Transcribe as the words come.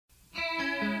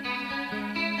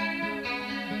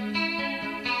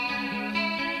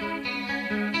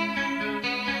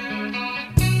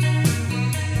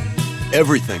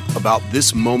Everything about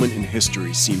this moment in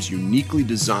history seems uniquely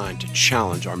designed to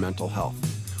challenge our mental health.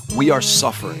 We are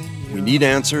suffering, we need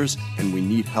answers, and we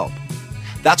need help.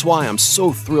 That's why I'm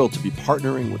so thrilled to be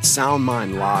partnering with Sound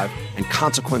Mind Live and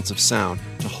Consequence of Sound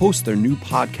to host their new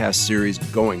podcast series,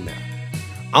 Going There.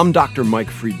 I'm Dr. Mike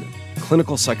Friedman,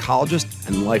 clinical psychologist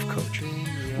and life coach.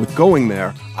 With Going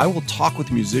There, I will talk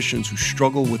with musicians who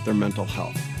struggle with their mental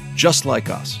health, just like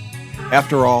us.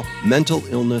 After all, mental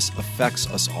illness affects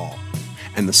us all.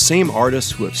 And the same artists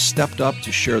who have stepped up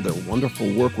to share their wonderful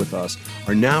work with us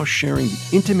are now sharing the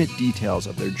intimate details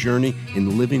of their journey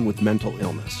in living with mental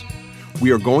illness.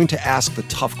 We are going to ask the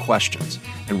tough questions,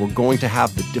 and we're going to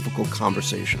have the difficult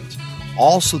conversations,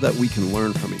 all so that we can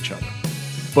learn from each other.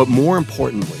 But more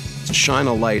importantly, to shine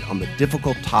a light on the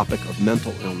difficult topic of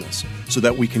mental illness so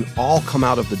that we can all come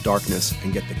out of the darkness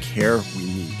and get the care we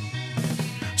need.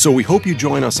 So we hope you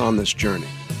join us on this journey.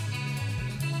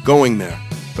 Going There,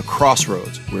 the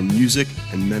crossroads where music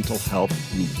and mental health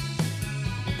meet.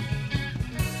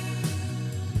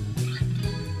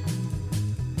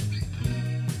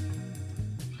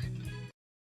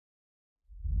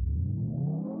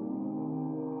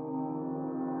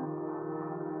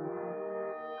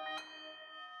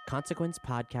 Consequence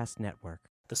Podcast Network.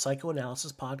 The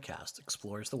Psychoanalysis Podcast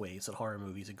explores the ways that horror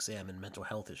movies examine mental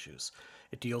health issues.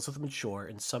 It deals with mature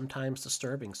and sometimes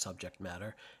disturbing subject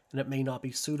matter, and it may not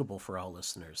be suitable for all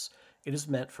listeners. It is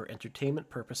meant for entertainment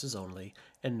purposes only,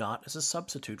 and not as a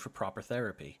substitute for proper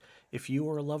therapy. If you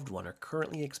or a loved one are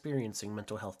currently experiencing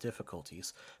mental health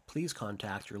difficulties, please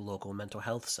contact your local mental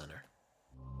health center.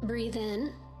 Breathe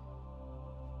in.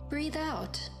 Breathe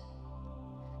out.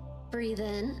 Breathe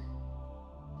in.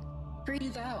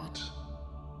 Breathe out.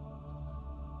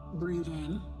 Breathe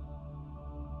in.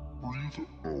 Breathe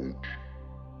out.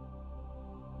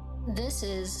 This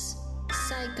is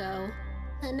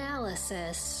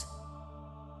Psychoanalysis.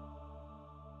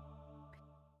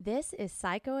 This is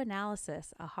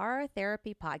Psychoanalysis, a horror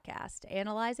therapy podcast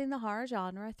analyzing the horror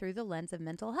genre through the lens of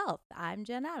mental health. I'm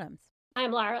Jen Adams.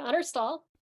 I'm Lara Utterstall.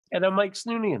 And I'm Mike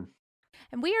Snoonian.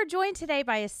 And we are joined today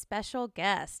by a special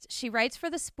guest. She writes for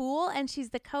The Spool, and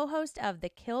she's the co-host of the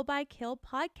Kill by Kill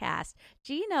podcast.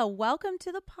 Gina, welcome to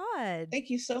the pod. Thank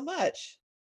you so much.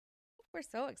 We're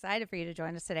so excited for you to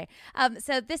join us today.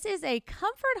 So this is a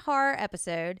comfort horror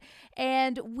episode,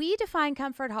 and we define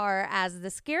comfort horror as the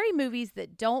scary movies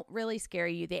that don't really scare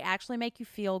you. They actually make you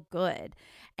feel good.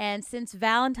 And since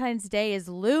Valentine's Day is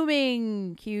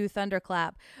looming, cue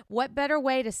thunderclap, what better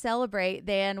way to celebrate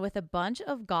than with a bunch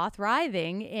of goth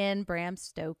writhing in Bram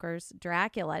Stoker's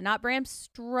Dracula? Not Bram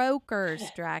Stoker's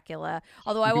Dracula,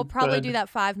 although I will probably do that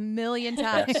 5 million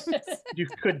times. You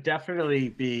could definitely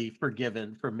be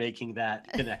forgiven for making that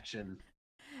connection.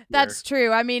 That's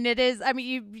true. I mean, it is. I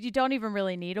mean, you don't even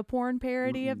really need a porn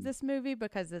parody of this movie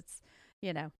because it's,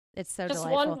 you know, it's so just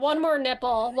delightful. one more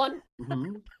nipple. One.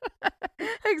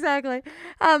 Exactly.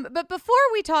 But before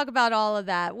we talk about all of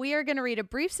that, we are going to read a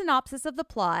brief synopsis of the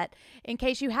plot in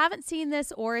case you haven't seen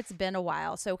this or it's been a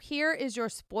while. So here is your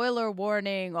spoiler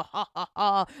warning,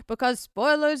 because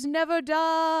spoilers never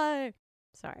die.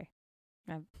 Sorry.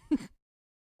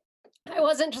 I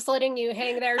wasn't just letting you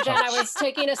hang there, Jen. I was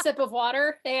taking a sip of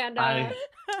water, and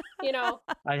you know.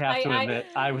 I have to admit,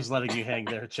 I was letting you hang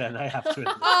there, Jen. I have to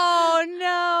admit. Oh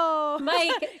no,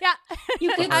 Mike! Yeah,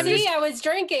 you could see I was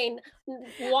drinking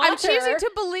water. I'm choosing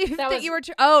to believe that you were.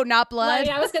 Not blood.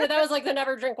 Like, that was like the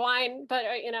never drink wine, but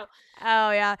you know. Oh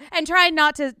yeah, and try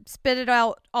not to spit it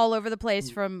out all over the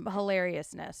place from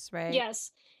hilariousness, right?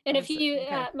 Yes. And if you,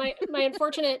 my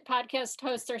unfortunate podcast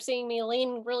hosts are seeing me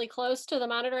lean really close to the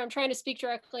monitor, I'm trying to speak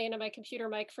directly into my computer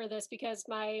mic for this because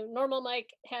my normal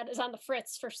mic is on the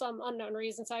fritz for some unknown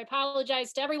reason. So I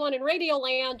apologize to everyone in Radio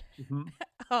Land. Mm-hmm.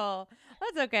 Oh,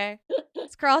 that's okay.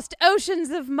 It's crossed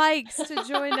oceans of mics to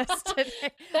join us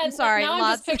today. I'm sorry. Now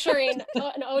I'm just picturing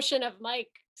an ocean of Mike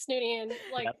Snoonian.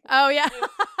 Like, Yep. Oh yeah.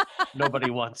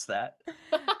 Nobody wants that.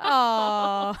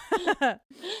 Oh.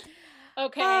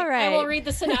 Okay, all right. I will read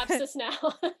the synopsis now.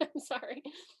 I'm sorry.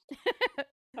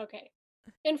 Okay.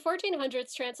 In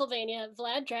 1400s Transylvania,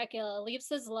 Vlad Dracula leaves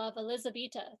his love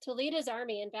Elizabeta to lead his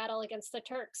army in battle against the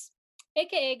Turks,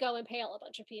 aka go impale a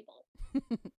bunch of people.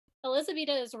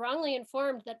 Elizabeta is wrongly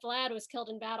informed that Vlad was killed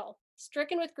in battle.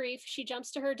 Stricken with grief, she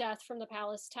jumps to her death from the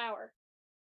palace tower.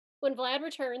 When Vlad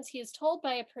returns, he is told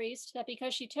by a priest that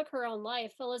because she took her own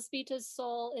life, Elizabeta's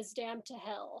soul is damned to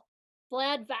hell.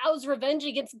 Vlad vows revenge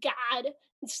against God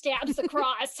and stabs the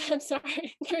cross. I'm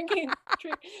sorry, drinking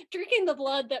the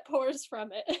blood that pours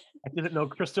from it. I didn't know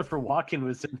Christopher Walken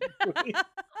was in the movie.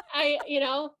 You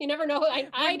never know. I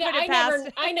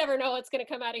never know what's going to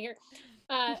come out of here.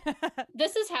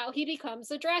 This is how he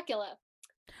becomes a Dracula.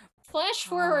 Flash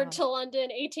forward to London,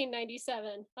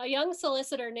 1897. A young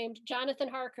solicitor named Jonathan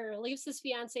Harker leaves his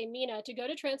fiancée Mina to go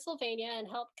to Transylvania and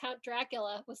help Count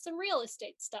Dracula with some real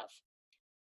estate stuff.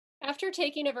 After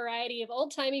taking a variety of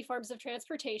old-timey forms of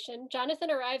transportation,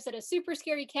 Jonathan arrives at a super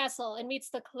scary castle and meets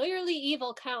the clearly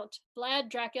evil Count, Vlad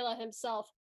Dracula himself,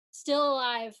 still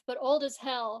alive, but old as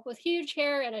hell, with huge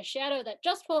hair and a shadow that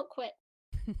just won't quit.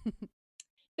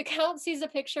 The Count sees a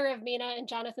picture of Mina in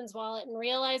Jonathan's wallet and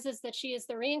realizes that she is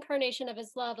the reincarnation of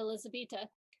his love, Elizabeta.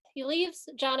 He leaves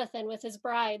Jonathan with his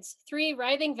brides, 3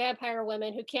 writhing vampire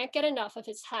women who can't get enough of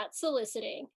his hot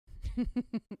soliciting.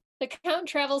 The Count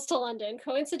travels to London.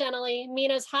 Coincidentally,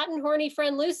 Mina's hot and horny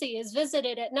friend Lucy is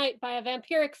visited at night by a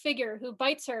vampiric figure who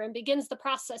bites her and begins the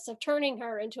process of turning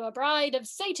her into a bride of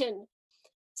Satan.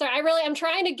 Sorry, I'm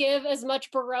trying to give as much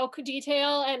Baroque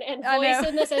detail and voice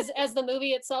in this as the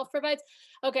movie itself provides.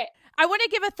 Okay. I want to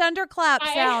give a thunderclap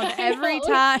sound every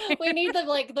time. We need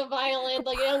the violin,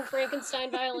 the young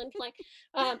Frankenstein violin playing.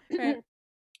 Right.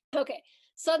 Okay.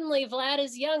 Suddenly, Vlad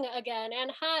is young again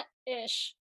and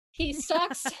hot-ish. He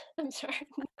stalks. I'm sorry.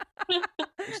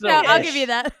 No, I'll give you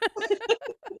that.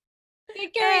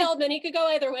 Gary Oldman, he could go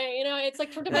either way, it's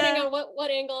like depending on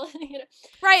what angle,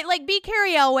 Right, like be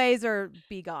Carrie Elways or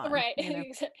be gone. Right.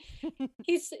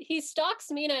 He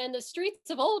stalks Mina in the streets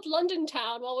of old London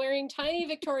town while wearing tiny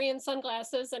Victorian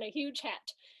sunglasses and a huge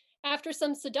hat. After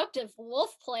some seductive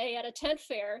wolf play at a tent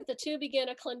fair, the two begin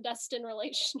a clandestine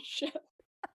relationship.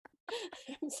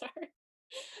 I'm sorry.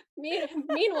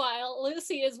 Meanwhile,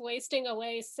 Lucy is wasting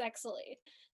away sexily.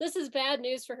 This is bad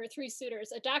news for her 3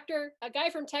 suitors, a doctor, a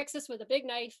guy from Texas with a big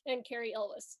knife, and Carrie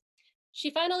Elwes. She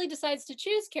finally decides to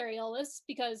choose Carrie Elwes,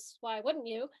 because why wouldn't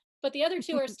you? But the other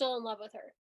 2 are still in love with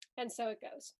her. And so it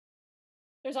goes.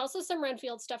 There's also some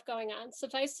Renfield stuff going on.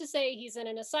 Suffice to say, he's in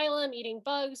an asylum, eating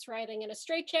bugs, writhing in a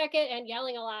straitjacket, and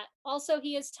yelling a lot. Also,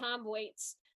 he is Tom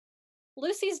Waits.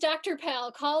 Lucy's Dr.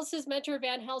 Pal calls his mentor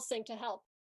Van Helsing to help.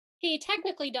 He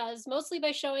technically does, mostly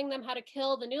by showing them how to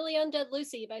kill the newly undead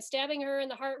Lucy by stabbing her in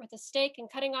the heart with a stake and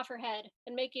cutting off her head,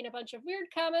 and making a bunch of weird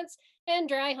comments and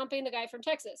dry humping the guy from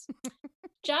Texas.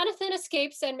 Jonathan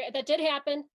escapes, and that did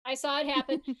happen. I saw it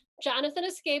happen. Jonathan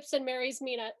escapes and marries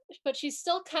Mina, but she's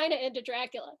still kind of into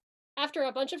Dracula. After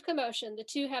a bunch of commotion, the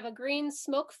two have a green,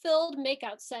 smoke-filled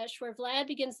makeout sesh where Vlad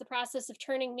begins the process of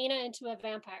turning Mina into a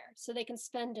vampire so they can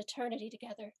spend eternity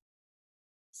together.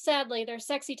 Sadly, their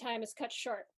sexy time is cut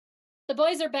short. The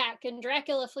boys are back, and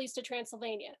Dracula flees to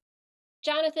Transylvania.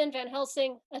 Jonathan, Van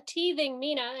Helsing, a teething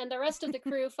Mina, and the rest of the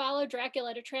crew follow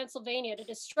Dracula to Transylvania to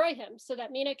destroy him so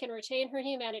that Mina can retain her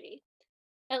humanity.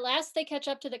 At last, they catch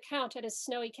up to the Count at his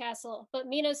snowy castle, but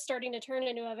Mina's starting to turn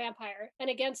into a vampire, and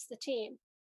against the team.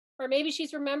 Or maybe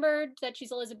she's remembered that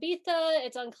she's Elizabeta,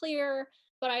 it's unclear,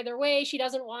 but either way, she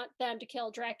doesn't want them to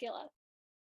kill Dracula.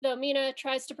 Though Mina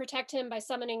tries to protect him by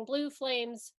summoning blue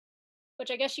flames, which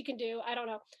I guess she can do, I don't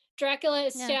know. Dracula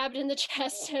is stabbed in the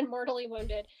chest and mortally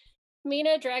wounded.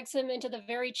 Mina drags him into the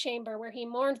very chamber where he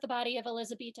mourned the body of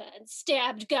Elizabeta and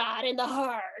stabbed God in the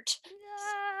heart.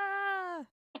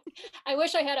 I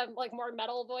wish I had a more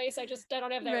metal voice. I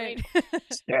don't have that right.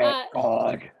 Stab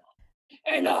God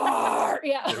in the heart.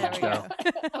 Yeah. There we go.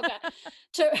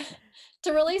 Okay.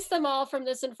 To release them all from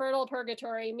this infernal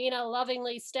purgatory, Mina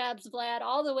lovingly stabs Vlad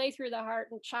all the way through the heart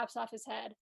and chops off his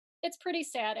head. It's pretty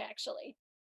sad, actually.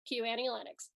 Cue Annie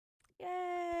Lennox.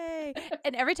 Yay!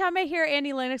 And every time I hear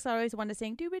Annie Lennox, I always want to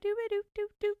sing dooba dooba doo doo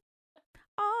doo.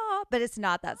 Ah, but it's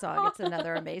not that song. It's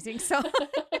another amazing song.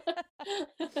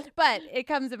 But it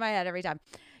comes in my head every time.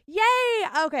 Yay!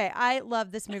 Okay, I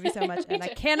love this movie so much, and I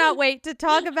cannot wait to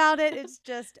talk about it. It's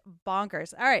just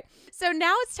bonkers. All right, so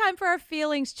now it's time for our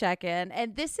feelings check-in,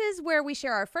 and this is where we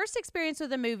share our first experience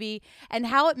with a movie and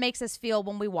how it makes us feel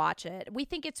when we watch it. We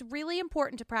think it's really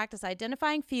important to practice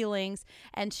identifying feelings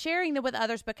and sharing them with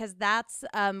others because that's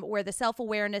where the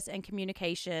self-awareness and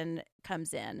communication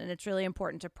comes in, and it's really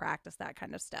important to practice that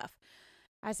kind of stuff.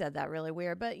 I said that really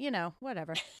weird, but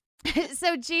whatever.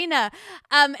 So Gina,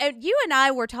 you and I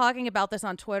were talking about this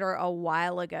on Twitter a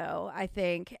while ago, I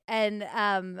think. And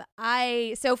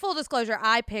so full disclosure,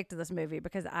 I picked this movie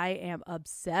because I am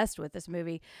obsessed with this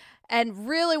movie and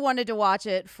really wanted to watch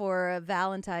it for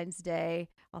Valentine's Day.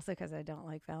 Also because I don't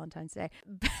like Valentine's Day.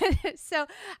 So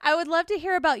I would love to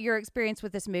hear about your experience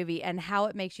with this movie and how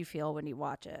it makes you feel when you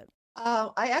watch it.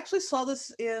 I actually saw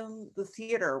this in the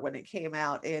theater when it came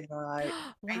out in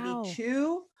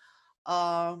 92.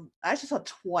 I actually saw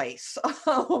it twice.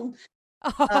 My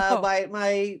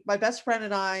best friend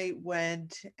and I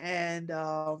went, and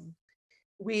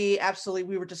we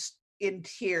were just in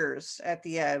tears at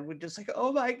the end, with just like,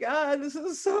 oh my God, this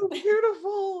is so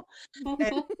beautiful.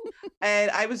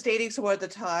 And I was dating someone at the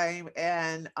time,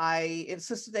 and I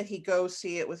insisted that he go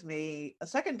see it with me a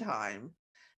second time.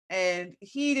 And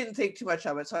he didn't think too much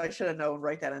of it, so I should have known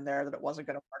right then and there that it wasn't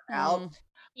going to work out.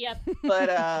 Yep.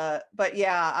 But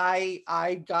yeah,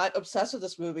 I got obsessed with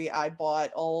this movie. I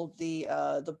bought all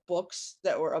the books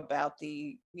that were about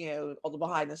the, all the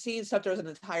behind the scenes stuff. There was an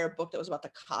entire book that was about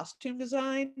the costume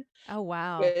design, Oh,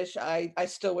 wow. which I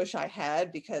still wish I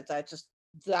had, because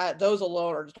those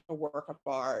alone are just a work of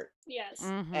art. Yes.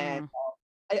 And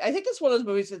I think it's one of those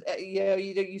movies that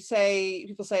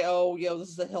people say, oh, this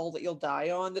is the hill that you'll die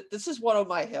on. That this is one of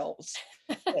my hills.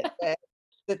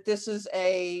 that this is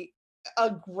a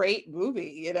great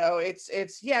movie. It's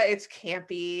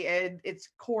campy and it's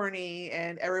corny,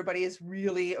 and everybody is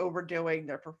really overdoing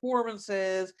their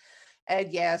performances.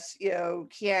 And yes,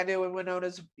 Keanu and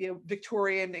Winona's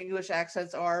Victorian English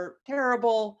accents are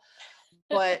terrible.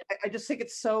 But I just think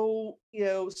it's so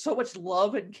much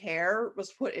love and care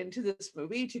was put into this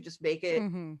movie to just make it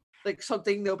like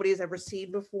something nobody has ever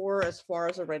seen before, as far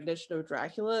as a rendition of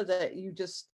Dracula, that you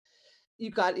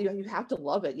have to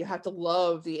love it. You have to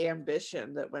love the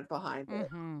ambition that went behind it.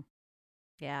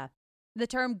 Yeah. The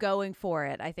term "going for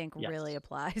it," I think, really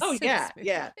applies. Oh to yeah, this movie.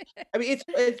 yeah. I mean,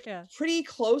 it's pretty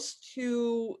close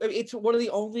to. I mean, it's one of the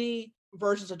only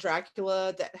versions of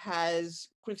Dracula that has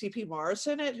Quincy P. Morris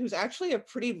in it, who's actually a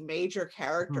pretty major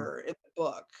character in the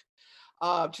book,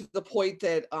 to the point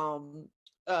that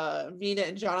Mina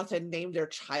and Jonathan named their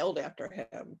child after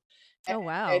him. Oh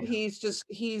wow! And he's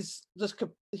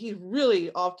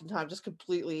really oftentimes just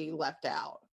completely left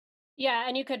out. Yeah,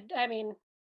 and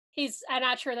I'm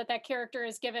not sure that character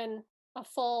is given a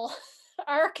full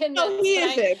arc in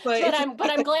this, but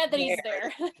I'm glad that he's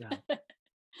there. Yeah.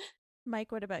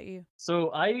 Mike, what about you?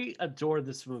 So I adore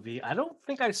this movie. I don't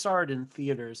think I saw it in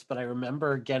theaters, but I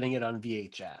remember getting it on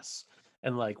VHS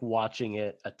and like watching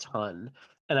it a ton.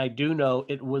 And I do know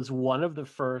it was one of the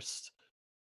first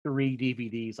 3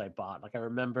 DVDs I bought. Like I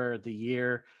remember the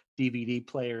year DVD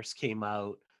players came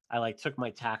out, I like took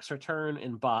my tax return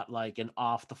and bought like an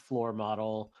off the floor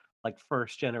model, like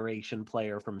first generation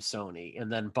player from Sony,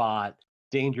 and then bought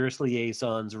Dangerous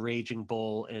Liaisons, Raging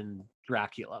Bull, and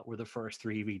Dracula were the first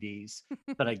 3 DVDs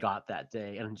that I got that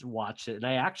day, and just watched it. And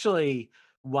I actually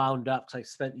wound up, because I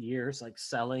spent years like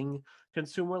selling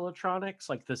consumer electronics,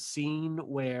 like the scene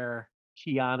where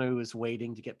Keanu is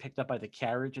waiting to get picked up by the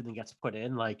carriage and then gets put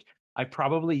in. Like I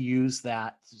probably used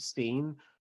that scene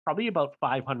probably about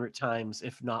 500 times,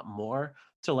 if not more,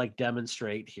 to like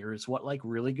demonstrate here's what like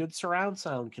really good surround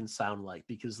sound can sound like,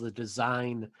 because the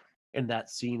design in that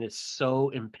scene is so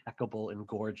impeccable and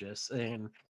gorgeous. And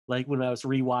like when I was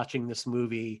rewatching this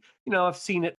movie, I've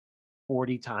seen it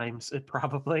 40 times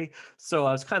probably. So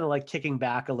I was kind of like kicking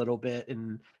back a little bit.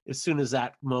 And as soon as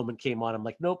that moment came on, I'm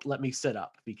like, nope, let me sit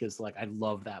up, because like I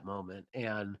love that moment.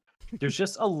 And there's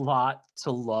just a lot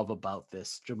to love about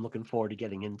this, which I'm looking forward to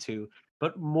getting into.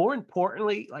 But more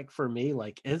importantly, like for me,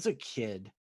 like as a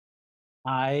kid,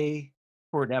 I,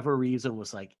 for whatever reason,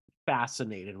 was like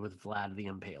fascinated with Vlad the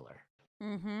Impaler.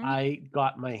 I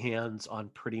got my hands on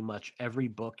pretty much every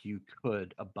book you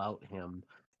could about him,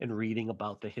 and reading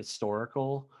about the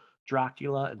historical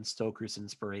Dracula and Stoker's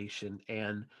inspiration.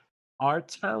 And our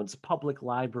town's public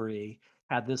library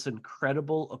had this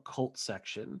incredible occult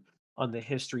section on the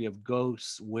history of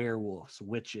ghosts, werewolves,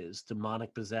 witches,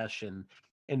 demonic possession,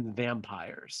 and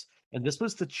vampires. And this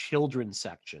was the children's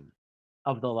section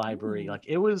of the library. Like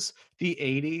it was the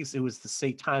 80s, it was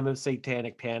the time of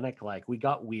satanic panic. Like we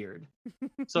got weird.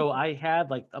 So I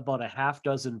had like about a half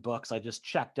dozen books I just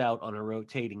checked out on a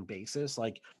rotating basis,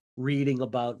 like reading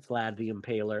about Vlad the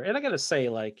Impaler. And I gotta say,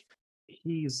 like,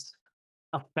 he's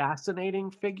a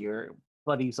fascinating figure,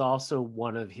 but he's also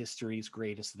one of history's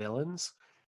greatest villains.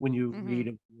 When you read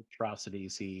of the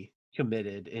atrocities he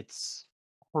committed, it's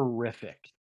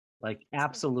horrific. Like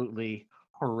absolutely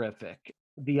horrific.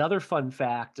 The other fun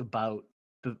fact about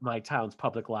my town's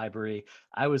public library,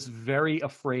 I was very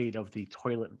afraid of the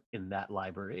toilet in that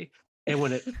library. And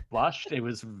when it flushed, it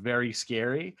was very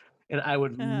scary. And I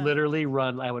would literally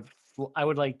run, I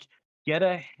would like get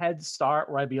a head start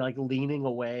where I'd be like leaning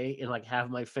away and like have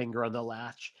my finger on the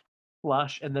latch,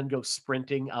 flush, and then go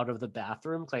sprinting out of the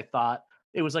bathroom, because I thought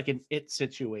it was like an it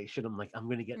situation. I'm like, I'm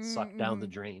gonna get sucked down the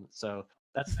drain. So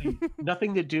that's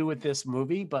nothing to do with this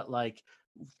movie, but like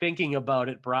thinking about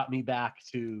it brought me back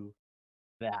to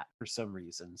that for some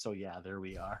reason. So yeah, there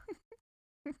we are.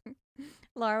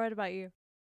 Laura, what about you?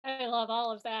 I love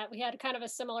all of that. We had kind of a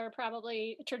similar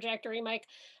probably trajectory, Mike.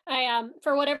 I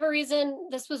for whatever reason,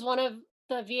 this was one of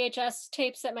the VHS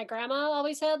tapes that my grandma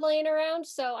always had laying around.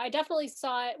 So I definitely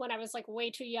saw it when I was like way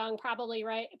too young, probably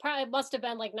must have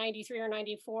been like 93 or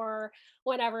 94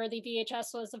 whenever the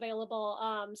VHS was available.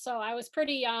 So I was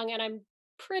pretty young, and I'm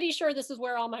pretty sure this is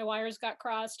where all my wires got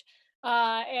crossed,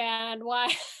 and why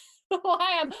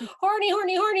why I'm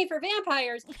horny for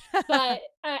vampires. But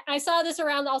I saw this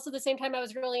around also the same time I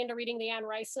was really into reading the Anne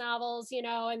Rice novels,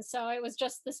 and so it was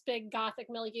just this big gothic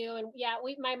milieu. And yeah,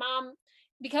 my mom,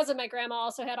 because of my grandma,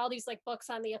 also had all these like books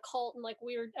on the occult and like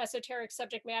weird esoteric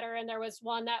subject matter. And there was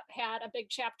one that had a big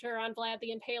chapter on Vlad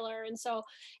the Impaler. And so,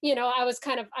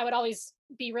 I would always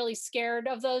be really scared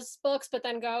of those books, but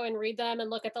then go and read them and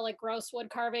look at the like gross wood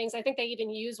carvings. I think they even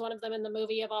use one of them in the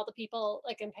movie of all the people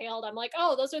like impaled. I'm like,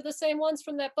 oh, those are the same ones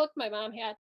from that book my mom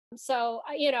had. So,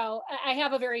 I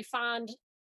have a very fond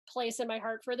place in my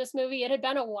heart for this movie. It had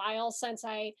been a while since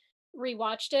I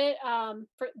rewatched it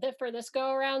for this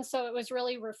go around, so it was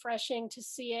really refreshing to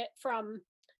see it from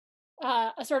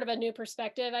a sort of a new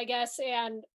perspective, I guess.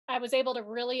 And I was able to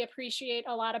really appreciate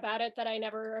a lot about it that I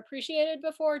never appreciated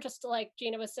before, just like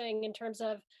Gina was saying, in terms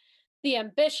of the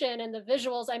ambition and the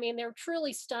visuals. I mean, they're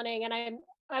truly stunning, and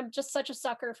I'm just such a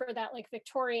sucker for that like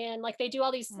Victorian, like they do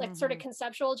all these like sort of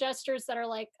conceptual gestures that are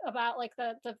like about like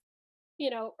the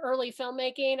early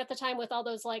filmmaking at the time, with all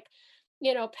those like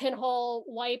pinhole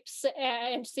wipes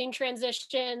and scene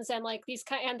transitions and like these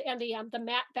kind and the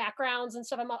matte backgrounds and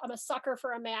stuff. I'm a sucker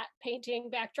for a matte painting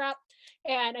backdrop,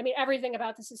 and I mean everything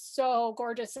about this is so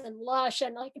gorgeous and lush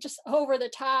and like just over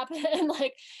the top. And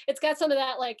like it's got some of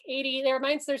that like 80.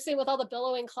 Their scene with all the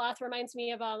billowing cloth reminds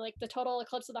me of like the Total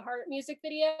Eclipse of the Heart music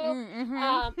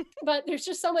video. But there's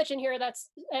just so much in here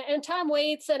and Tom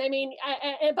Waits, and I mean,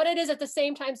 but it is at the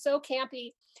same time so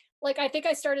campy. Like, I think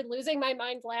I started losing my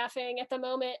mind laughing at the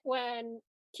moment when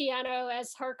Keanu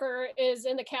as Harker is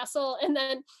in the castle, and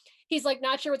then he's like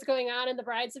not sure what's going on, and the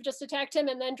brides have just attacked him,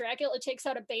 and then Dracula takes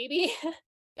out a baby.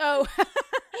 Oh.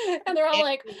 And they're all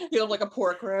like, feel like a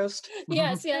pork roast.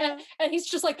 Yes, yeah. And he's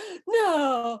just like,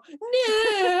 no,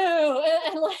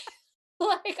 and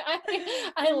like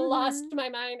I lost my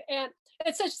mind. And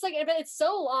it's just like, it's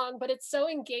so long, but it's so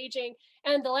engaging.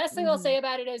 And the last thing I'll say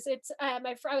about it is I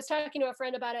was talking to a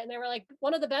friend about it, and they were like,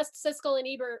 one of the best Siskel and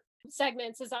Ebert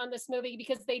segments is on this movie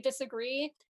because they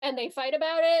disagree and they fight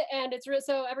about it. And it's real.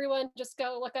 So everyone just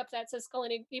go look up that Siskel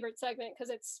and Ebert segment,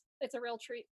 because it's a real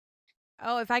treat.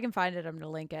 Oh, if I can find it, I'm going to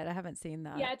link it. I haven't seen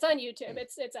that. Yeah, it's on YouTube.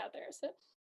 It's out there. So.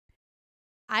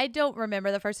 I don't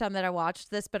remember the first time that I watched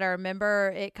this, but I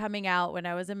remember it coming out when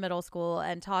I was in middle school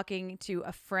and talking to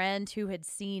a friend who had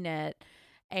seen it.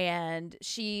 And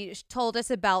she told us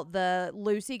about the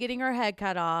Lucy getting her head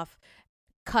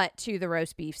cut to the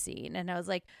roast beef scene. And I was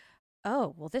like,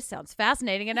 oh, well, this sounds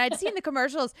fascinating. And I'd seen the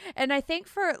commercials. And I think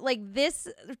for like this,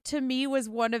 to me, was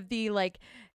one of the like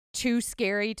too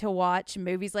scary to watch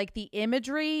movies. Like the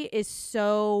imagery is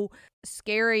so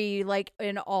scary, like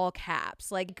in all caps,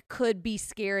 like could be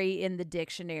scary in the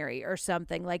dictionary or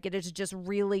something. Like it is just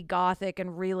really gothic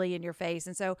and really in your face.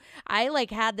 And so I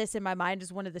like had this in my mind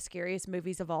as one of the scariest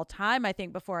movies of all time, I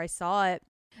think, before I saw it.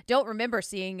 Don't remember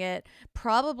seeing it.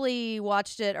 Probably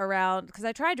watched it around, because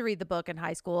I tried to read the book in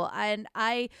high school, and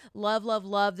I love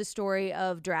the story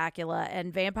of Dracula,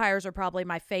 and vampires are probably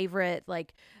my favorite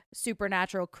like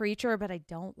supernatural creature, but I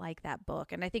don't like that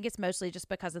book. And I think it's mostly just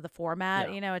because of the format.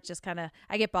 It's just kind of,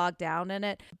 I get bogged down in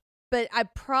it. But I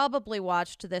probably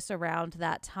watched this around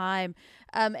that time.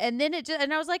 And then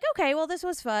and I was like, okay, well, this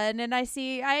was fun. And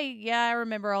I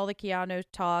remember all the Keanu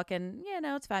talk, and,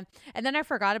 it's fine. And then I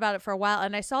forgot about it for a while,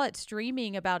 and I saw it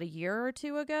streaming about a year or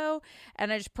two ago,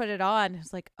 and I just put it on. I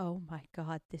was like, oh my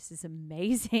God, this is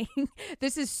amazing.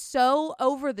 This is so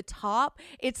over the top.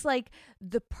 It's like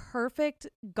the perfect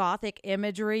gothic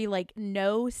imagery. Like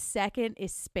no second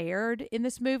is spared in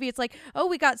this movie. It's like, oh,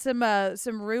 we got some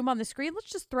room on the screen.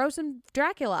 Let's just throw some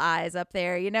Dracula eyes up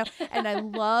there, and I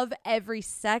love every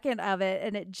second of it.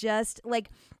 And it just like,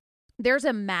 there's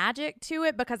a magic to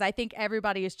it because I think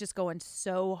everybody is just going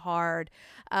so hard.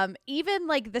 Even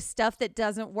like the stuff that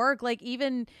doesn't work, like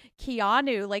even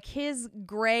Keanu, like his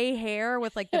gray hair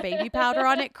with like the baby powder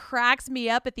on it cracks me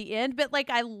up at the end, but like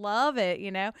I love it,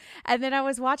 And then I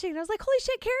was watching and I was like, holy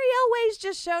shit, Carrie Elways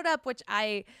just showed up, which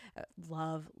I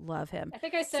love him. I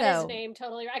think I said his name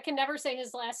totally. I can never say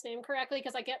his last name correctly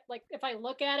because I get like, if I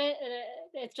look at it,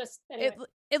 it's just anyway.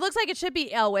 It looks like it should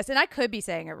be Elwes, and I could be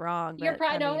saying it wrong. You're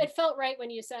probably no. It felt right when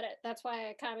you said it. That's why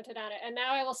I commented on it, and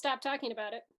now I will stop talking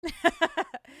about it.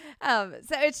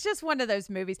 So it's just one of those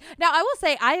movies. Now, I will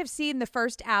say I have seen the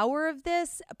first hour of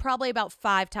this probably about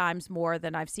 5 times more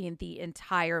than I've seen the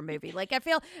entire movie. Like I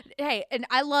feel, hey, and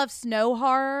I love snow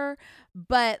horror,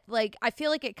 but like I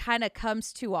feel like it kind of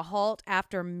comes to a halt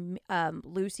after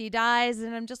Lucy dies,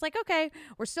 and I'm just like, okay,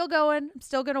 we're still going. I'm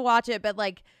still gonna watch it, but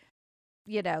like,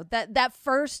 you know, that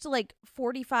first like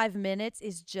 45 minutes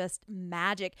is just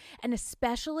magic, and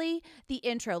especially the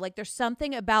intro. Like there's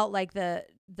something about like the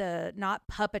not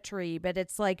puppetry, but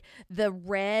it's like the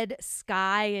red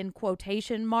sky in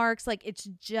quotation marks. Like it's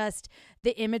just,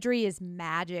 the imagery is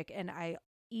magic, and I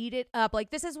eat it up. Like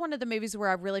this is one of the movies where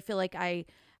I really feel like I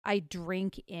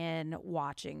drink in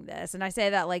watching this. And I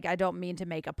say that like I don't mean to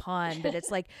make a pun, but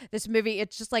it's like this movie,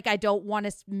 it's just like I don't want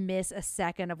to miss a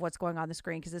second of what's going on the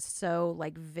screen because it's so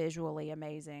like visually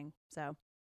amazing. So,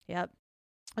 yep.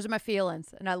 Those are my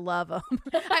feelings, and I love them.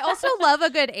 I also love a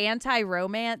good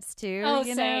anti-romance too. Oh,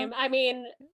 you same. know? I mean,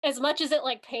 as much as it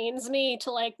like pains me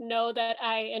to like know that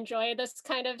I enjoy this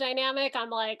kind of dynamic, I'm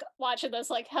like watching this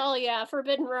like, hell yeah,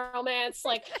 forbidden romance,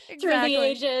 like through the Exactly.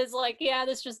 ages. Like, yeah,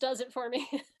 this just does it for me.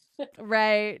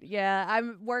 Right. Yeah.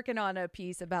 I'm working on a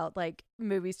piece about like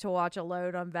movies to watch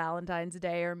alone on Valentine's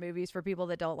Day, or movies for people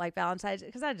that don't like Valentine's,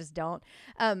 because I just don't.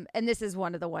 And this is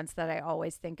one of the ones that I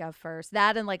always think of first.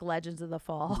 That and like Legends of the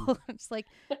Fall. It's like,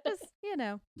 just, you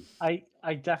know.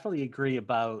 I definitely agree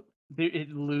about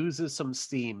it loses some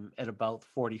steam at about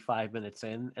 45 minutes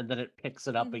in, and then it picks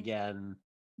it up Mhm. again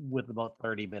with about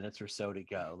 30 minutes or so to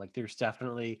go. Like there's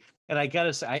definitely, and I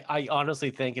gotta say, I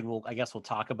honestly think, and I guess we'll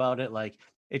talk about it, like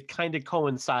it kind of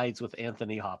coincides with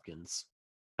Anthony Hopkins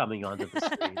coming onto the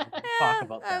screen. We'll talk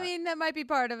about I that. mean, that might be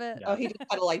part of it. Yeah. Oh, he just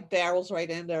kind of like barrels right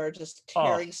in there, just Oh,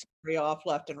 tearing scenery off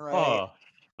left and right. oh,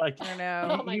 like I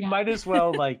know. Oh my he God. might as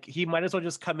well he might as well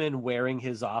just come in wearing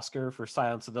his Oscar for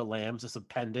Silence of the Lambs as a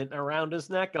pendant around his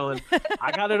neck, going,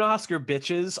 "I got an Oscar,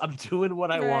 bitches! I'm doing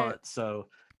what I Right. want." So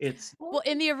it's Well,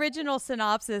 in the original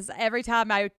synopsis, every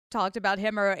time I talked about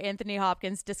him or Anthony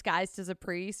Hopkins disguised as a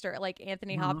priest, or like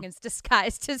Anthony Hopkins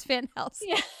disguised as Van Helsing.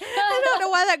 Yeah. I don't know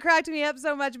why that cracked me up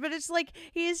so much, but it's like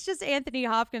he is just Anthony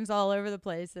Hopkins all over the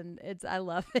place, and I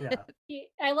love it. yeah.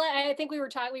 I think we were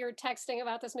texting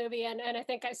about this movie, and I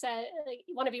think I said, like,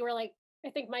 one of you were like, I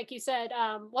think Mike, you said,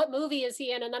 what movie is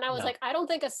he in? And then I was Yeah. like, I don't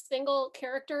think a single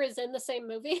character is in the same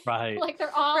movie. Right. Like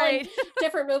they're all Right. in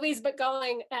different movies, but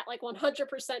going at like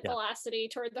 100% Yeah. velocity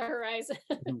toward the horizon.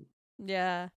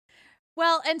 Yeah.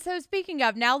 Well, and so speaking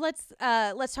of, now let's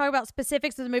talk about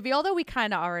specifics of the movie, although we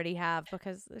kind of already have,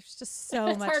 because there's just so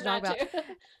It's much hard to talk not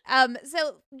about. to.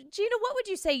 So Gina, what would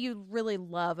you say you really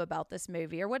love about this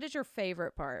movie, or what is your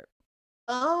favorite part?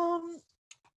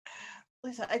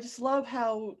 Listen, I just love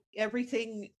how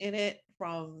everything in it,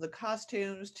 from the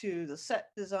costumes to the set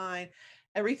design,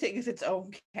 everything is its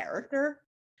own character.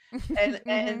 And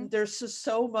Mhm. there's just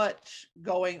so much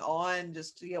going on,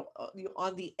 just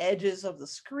on the edges of the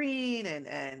screen,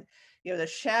 and the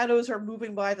shadows are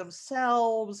moving by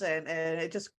themselves, and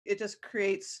it just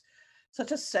creates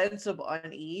such a sense of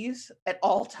unease at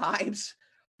all times.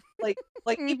 Like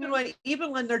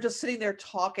even when they're just sitting there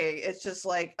talking, it's just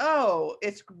like, oh,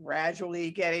 it's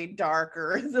gradually getting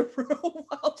darker in the room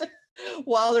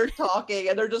while they're talking,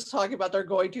 and they're just talking about they're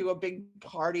going to a big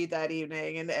party that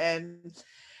evening, and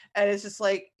it's just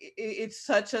like it's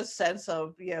such a sense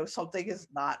of, something is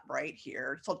not right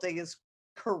here, something is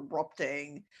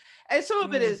corrupting, and some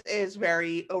of it is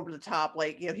very over the top,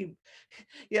 like,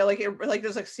 like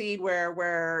there's a scene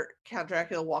where Count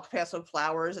Dracula walks past some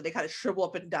flowers and they kind of shrivel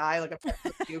up and die like a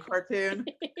Peppa Pig cartoon.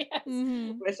 Yes.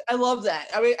 Mhm. Which I love that.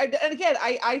 I mean, and again,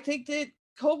 I think that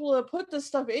Coppola put this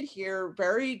stuff in here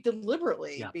very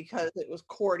deliberately Yeah. because it was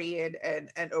corny and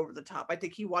over the top. I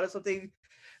think he wanted something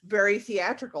very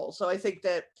theatrical. So I think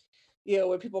that,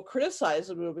 when people criticize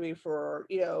the movie for,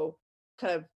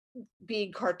 kind of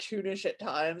being cartoonish at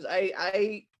times,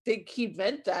 I think he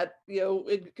meant that,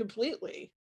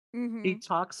 completely. He Mhm.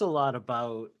 talks a lot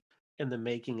about, in the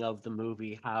making of the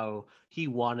movie, how he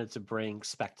wanted to bring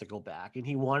spectacle back, and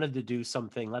he wanted to do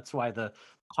something. That's why the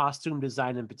costume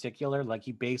design in particular, like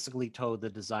he basically told the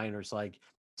designers, like,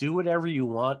 do whatever you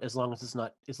want as long as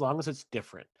it's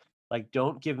different. Like,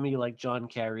 don't give me like John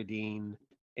Carradine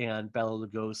and Bela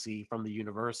Lugosi from the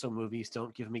Universal movies.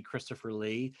 Don't give me Christopher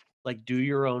Lee. Like, do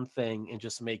your own thing and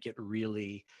just make it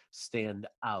really stand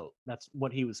out. That's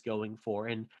what he was going for.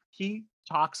 And he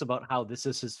talks about how this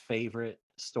is his favorite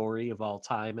story of all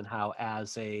time, and how,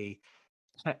 as a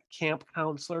camp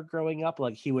counselor growing up,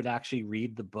 like he would actually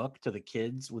read the book to the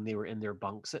kids when they were in their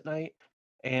bunks at night.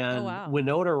 Oh And wow.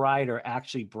 Winona Ryder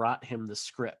actually brought him the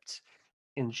script,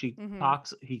 and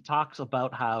Mhm. he talks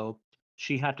about how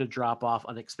she had to drop off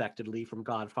unexpectedly from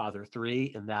Godfather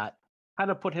 3, and that kind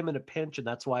of put him in a pinch, and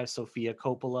that's why Sofia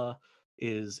Coppola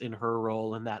is in her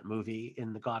role in that movie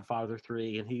in The Godfather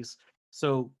 3, and he's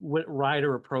So when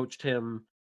Ryder approached him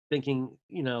thinking,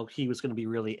 he was going to be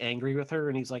really angry with her,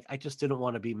 and he's like, I just didn't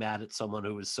want to be mad at someone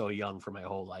who was so young for my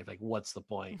whole life. Like, what's the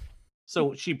point?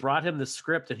 So she brought him the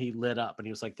script and he lit up and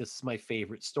he was like, this is my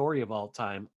favorite story of all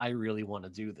time. I really want to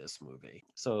do this movie.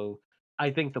 So I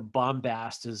think the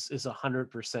bombast is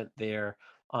 100% there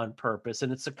on purpose.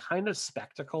 And it's a kind of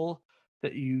spectacle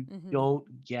that you don't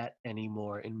get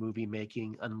anymore in movie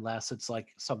making unless it's like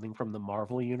something from the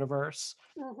Marvel universe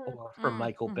or from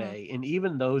Michael Bay. And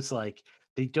even those, like,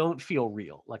 they don't feel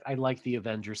real. Like, I like the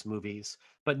Avengers movies,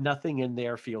 but nothing in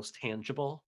there feels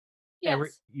tangible.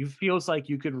 Yes. You feels like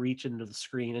you could reach into the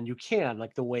screen, and you can,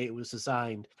 like the way it was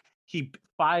designed. He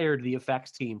fired the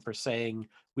effects team for saying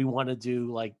we want to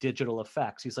do like digital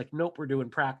effects. He's like, nope, we're doing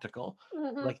practical.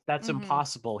 Like, that's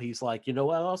impossible. He's like, you know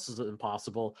what else is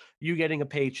impossible? You getting a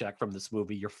paycheck from this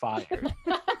movie, you're fired.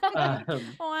 Wah,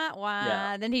 wah.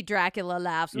 Yeah. Then Dracula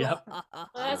laughs. Yep. Well,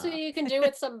 that's what you can do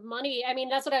with some money. I mean,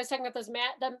 that's what I was talking about. Those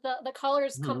matte, the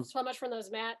colors come so much from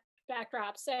those matte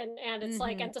backdrops, and it's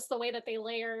like, and just the way that they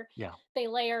layer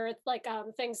like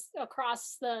things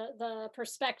across the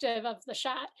perspective of the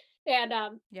shot, and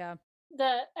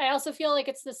I also feel like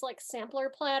it's this like sampler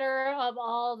platter of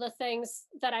all the things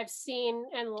that I've seen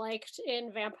and liked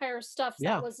in vampire stuff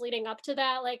that was leading up to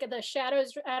that, like the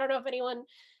shadows. I don't know if anyone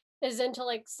is into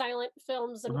like silent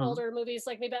films and older movies,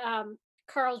 like maybe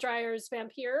Carl Dreyer's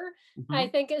Vampire, I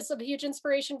think is a huge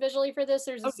inspiration visually for this.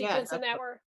 There's a sequence in that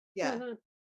where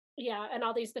and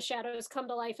all the shadows come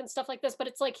to life and stuff like this, but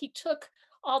it's like he took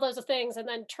all those things and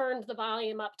then turned the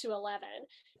volume up to 11,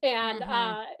 and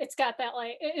it's got that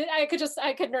like I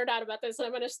could nerd out about this, and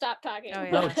I'm going to stop talking.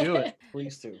 No, do it,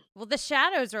 please do. Well, the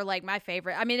shadows are like my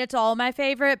favorite. I mean, it's all my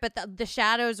favorite, but the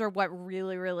shadows are what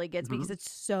really, really gets me because it's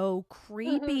so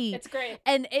creepy. It's great,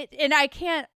 and I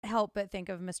can't help but think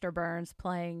of Mr. Burns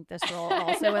playing this role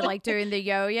also, and like doing the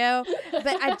yo-yo.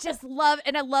 But I just love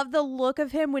the look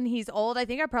of him when he's old. I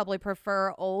think I probably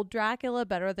prefer old Dracula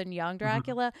better than young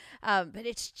Dracula. But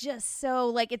it's just so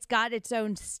like it's got its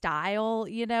own style,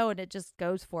 and it just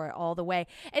goes for it all the way.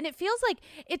 And it feels like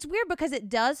it's weird because it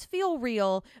does feel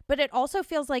real, but it also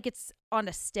feels like it's on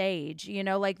a stage,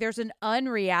 like there's an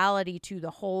unreality to the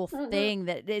whole thing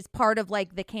that is part of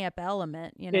like the camp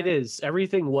element, It is.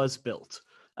 Everything was built.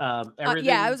 It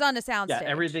was on a sound stage.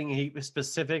 Everything he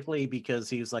specifically because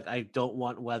he was like, I don't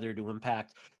want weather to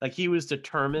impact. Like, he was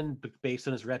determined based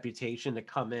on his reputation to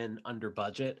come in under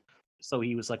budget. So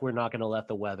he was like, we're not going to let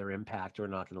the weather impact. We're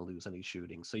not going to lose any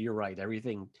shooting. So you're right.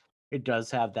 Everything, it does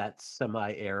have that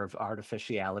semi air of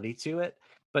artificiality to it,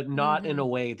 but not in a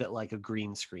way that like a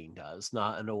green screen does.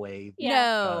 Not in a way.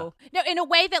 No, in a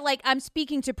way that like I'm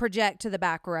speaking to project to the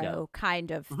back row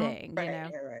kind of thing.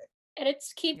 Right. and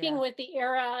it's keeping with the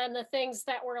era and the things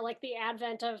that were like the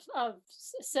advent of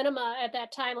cinema at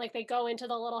that time. Like they go into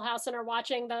the little house and are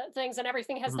watching the things, and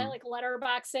everything has that like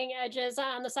letterboxing edges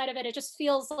on the side of it. It just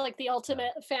feels like the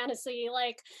ultimate fantasy,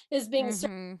 like is being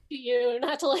served to you.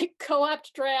 Not to like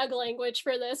co-opt drag language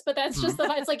for this, but that's just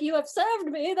it's like, you have served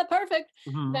me the perfect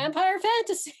vampire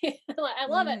fantasy. I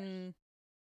love it.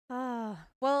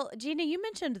 Well, Gina, you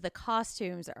mentioned the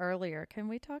costumes earlier. Can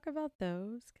we talk about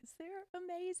those? Because they're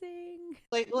amazing.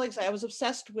 Like I said, I was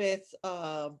obsessed with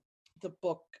the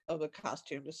book of the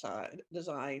costume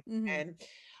design. And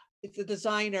it's the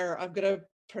designer, I'm going to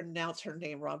pronounce her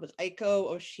name wrong, but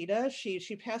Aiko Oshida.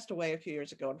 She passed away a few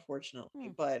years ago,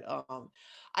 unfortunately. But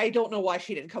I don't know why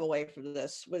she didn't come away from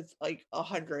this with like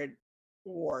 100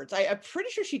 awards. I'm pretty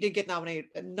sure she did get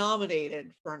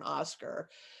nominated for an Oscar,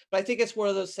 but I think it's one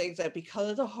of those things that because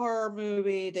it's a horror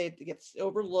movie, it gets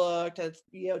overlooked and it's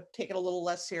taken a little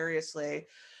less seriously.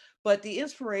 But the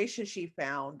inspiration she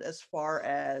found as far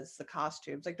as the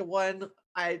costumes, like the one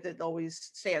that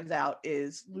always stands out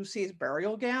is Lucy's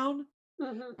burial gown,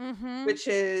 which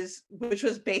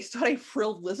was based on a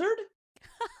frilled lizard.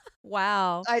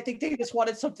 Wow. I think they just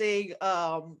wanted something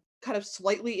kind of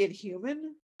slightly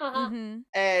inhuman. And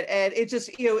it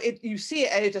just you see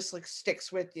it and it just like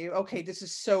sticks with you. Okay, this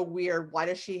is so weird. Why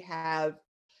does she have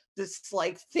this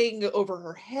like thing over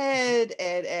her head?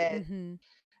 And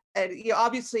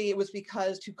obviously it was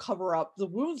because to cover up the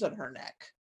wounds on her neck.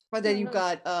 But then you've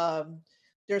got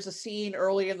there's a scene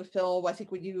early in the film, I think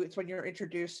it's when you're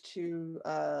introduced to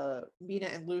Mina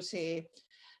and Lucy,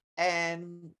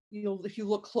 and if you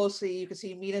look closely you can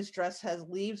see Mina's dress has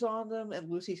leaves on them and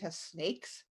Lucy's has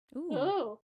snakes.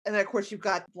 Ooh. And then, of course, you've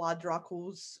got Vlad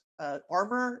Dracula's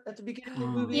armor at the beginning of the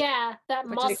movie. Yeah, that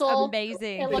muscle.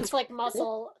 Amazing. It looks like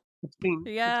muscle.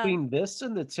 Between this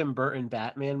and the Tim Burton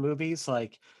Batman movies,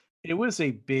 like it was a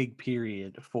big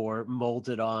period for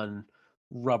molded on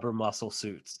rubber muscle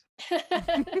suits.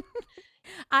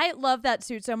 I love that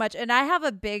suit so much. And I have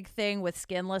a big thing with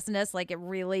skinlessness. Like,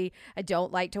 I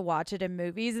don't like to watch it in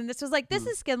movies. And this was like, this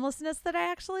is skinlessness that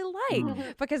I actually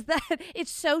like because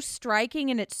it's so striking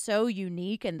and it's so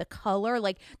unique. And the color,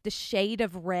 like the shade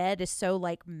of red is so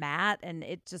like matte and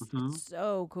it's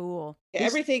so cool.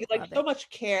 Everything, like Love so it. much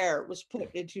care was put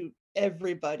into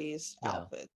everybody's Yeah.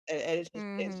 outfit. And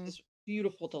it's just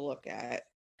beautiful to look at.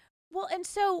 Well, and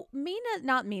so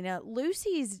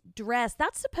Lucy's dress,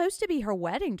 that's supposed to be her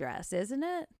wedding dress, isn't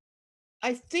it?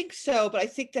 I think so, but I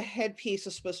think the headpiece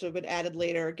is supposed to have been added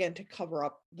later again to cover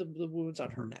up the wounds on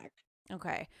her neck.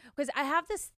 Okay. Because I have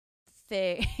this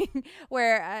thing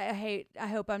where I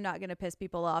hope I'm not going to piss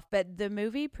people off, but the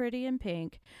movie Pretty in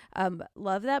Pink,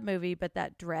 love that movie, but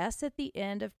that dress at the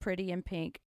end of Pretty in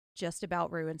Pink just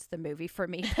about ruins the movie for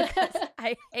me because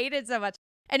I hate it so much.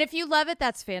 And if you love it,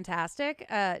 that's fantastic.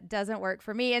 Doesn't work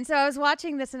for me. And so I was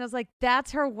watching this and I was like,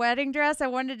 that's her wedding dress. I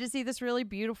wanted to see this really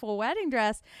beautiful wedding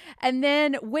dress. And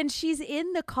then when she's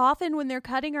in the coffin, when they're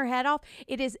cutting her head off,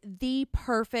 it is the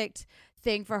perfect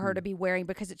thing for her to be wearing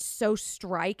because it's so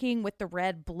striking with the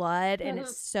red blood and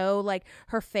it's so like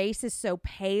her face is so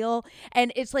pale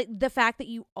and it's like the fact that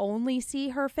you only see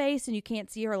her face and you can't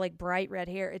see her like bright red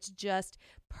hair. It's just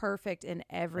perfect in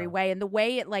every way. And the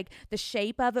way it like the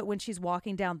shape of it when she's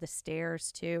walking down the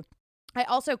stairs too. I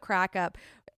also crack up.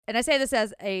 And I say this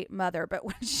as a mother, but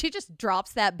when she just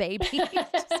drops that baby, I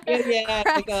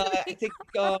think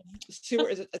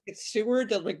it's Seward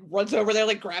that like runs over there,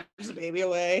 like grabs the baby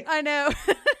away. I know.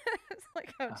 It's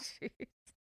like, oh jeez.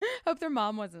 Hope their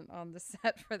mom wasn't on the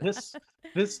set for that.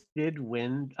 This did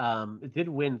win. It did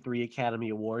win 3 Academy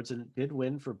Awards, and it did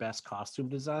win for Best Costume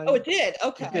Design. Oh, it did.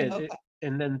 Okay. It did. Okay.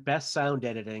 And then Best Sound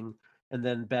Editing, and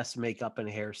then Best Makeup and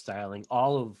Hairstyling,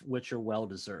 all of which are well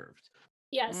deserved.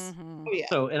 Yes. Oh, yeah.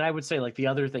 So, and I would say like the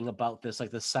other thing about this,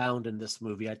 like the sound in this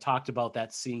movie, I talked about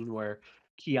that scene where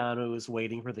Keanu is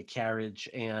waiting for the carriage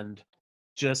and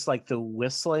just like the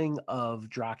whistling of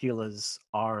Dracula's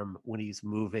arm when he's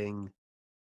moving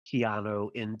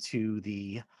Keanu into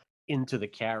the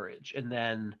carriage, and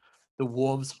then the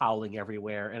wolves howling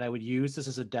everywhere. And I would use this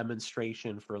as a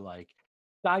demonstration for like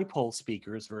dipole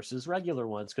speakers versus regular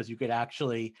ones because you could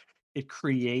actually it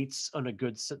creates on a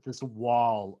good set this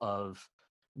wall of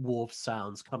wolf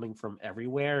sounds coming from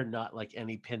everywhere, not like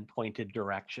any pinpointed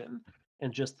direction.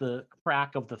 And just the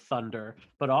crack of the thunder,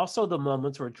 but also the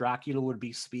moments where Dracula would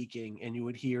be speaking and you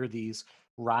would hear these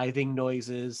writhing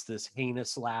noises, this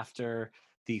heinous laughter,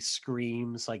 these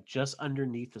screams, like just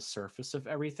underneath the surface of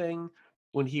everything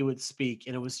when he would speak.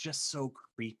 And it was just so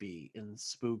creepy and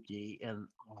spooky. And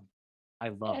I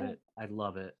love And it. I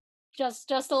love it.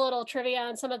 just a little trivia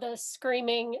on some of the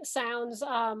screaming sounds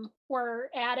were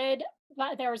added.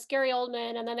 There was Gary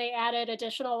Oldman, and then they added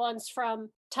additional ones from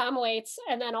Tom Waits,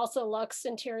 and then also Lux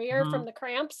Interior from the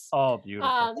Cramps. Oh,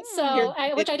 beautiful.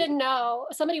 Which I didn't know.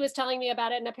 Somebody was telling me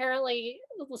about it, and apparently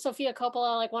Sofia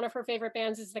Coppola, like one of her favorite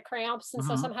bands is the Cramps, and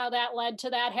so somehow that led to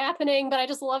that happening. But I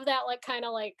just love that, like kind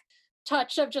of like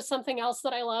touch of just something else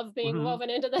that I love being woven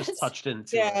into this. Just touched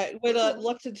into it. When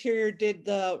Lux Interior did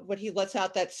when he lets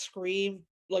out that scream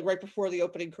like right before the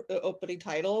opening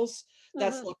titles,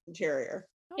 that's Lux Interior.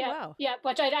 Oh, wow. Yeah,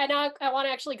 which I want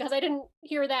to actually, because I didn't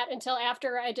hear that until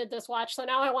after I did this watch, so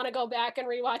now I want to go back and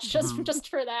rewatch just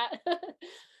for that.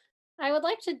 I would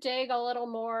like to dig a little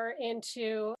more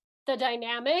into the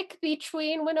dynamic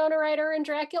between Winona Ryder and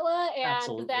Dracula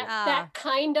and that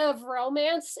kind of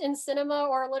romance in cinema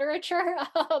or literature.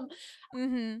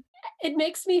 It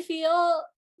makes me feel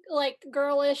like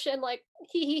girlish and like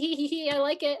he I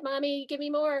like it, mommy, give me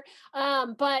more.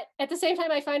 But at the same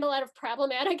time I find a lot of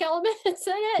problematic elements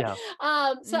in it.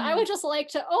 So I would just like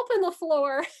to open the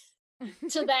floor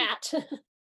to that.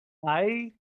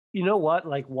 You know what,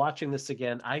 like watching this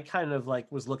again, I kind of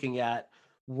like was looking at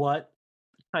what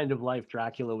kind of life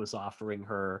Dracula was offering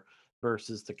her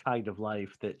versus the kind of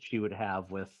life that she would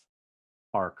have with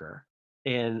Parker.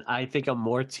 And I think I'm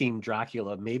more team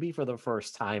Dracula, maybe for the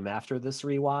first time after this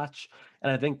rewatch. And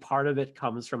I think part of it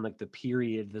comes from like the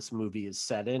period this movie is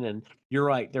set in. And you're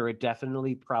right, there are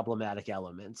definitely problematic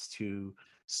elements to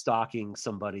stalking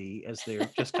somebody as they're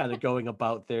just kind of going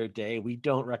about their day. We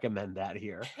don't recommend that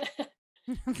here.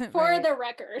 For the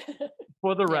record.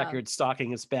 For the record,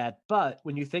 stalking is bad. But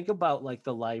when you think about like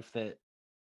the life that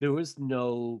there was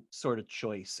no sort of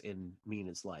choice in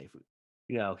Mina's life.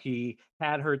 You know, he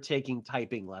had her taking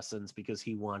typing lessons because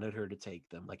he wanted her to take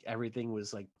them. Like everything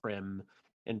was like prim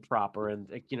and proper. And,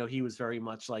 you know, he was very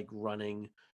much like running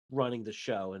the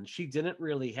show. And she didn't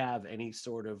really have any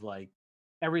sort of like,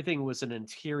 everything was an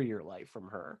interior life from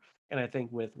her. And I think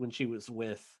when she was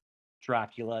with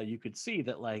Dracula, you could see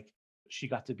that like she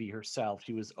got to be herself.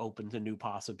 She was open to new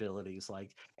possibilities.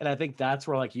 Like, and I think that's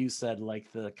where, like you said,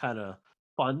 like the kind of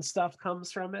fun stuff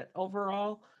comes from it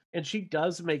overall. And she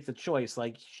does make the choice.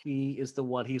 Like, she is the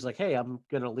one, he's like, hey, I'm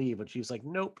gonna leave. And she's like,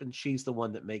 nope. And she's the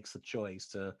one that makes the choice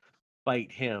to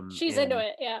fight him. She's into And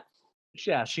it, yeah.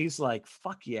 yeah, she's like,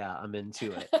 fuck yeah, I'm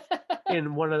into it.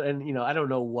 And I don't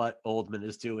know what Oldman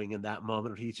is doing in that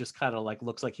moment. He's just kind of like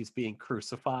looks like he's being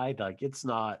crucified. Like, it's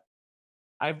not.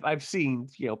 I've seen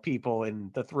people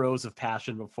in the throes of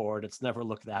passion before, and it's never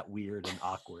looked that weird and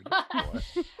awkward before.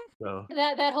 So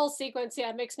That whole sequence,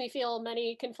 yeah, makes me feel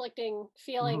many conflicting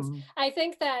feelings. mhm. I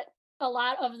think that a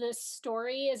lot of this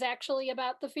story is actually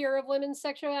about the fear of women's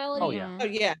sexuality. Oh yeah, Oh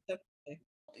yeah,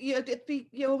 definitely.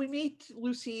 We meet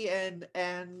Lucy and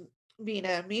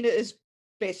Mina. Mina is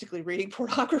basically reading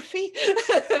pornography.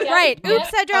 Right.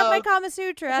 Oops, I dropped my Um, Kama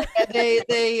Sutra.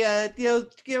 and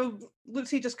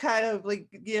Lucy just kind of like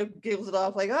giggles it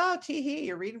off, like, oh, tee hee,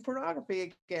 you're reading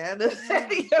pornography again.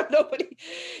 Nobody,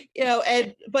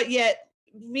 but yet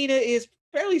Mina is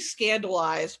fairly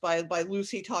scandalized by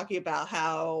Lucy talking about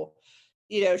how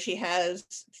she has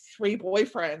 3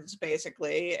 boyfriends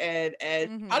basically, and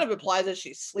kind of implies that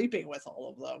she's sleeping with all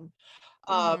of them.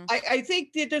 I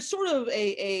think that there's sort of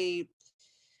a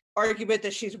argument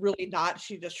that she's really not.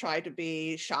 She just tried to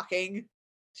be shocking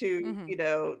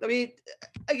to, I mean,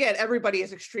 again, everybody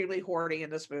is extremely horny in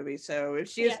this movie. So if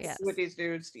she is Yes. with these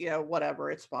dudes,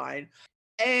 whatever, it's fine.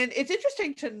 And it's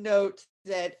interesting to note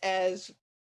that as,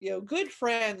 good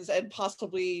friends and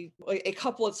possibly a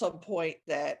couple at some point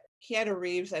that Keanu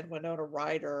Reeves and Winona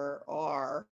Ryder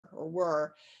are or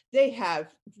were, they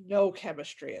have no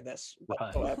chemistry in this Right.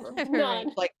 whatsoever.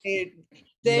 None. Like they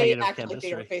Negative act like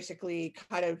they are chemistry. basically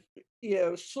kind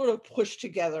of sort of pushed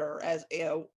together as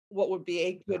what would be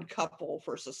a good couple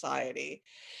for society.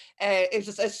 And it's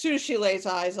just as soon as she lays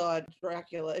eyes on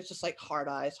Dracula, it's just like hard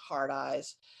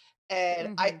eyes.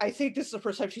 And I think this is the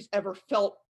first time she's ever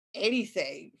felt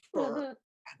anything for Mhm.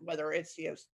 whether it's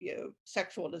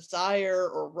sexual desire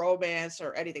or romance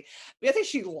or anything. I mean, I think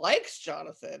she likes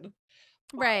Jonathan.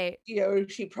 Right.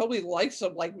 She probably likes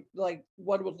him like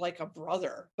one would like a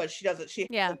brother, but she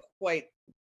Yeah. hasn't quite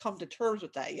come to terms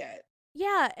with that yet.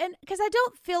 Yeah, and because I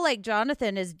don't feel like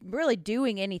Jonathan is really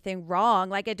doing anything wrong.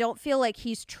 Like, I don't feel like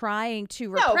he's trying to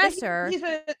No, but repress her.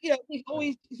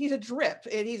 he's a drip,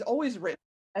 and he's always written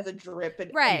as a drip in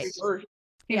every Right. version.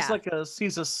 He's Yeah.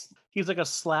 like a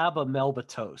slab of Melba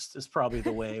toast is probably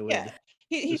the way I would Yeah.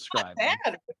 He's not describe him.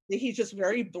 bad. He's just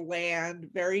very bland,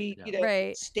 very, Yeah.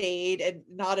 Right. staid, and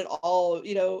not at all,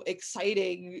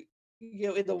 exciting,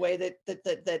 in the way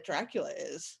that Dracula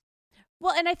is.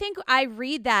 Well, and I think I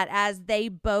read that as they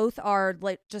both are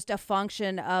like just a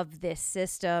function of this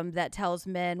system that tells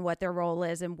men what their role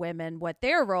is and women what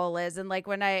their role is. And like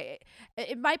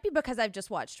it might be because I've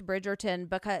just watched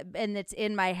Bridgerton and it's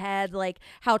in my head like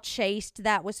how chaste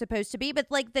that was supposed to be. But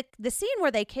like the scene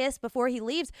where they kiss before he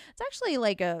leaves, it's actually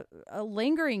like a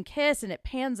lingering kiss and it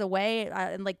pans away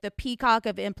and like the peacock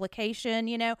of implication,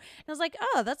 And I was like,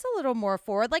 oh, that's a little more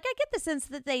forward. Like I get the sense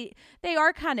that they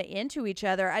are kind of into each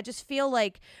other. I just feel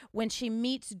like when she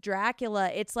meets Dracula,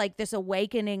 it's like this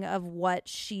awakening of what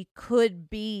she could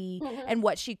be and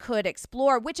what she could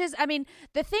explore, which is, I mean,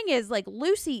 the thing is like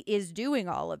Lucy is doing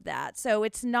all of that. So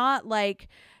it's not like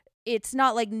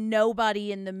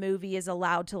nobody in the movie is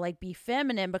allowed to like be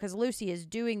feminine because Lucy is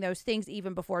doing those things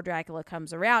even before Dracula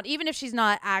comes around, even if she's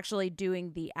not actually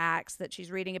doing the acts that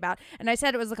she's reading about. And I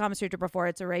said it was the Kama Sutra before,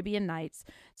 it's Arabian Nights,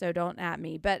 so don't at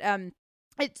me. But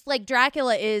it's like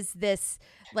Dracula is this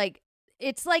like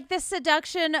it's like this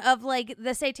seduction of like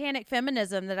the satanic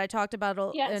feminism that I talked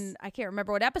about Yes. and I can't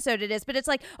remember what episode it is, but it's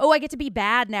like, oh, I get to be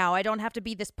bad now. I don't have to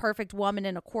be this perfect woman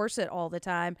in a corset all the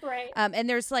time. Right. And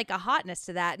there's like a hotness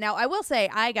to that. Now, I will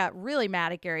say I got really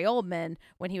mad at Gary Oldman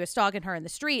when he was stalking her in the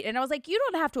street. And I was like, you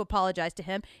don't have to apologize to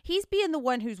him. He's being the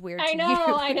one who's weird I to know,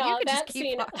 you. I know. You could just That keep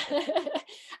scene. walking.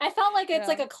 I felt like it's Yeah.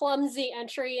 like a clumsy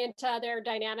entry into their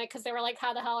dynamic because they were like,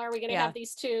 how the hell are we going to Yeah. have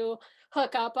these two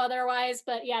hook up otherwise?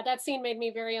 But yeah, that scene made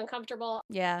me very uncomfortable.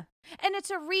 Yeah. And it's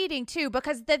a reading too,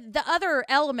 because the other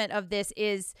element of this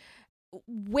is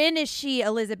when is she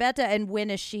Elisabetta and when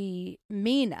is she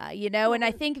Mina, And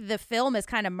I think the film is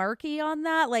kind of murky on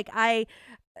that. Like I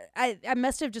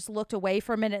must have just looked away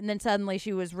for a minute and then suddenly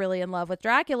she was really in love with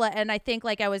Dracula. And I think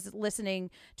like I was listening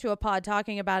to a pod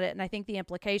talking about it and I think the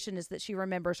implication is that she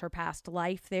remembers her past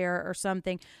life there or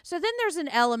something. So then there's an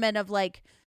element of like,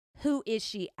 who is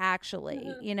she actually,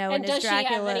 And and does is she have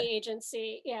Dracula any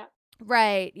agency? Yeah.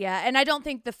 right? Yeah, and I don't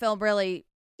think the film really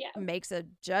Yeah. makes a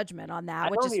judgment on that, I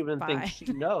which don't is even fine. think she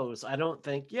knows. I don't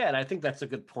think, yeah, and I think that's a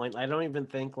good point. I don't even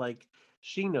think like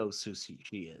she knows who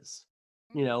she is.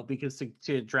 Because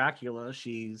to Dracula,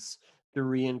 she's the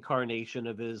reincarnation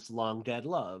of his long dead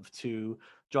love. To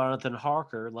Jonathan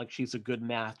Harker, like she's a good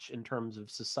match in terms of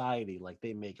society, like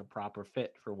they make a proper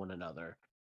fit for one another.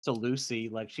 To Lucy,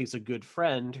 like she's a good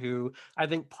friend who I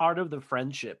think part of the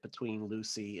friendship between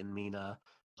Lucy and Mina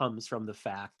comes from the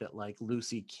fact that like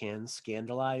Lucy can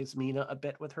scandalize Mina a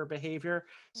bit with her behavior.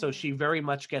 So she very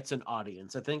much gets an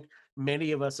audience. I think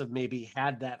many of us have maybe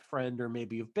had that friend or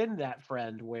maybe have been that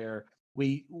friend where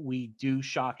we do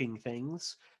shocking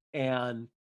things and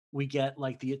we get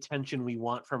like the attention we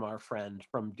want from our friend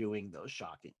from doing those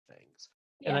shocking things.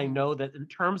 And I Yeah. know that in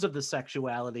terms of the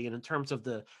sexuality and in terms of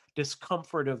the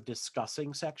discomfort of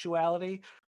discussing sexuality,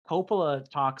 Coppola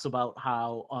talks about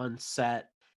how on set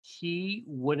he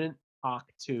wouldn't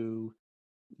talk to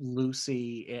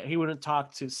he wouldn't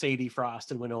talk to Sadie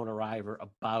Frost and Winona Ryder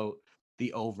about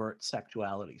the overt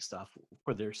sexuality stuff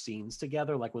for their scenes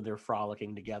together, like when they're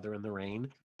frolicking together in the rain,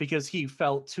 because he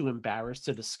felt too embarrassed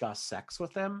to discuss sex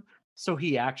with them. So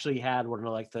he actually had one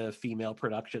of like the female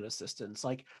production assistants,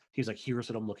 like he's like, here's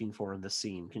what I'm looking for in this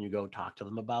scene. Can you go talk to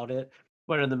them about it?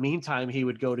 But in the meantime, he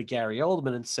would go to Gary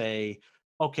Oldman and say,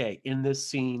 okay, in this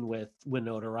scene with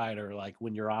Winona Ryder, like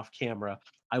when you're off camera,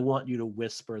 I want you to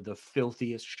whisper the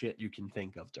filthiest shit you can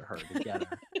think of to her to get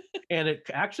her. And it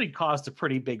actually caused a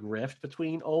pretty big rift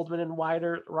between Oldman and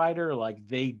Ryder. Like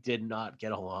they did not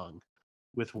get along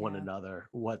with one another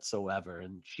whatsoever.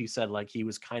 And she said like he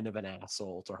was kind of an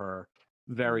asshole to her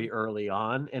very early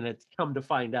on. And it's come to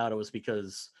find out it was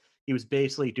because he was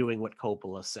basically doing what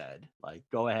Coppola said. Like,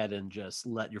 go ahead and just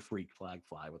let your freak flag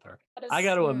fly with her. I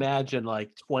got to imagine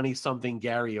like 20 something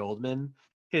Gary Oldman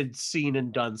had seen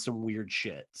and done some weird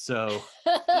shit. So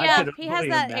yeah, he has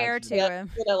that air to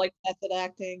him. Like method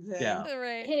acting. Yeah.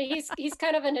 Right. He's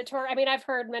kind of a notorious. I mean, I've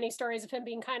heard many stories of him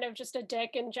being kind of just a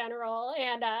dick in general.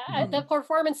 And the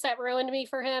performance that ruined me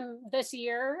for him this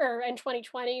year or in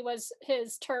 2020 was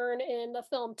his turn in the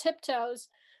film Tiptoes.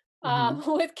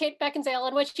 With Kate Beckinsale,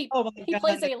 in which he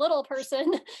plays a little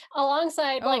person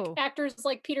alongside like actors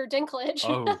like Peter Dinklage.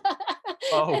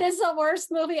 It is the worst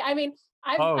movie. I mean,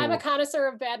 I'm a connoisseur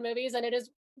of bad movies, and it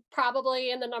is probably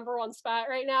in the number one spot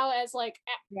right now as like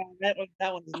that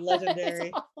one's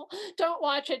legendary. Don't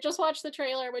watch it, just watch the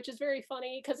trailer, which is very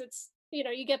funny because it's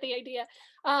you get the idea.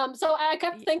 So I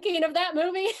kept thinking of that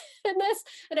movie in this,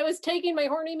 and it was taking my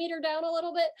horny meter down a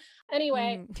little bit.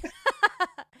 Anyway.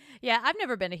 Yeah, I've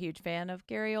never been a huge fan of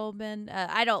Gary Oldman.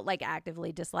 I don't like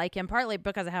actively dislike him, partly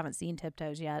because I haven't seen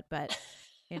Tiptoes yet, but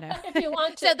if you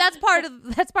want to. So that's part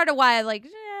of why I like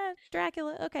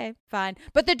Dracula. Okay, fine.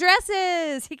 But the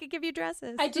dresses, he could give you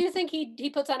dresses. I do think he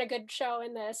puts on a good show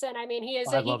in this, and I mean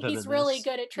he's really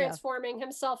good at transforming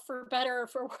himself for better or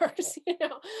for worse.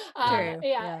 True.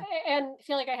 Yeah, and I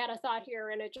feel like I had a thought here,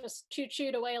 and it just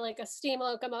chewed away like a steam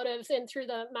locomotive in through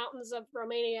the mountains of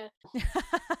Romania.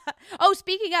 Oh,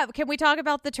 speaking of, can we talk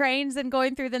about the trains and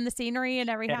going through them, the scenery and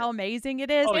how amazing it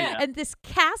is? Oh, yeah. And this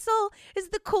castle is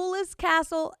the coolest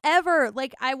castle ever.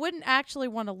 Like, I wouldn't actually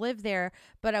want to live there,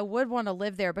 but I would want to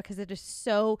live there because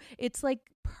it's like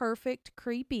perfect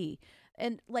creepy.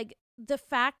 And like the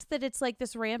fact that it's like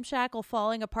this ramshackle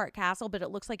falling apart castle, but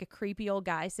it looks like a creepy old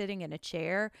guy sitting in a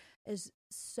chair is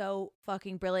so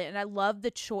fucking brilliant. And I love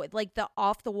the choice, like the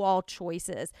off the wall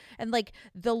choices and like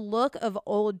the look of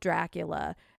old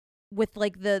Dracula with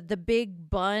like the big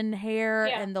bun hair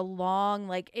and the long,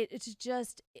 like it's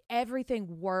just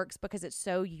everything works because it's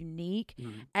so unique.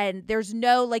 And there's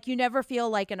no, like, you never feel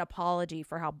like an apology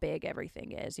for how big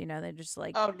everything is, they're just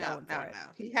like, no.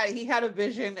 He had a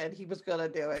vision and he was gonna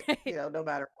do it, no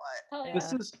matter what.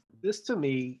 This to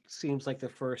me seems like the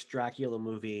first Dracula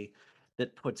movie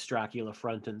that puts Dracula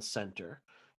front and center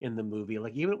in the movie.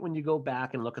 Like even when you go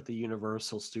back and look at the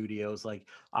Universal Studios, like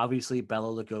obviously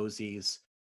Bela Lugosi's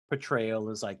portrayal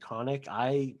is iconic.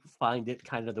 I find it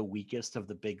kind of the weakest of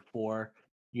the big four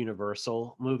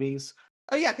Universal movies.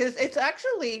 Oh yeah, because it's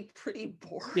actually pretty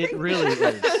boring. It really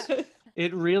is.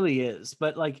 It really is.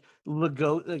 But like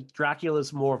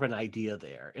Dracula's more of an idea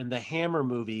there. In the Hammer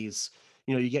movies,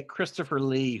 you get Christopher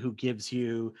Lee, who gives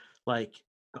you like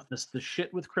the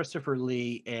shit with Christopher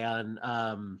Lee and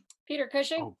Peter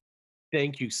Cushing. Oh,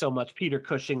 thank you so much, Peter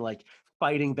Cushing. Like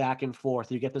fighting back and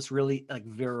forth. You get this really like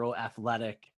virile,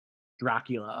 athletic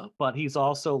Dracula, but he's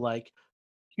also like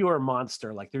pure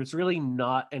monster. Like there's really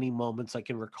not any moments I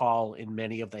can recall in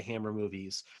many of the Hammer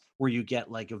movies where you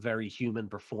get like a very human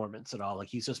performance at all. Like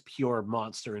he's just pure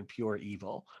monster and pure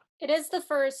evil. It is the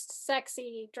first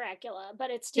sexy Dracula, but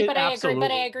It but I agree. But I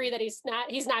absolutely agree that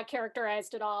he's not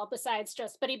characterized at all. Besides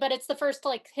just, but it's the first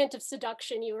like hint of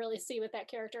seduction you really see with that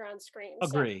character on screen. So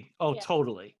agree. Oh, yeah,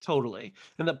 totally, totally.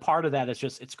 And the part of that is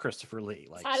just it's Christopher Lee, he's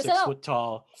like hot as 6 foot hell.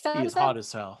 tall. He's He hot is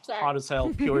as hell. Sorry, hot as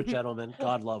hell, pure gentleman.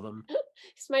 God love him.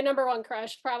 he's my number one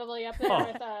crush, probably up there Oh,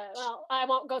 with. Well, I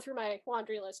won't go through my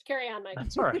laundry list. Carry on, Mike.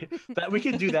 that's all right. That we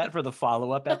can do that for the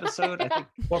follow-up episode, I think,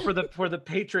 or for the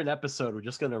patron episode. We're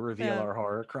just going to reveal Yeah. our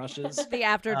horror crushes. The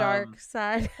after dark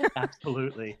side.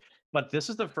 Absolutely. But this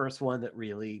is the first one that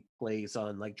really plays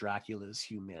on like Dracula's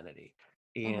humanity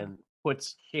and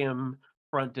puts him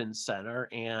front and center.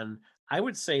 And I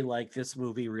would say like this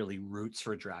movie really roots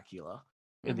for Dracula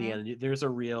in the end. There's a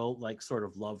real like sort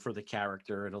of love for the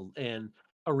character and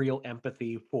a real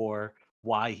empathy for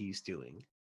why he's doing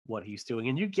what he's doing.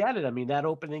 And you get it. I mean, that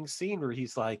opening scene where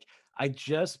he's like, I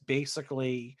just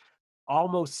basically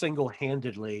almost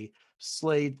single-handedly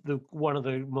slayed one of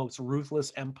the most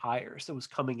ruthless empires that was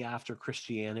coming after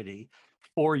Christianity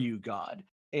for you, God.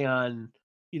 And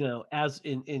as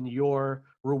in your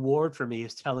reward for me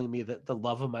is telling me that the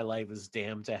love of my life is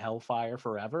damned to hellfire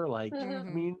forever. Like, I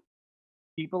Mhm. mean,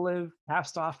 people have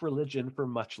passed off religion for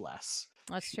much less.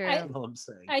 That's true. That's all I'm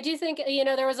saying. I do think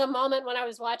there was a moment when I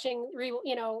was watching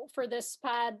for this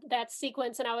pod, that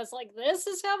sequence, and I was like, this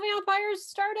is how vampires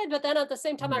started. But then at the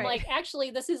same time I'm Right. like, actually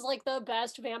this is like the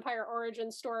best vampire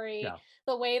origin story. Yeah.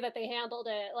 The way that they handled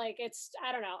it, like, it's,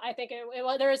 I don't know, I think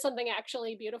there is something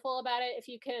actually beautiful about it if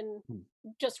you can Hmm.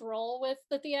 just roll with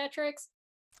the theatrics.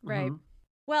 Right. Mhm.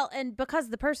 Well, and because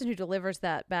the person who delivers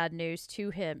that bad news to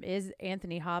him is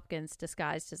Anthony Hopkins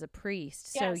disguised as a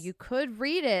priest. So Yes. you could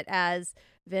read it as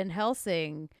Van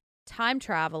Helsing time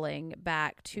traveling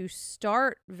back to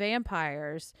start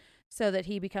vampires so that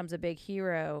he becomes a big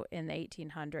hero in the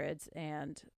 1800s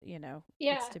and, Yeah.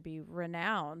 gets to be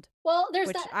renowned, Well, there's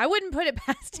which that. I wouldn't put it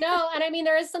past him. No, and I mean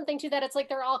there is something to that. It's like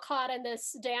they're all caught in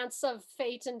this dance of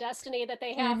fate and destiny that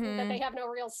they have no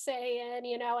real say in,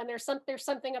 and there's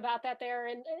something about that there,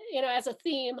 and as a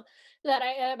theme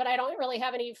that but I don't really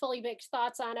have any fully baked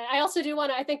thoughts on it. I also do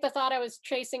want to. I think the thought I was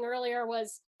chasing earlier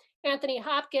was Anthony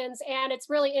Hopkins, and it's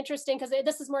really interesting because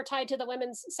this is more tied to the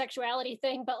women's sexuality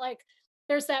thing, but like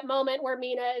there's that moment where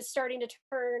Mina is starting to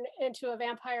turn into a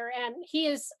vampire, and he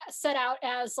is set out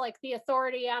as like the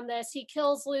authority on this. He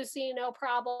kills Lucy, no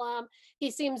problem. He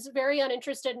seems very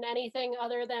uninterested in anything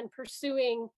other than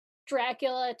pursuing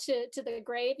Dracula to the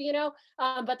grave,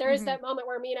 But there is that moment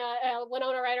where Mina,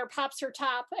 Winona Ryder, pops her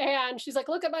top, and she's like,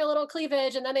 "Look at my little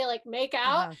cleavage," and then they like make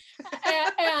out.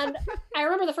 And I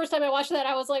remember the first time I watched that,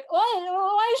 I was like, "What?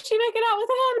 Why is she making out with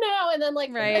him now?" And then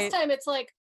like Right. this time, it's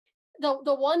like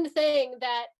the one thing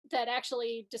that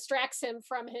actually distracts him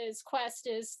from his quest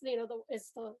is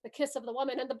the kiss of the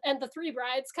woman, and the three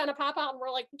brides kind of pop out and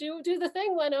we're like, do the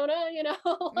thing, Winona,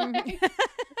 like,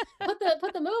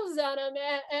 put the moves on him,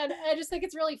 and I just think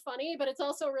it's really funny, but it's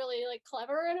also really like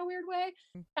clever in a weird way.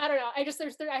 I don't know. I just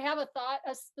I have a thought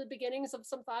as the beginnings of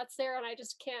some thoughts there, and I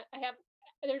just can't.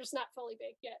 They're just not fully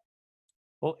baked yet.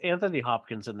 Well, Anthony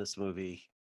Hopkins in this movie,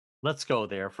 let's go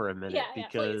there for a minute Yeah, please.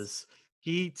 because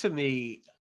he, to me,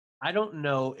 I don't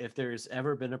know if there's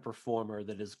ever been a performer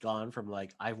that has gone from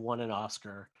like, I've won an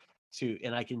Oscar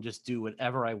and I can just do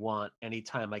whatever I want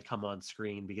anytime I come on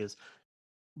screen because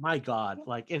my God,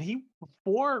 like, and he,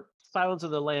 before Silence of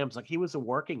the Lambs, like he was a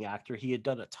working actor. He had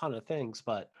done a ton of things,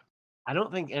 but I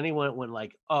don't think anyone went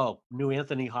like, oh, new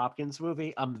Anthony Hopkins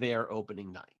movie, I'm there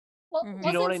opening night. Well, Mhm.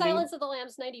 You know what wasn't I mean? Silence of the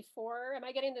Lambs 94? Am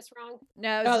I getting this wrong?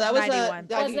 No, No, that was 91.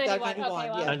 That was 91. 91, Okay, well,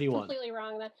 yeah. I was 91. completely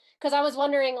wrong then. Because I was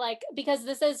wondering, like, because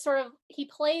this is sort of, he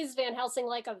plays Van Helsing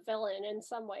like a villain in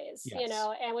some ways, Yes.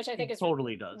 and which I He think is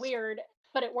totally does. weird,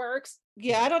 but it works.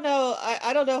 Yeah, I don't know.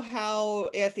 I don't know how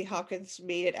Anthony Hopkins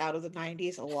made it out of the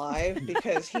 90s alive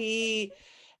because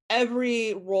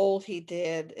every role he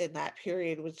did in that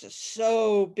period was just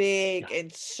so big Yeah.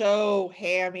 and so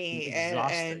hammy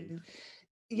Exhausting. and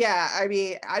yeah, I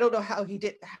mean, I don't know how he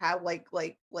didn't have like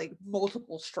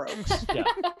multiple strokes. Yeah.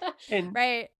 And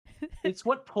Right. it's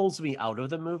what pulls me out of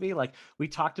the movie. Like we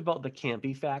talked about the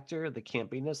campy factor, the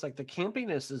campiness. Like the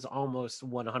campiness is almost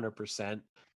 100%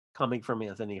 coming from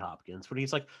Anthony Hopkins. But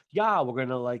he's like, yeah, we're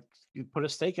gonna like put a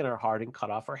stake in our heart and cut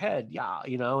off our head. Yeah,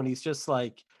 and he's just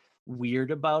like weird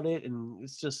about it, and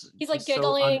it's just He's like just so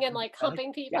giggling and like unempathetic.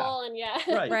 humping people, and yeah.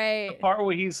 Right. The Right. part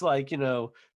where he's like,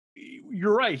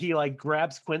 you're right. He like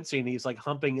grabs Quincy and he's like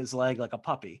humping his leg like a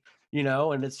puppy,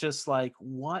 and it's just like,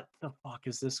 what the fuck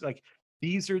is this? Like,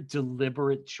 these are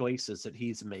deliberate choices that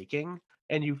he's making.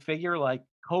 And you figure like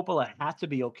Coppola had to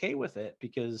be okay with it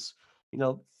because,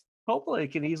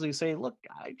 Coppola can easily say, "Look,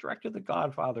 I directed the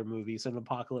Godfather movies and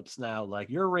Apocalypse Now. Like,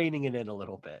 you're reining it in a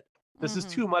little bit. This is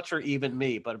too much for even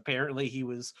me." But apparently, he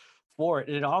was for it.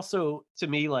 And it also, to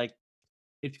me, like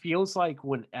it feels like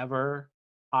whenever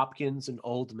Hopkins and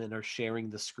Oldman are sharing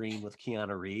the screen with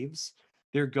Keanu Reeves,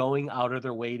 they're going out of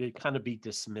their way to kind of be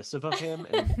dismissive of him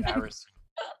and embarrass.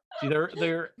 See,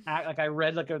 like I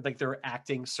read like they're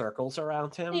acting circles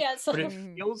around him, Yeah, so but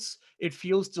it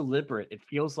feels deliberate. It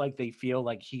feels like they feel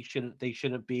like they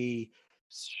shouldn't be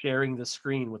sharing the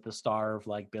screen with the star of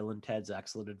like Bill and Ted's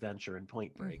Excellent Adventure and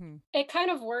Point Break. it kind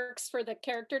of works for the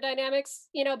character dynamics,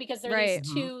 because they're Right.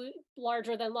 these two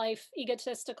larger than life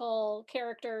egotistical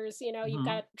characters. You've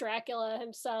got Dracula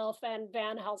himself and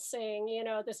Van Helsing,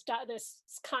 this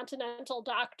continental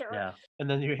doctor. Yeah, and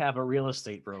then you have a real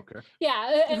estate broker.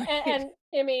 Yeah, and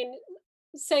I mean,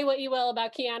 say what you will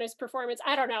about Keanu's performance.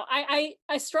 I don't know.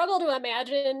 I struggle to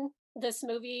imagine this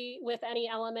movie with any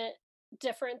element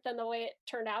different than the way it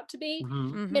turned out to be.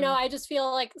 I just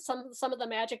feel like some of the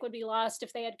magic would be lost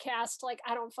if they had cast, like,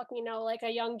 I don't fucking know, like a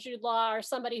young Jude Law or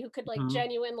somebody who could like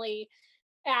genuinely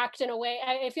act in a way.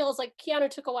 It feels like Keanu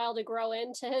took a while to grow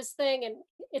into his thing, and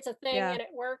it's a thing Yeah. and it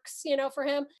works, for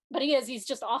him. But he's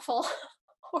just awful.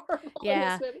 Horrible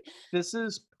Yeah. in this movie. This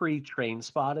is pre-Train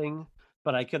Spotting,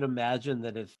 but I could imagine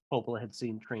that if Coppola had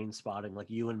seen Train Spotting, like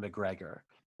Ewan McGregor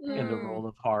in the role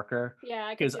of Harker, Yeah,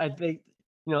 I could because see I that. think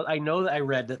I know that I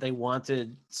read that they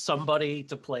wanted somebody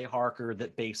to play Harker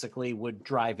that basically would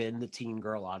drive in the teen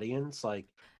girl audience, like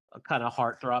a kind of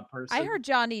heartthrob person. I heard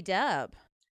Johnny Depp.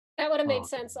 That would have made Oh,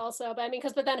 sense also, but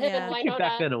but then him Yeah. and I think back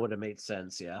Winona. then it would have made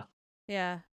sense, yeah.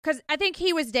 Yeah, because I think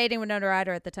he was dating Winona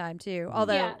Ryder at the time too.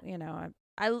 Although Yeah.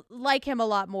 I like him a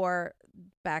lot more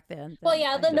back then. Well, than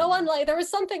yeah, I do no now. one, like, there was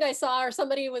something I saw, or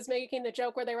somebody was making the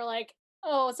joke where they were like,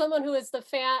 "Oh, someone who is a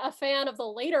fan of the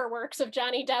later works of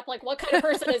Johnny Depp. Like, what kind of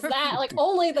person is that? Like,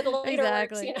 only the later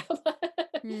Exactly.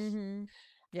 works,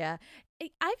 Yeah, I've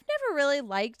never really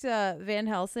liked Van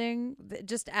Helsing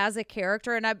just as a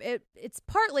character, and it's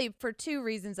partly for two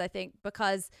reasons. I think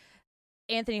because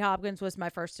Anthony Hopkins was my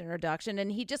first introduction,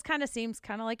 and he just kind of seems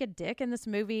kind of like a dick in this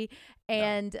movie.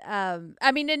 And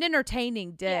I mean, an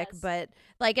entertaining dick, Yes. but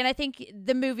like, and I think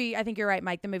you're right,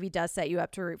 Mike. The movie does set you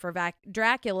up to root for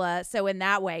Dracula. So in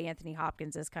that way, Anthony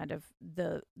Hopkins is kind of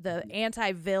the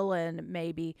anti-villain,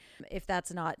 maybe, if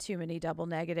that's not too many double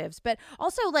negatives. But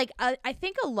also, like, I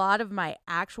think a lot of my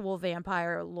actual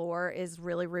vampire lore is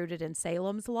really rooted in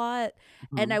Salem's Lot,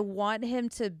 and I want him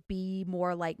to be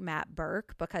more like Matt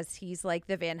Burke, because he's like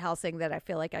the Van Helsing that I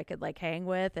feel like I could like hang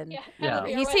with, and Yeah.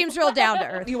 he seems real down to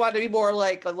earth. You want to be more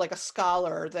like a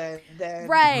scholar than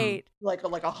Right. like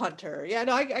a hunter. Yeah,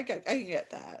 no, I get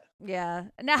that. Yeah.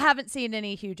 And I haven't seen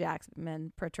any Hugh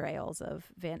Jackman portrayals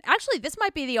of Van. Actually, this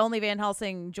might be the only Van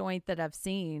Helsing joint that I've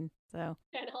seen. So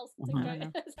Van Helsing. I don't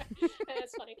know.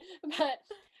 That's funny. But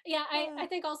yeah, I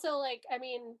think also, like, I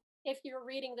mean, if you're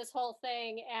reading this whole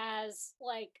thing as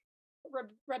like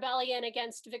rebellion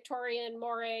against Victorian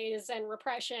mores and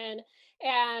repression,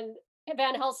 and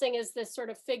Van Helsing is this sort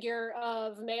of figure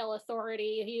of male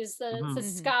authority. He's the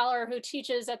scholar who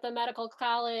teaches at the medical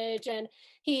college, and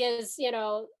he is,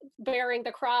 bearing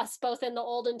the cross both in the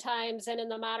olden times and in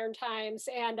the modern times.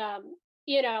 And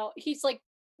he's like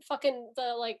fucking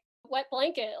the like wet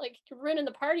blanket, like, you're ruining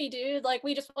the party, dude. Like,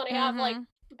 we just want to have like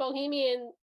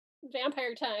bohemian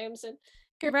vampire times, and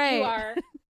here you are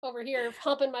over here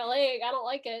humping my leg. I don't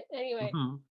like it anyway.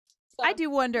 So, I do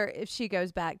wonder if she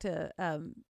goes back to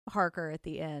Harker at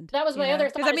the end. That was my other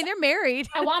thought. Because I mean, they're married.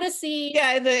 I want to see.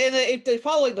 Yeah, if they're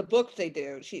following the book, they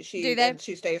do. She Do they? and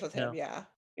she stays with him. Yeah.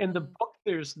 In the book,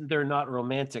 they're not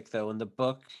romantic though. In the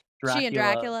book, She and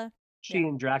Dracula. She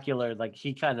and Dracula, like,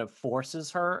 he kind of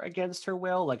forces her against her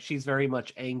will. Like, she's very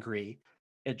much angry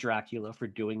at Dracula for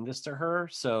doing this to her.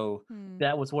 So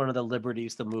that was one of the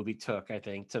liberties the movie took, I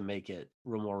think, to make it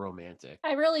more romantic.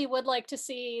 I really would like to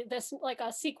see this, like,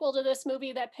 a sequel to this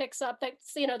movie that picks up, that,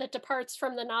 that departs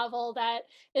from the novel, that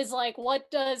is like, what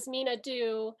does Mina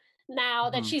do now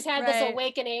that she's had this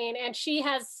awakening, and she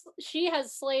has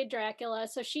slayed Dracula,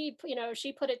 so she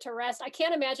put it to rest. I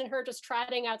can't imagine her just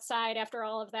trotting outside after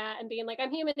all of that and being like,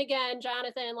 I'm human again,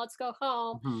 Jonathan, let's go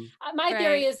home. My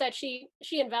theory is that she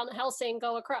and Van Helsing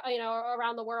go across,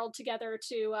 around the world together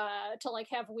to like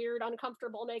have weird,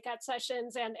 uncomfortable makeout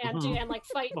sessions and like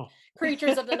fight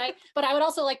creatures of the night. But I would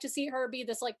also like to see her be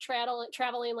this like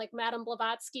traveling like Madame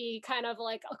Blavatsky kind of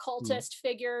like occultist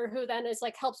figure, who then is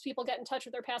like helps people get in touch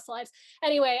with their past lives.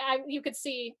 Anyway, you could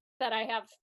see that I have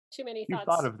too many You thoughts.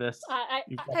 thought of this.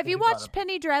 Have you watched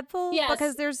Penny Dreadful? Yes.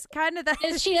 Because there's kind of that.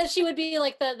 She would be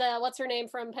like the what's her name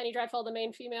from Penny Dreadful, the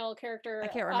main female character. I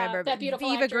can't remember. That beautiful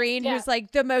Eva actress. Green, who's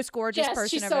like the most gorgeous person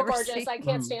she's I've so ever gorgeous. seen. I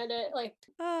can't stand it. Like,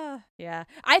 yeah,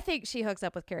 I think she hooks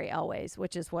up with Carrie Elways,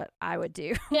 which is what I would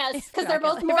do. Yes, because they're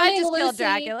both If I Morning just Lucy. killed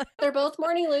Dracula. They're both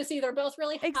Morning Lucy. They're both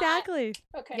really hot. Exactly.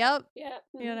 Okay. Yep. Yeah.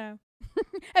 You know,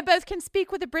 and both can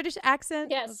speak with a British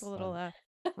accent. Yes. That's a little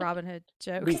Robin Hood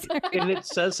joke. And it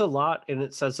says a lot. And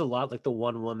it says a lot, like the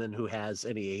one woman who has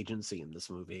any agency in this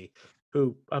movie,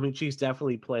 who, I mean, she's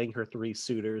definitely playing her three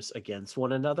suitors against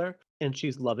one another, and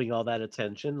she's loving all that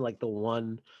attention. Like the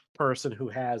one person who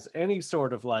has any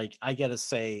sort of like, I get a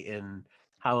say in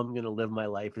how I'm going to live my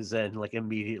life, is then like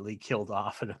immediately killed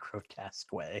off in a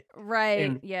grotesque way. Right.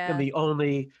 And, Yeah. and the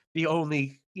only,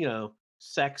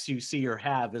 sex you see her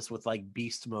have is with like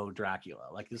beast mode Dracula,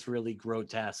 like this really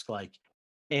grotesque, like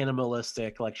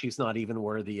animalistic, like she's not even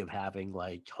worthy of having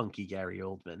like hunky Gary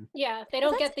Oldman. Yeah, they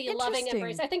don't That's get the loving embrace.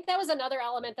 interesting. I think that was another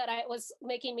element that I was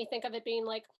making me think of it being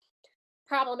like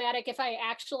problematic if I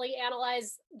actually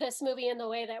analyze this movie in the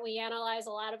way that we analyze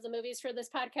a lot of the movies for this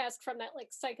podcast, from that like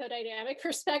psychodynamic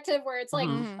perspective, where it's like,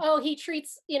 Mhm. oh, he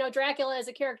treats, Dracula as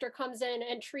a character comes in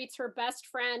and treats her best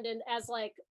friend and as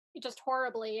like just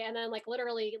horribly, and then like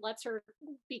literally lets her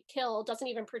be killed, doesn't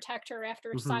even protect her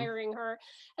after siring her,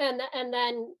 and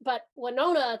then but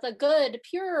Winona, the good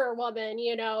pure woman,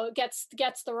 gets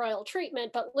the royal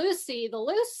treatment, but Lucy, the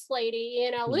loose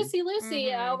lady,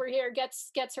 Lucy over here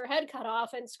gets her head cut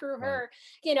off, and screw her.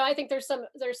 I think there's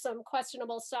some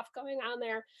questionable stuff going on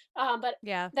there, but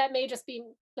Yeah. that may just be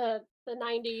the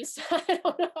 90s. I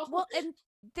don't know. Well, and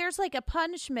there's like a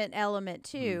punishment element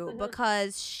too,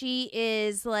 because she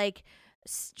is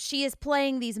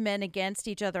playing these men against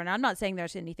each other. And I'm not saying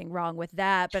there's anything wrong with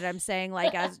that, but I'm saying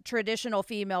like as traditional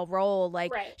female role,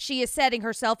 like Right. she is setting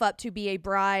herself up to be a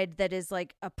bride that is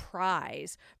like a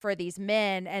prize for these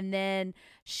men. And then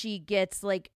she gets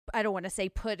like, I don't want to say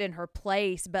put in her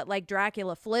place, but like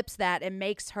Dracula flips that and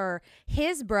makes her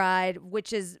his bride,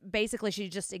 which is basically she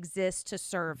just exists to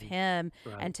serve him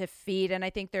and to feed. And I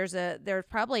think there's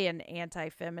probably an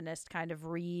anti-feminist kind of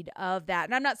read of that.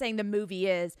 And I'm not saying the movie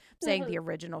is, I'm saying the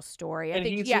original story. I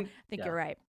think you're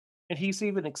right. And he's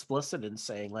even explicit in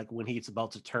saying, like, when he's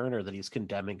about to turn her, that he's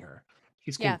condemning her.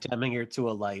 He's Yeah. condemning her to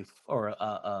a life or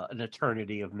an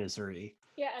eternity of misery.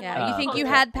 Yeah, and Yeah, you like, think you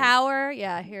hunger. had power?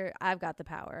 Yeah, here I've got the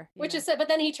power. Which is, but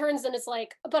then he turns and is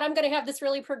like, but I'm going to have this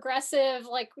really progressive,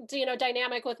 like,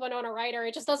 dynamic with Winona Ryder.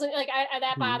 It just doesn't, like,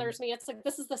 that bothers me. It's like,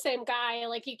 this is the same guy.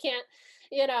 Like, you can't,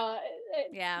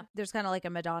 yeah. There's kind of like a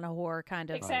Madonna whore kind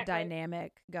of Exactly.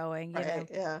 dynamic going. You know? Right,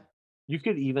 yeah. You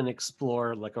could even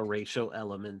explore like a racial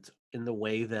element in the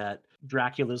way that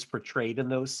Dracula's portrayed in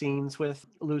those scenes with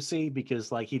Lucy,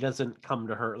 because like he doesn't come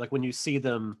to her, like when you see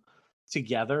them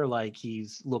together, like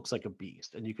looks like a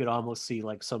beast, and you could almost see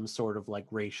like some sort of like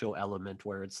racial element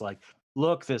where it's like,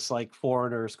 look, this like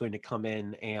foreigner is going to come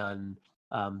in and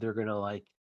they're gonna like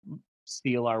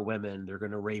steal our women, they're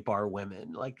gonna rape our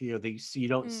women, like you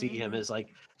don't see him as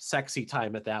like sexy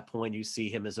time at that point. You see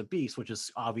him as a beast, which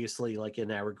is obviously like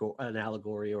an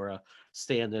allegory or a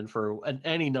stand-in for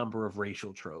any number of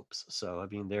racial tropes. So I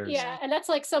mean, there's and that's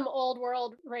like some old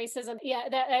world racism. Yeah,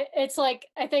 that it's like,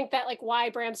 I think that like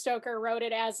why Bram Stoker wrote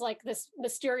it as like this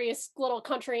mysterious little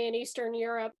country in Eastern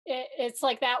Europe. It's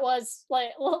like that was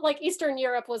like Eastern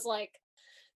Europe was like,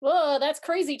 whoa, that's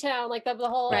crazy town. Like the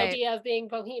whole Right. idea of being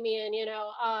bohemian,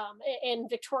 in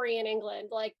Victorian England,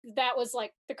 like that was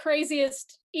like the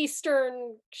craziest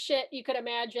Eastern shit you could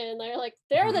imagine. They're like,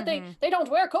 that they don't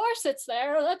wear corsets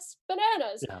there. That's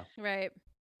bananas. yeah. Right.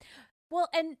 Well,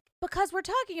 and because we're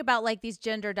talking about like these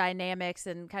gender dynamics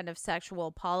and kind of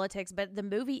sexual politics, but the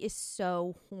movie is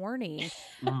so horny.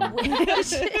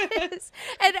 Which is,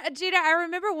 and Gina, I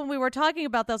remember when we were talking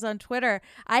about those on Twitter,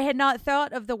 I had not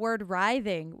thought of the word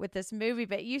writhing with this movie,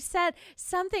 but you said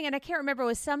something, and I can't remember, it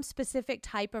was some specific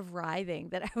type of writhing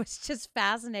that I was just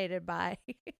fascinated by.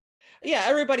 Yeah,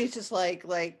 everybody's just like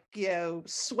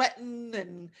sweating,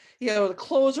 and the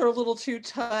clothes are a little too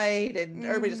tight, and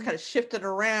everybody's kind of shifting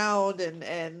around, and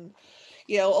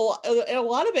a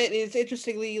lot of it is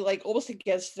interestingly like almost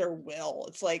against their will.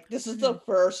 It's like this is the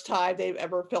first time they've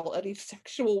ever felt any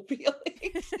sexual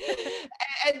feelings.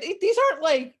 And these aren't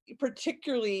like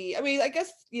particularly, I mean, I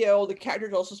guess the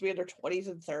characters are also supposed to be in their 20s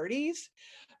and 30s,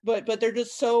 but they're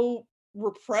just so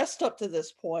repressed up to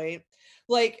this point.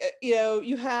 Like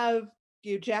you have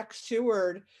Jack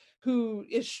Stewart, who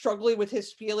is struggling with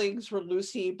his feelings for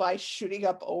Lucy by shooting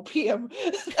up opium.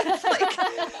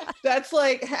 that's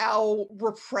like how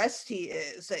repressed he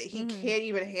is, that he can't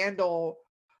even handle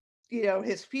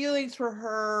his feelings for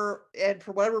her, and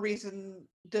for whatever reason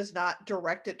does not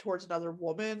direct it towards another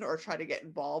woman or try to get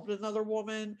involved in another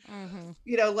woman.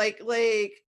 Like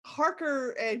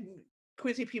Harker and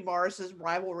Quincy P. Morris's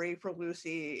rivalry for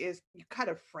Lucy is kind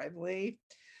of friendly.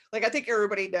 Like, I think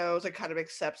everybody knows and kind of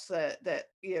accepts that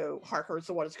Harker is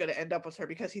the one that's going to end up with her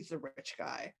because he's the rich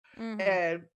guy.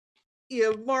 And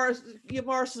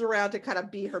Morris is around to kind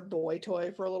of be her boy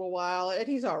toy for a little while, and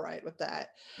he's all right with that.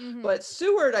 But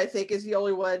Seward, I think, is the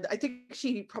only one. I think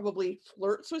she probably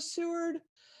flirts with Seward,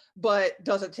 but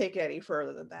doesn't take it any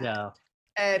further than that. Yeah.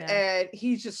 And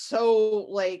he's just so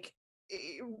like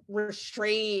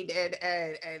restrained,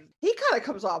 and he kind of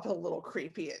comes off a little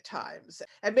creepy at times.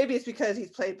 And maybe it's because he's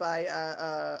played by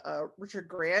Richard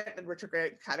Grant, and Richard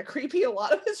Grant kind of creepy a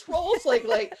lot of his roles, like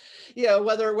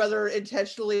whether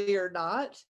intentionally or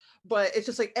not. But it's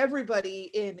just like everybody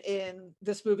in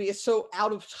this movie is so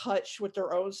out of touch with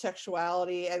their own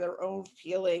sexuality and their own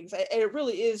feelings, and it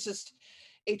really is just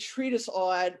a treatise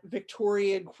on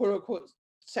Victorian quote unquote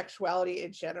sexuality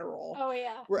in general. Oh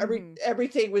yeah. Where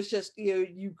everything was just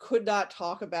you could not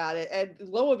talk about it, and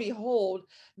lo and behold,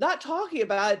 not talking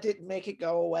about it didn't make it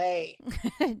go away.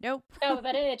 Nope. No,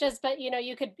 but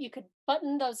you could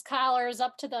button those collars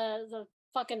up to the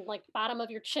fucking like bottom of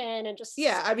your chin and just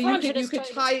you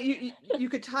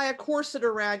could tie a corset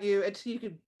around you until you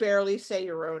could barely say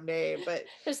your own name, but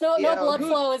there's no blood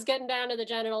flow is getting down to the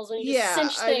genitals when you just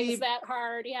cinch things that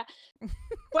hard.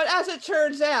 But as it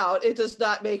turns out, it does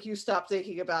not make you stop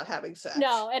thinking about having sex.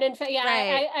 No, and in fact,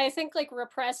 I think like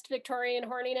repressed Victorian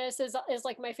horniness is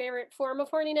like my favorite form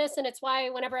of horniness, and it's why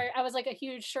whenever I was like a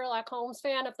huge Sherlock Holmes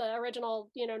fan of the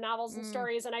original novels and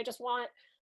stories, and I just want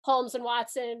Holmes and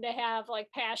Watson to have like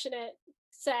passionate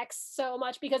sex so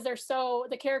much because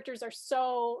the characters are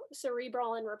so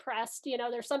cerebral and repressed.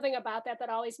 There's something about that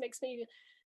always makes me,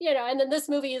 and then this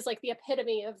movie is like the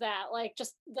epitome of that, like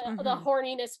just the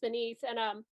horniness beneath.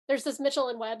 And there's this Mitchell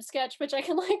and Webb sketch which I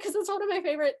can like because it's one of my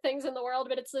favorite things in the world,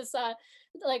 but it's this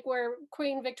like where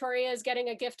Queen Victoria is getting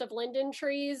a gift of linden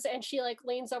trees, and she like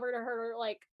leans over to her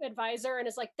like advisor and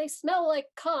is like, they smell like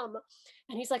cum,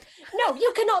 and he's like, no,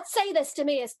 you cannot say this to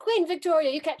me as Queen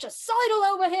Victoria. You can't just sidle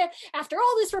over here after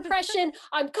all this repression.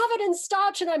 I'm covered in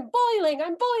starch and I'm boiling,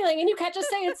 and you can't just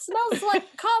say it smells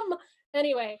like cum.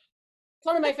 Anyway,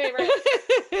 one of my favorite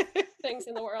things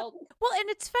in the world. Well, and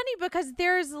it's funny because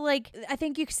there's like, I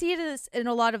think you see this in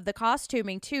a lot of the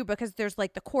costuming too, because there's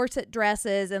like the corset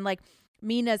dresses and like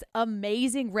Mina's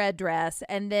amazing red dress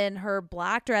and then her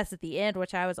black dress at the end,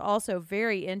 which I was also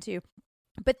very into.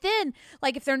 But then,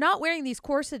 like, if they're not wearing these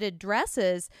corseted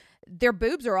dresses, their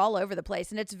boobs are all over the place,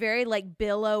 and it's very like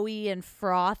billowy and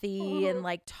frothy and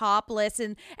like topless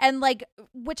and like,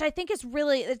 which I think is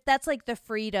really, that's like the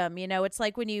freedom, it's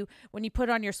like when you put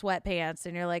on your sweatpants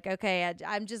and you're like, okay,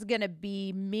 I'm just gonna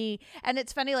be me. And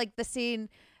it's funny, like the scene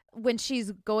when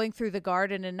she's going through the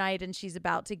garden at night and she's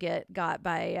about to get got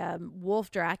by Wolf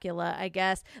Dracula, I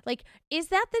guess. Like, is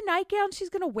that the nightgown she's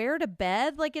going to wear to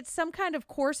bed? Like, it's some kind of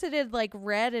corseted, like,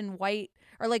 red and white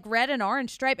or, like, red and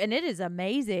orange stripe. And it is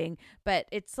amazing. But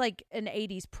it's like an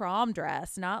 80s prom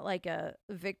dress, not like a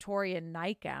Victorian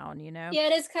nightgown, Yeah,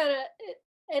 it is kind of...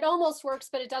 It almost works,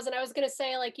 but it doesn't. I was going to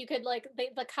say, like, you could, like,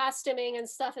 the costuming and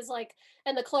stuff is, like,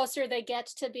 and the closer they get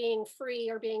to being free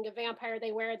or being a vampire,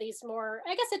 they wear these more,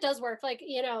 I guess it does work. Like,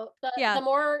 the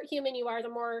more human you are, the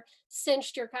more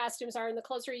cinched your costumes are, and the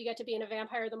closer you get to being a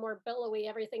vampire, the more billowy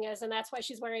everything is. And that's why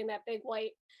she's wearing that big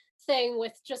white thing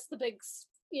with just the big,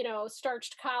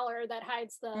 starched collar that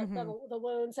hides the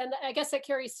wounds. And I guess that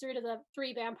carries through to the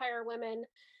three vampire women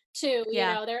too.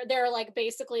 They're like,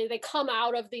 basically they come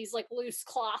out of these like loose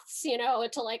cloths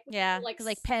to like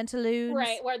pantaloons,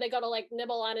 right, where they go to like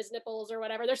nibble on his nipples or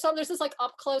whatever. There's this like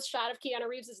up close shot of Keanu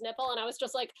Reeves's nipple, and I was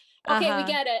just like, okay, we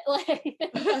get it. Like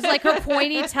it was like her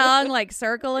pointy tongue like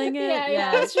circling it.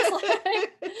 Yeah. It's just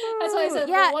like that's why I said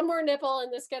one more nipple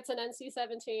and this gets an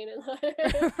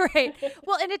NC-17. Right.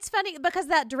 Well, and it's funny because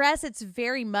that dress, it's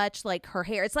very much like her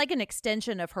hair. It's like an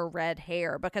extension of her red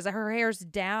hair because her hair's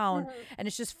down and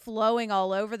it's just flowing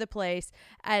all over the place,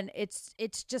 and it's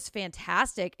just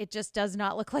fantastic. It just does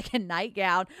not look like a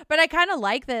nightgown, but I kind of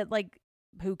like that. Like,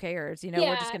 who cares?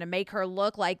 We're just gonna make her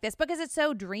look like this because it's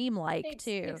so dreamlike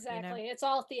too. Exactly. It's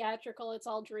all theatrical. It's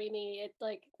all dreamy. It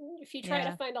like if you try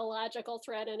to find a logical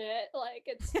thread in it, like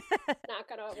it's not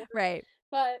gonna work. Right.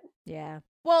 But yeah.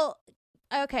 Well,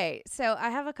 okay. So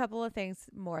I have a couple of things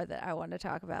more that I want to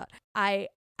talk about. I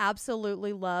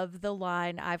absolutely love the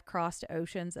line, "I've crossed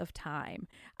oceans of time."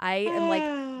 I am like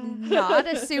not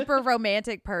a super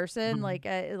romantic person. Like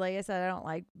I said, I don't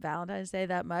like Valentine's Day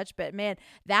that much, but man,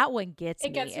 that one gets It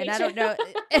me. gets me And I too. don't know,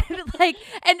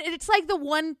 and it's like the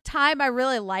one time I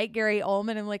really like Gary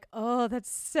Oldman. I'm like, oh,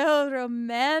 that's so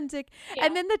romantic. Yeah.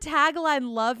 And then the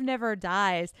tagline, "Love never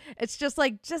dies." It's just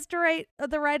like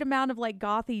the right amount of like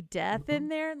gothy death in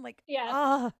there, and like, Yeah.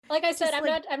 oh, Like I said,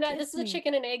 just, I'm not, this gets is a me.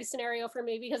 chicken and egg scenario for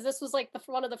me, because this was like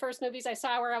one of the first movies I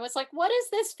saw where I was like, what is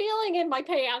this feeling in my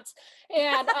pants?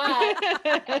 And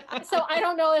so I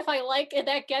don't know if I like it,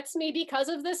 that gets me because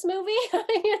of this movie.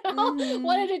 You know,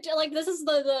 what Mhm. did it do? Like, this is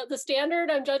the standard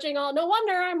I'm judging all. No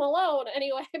wonder I'm alone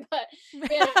anyway. But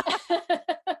yeah,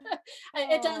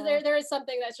 it does. There is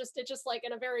something that's it just like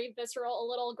in a very visceral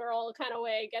little girl kind of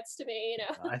way gets to me. You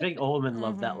know. I think Ullman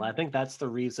loved that Mhm. line. I think that's the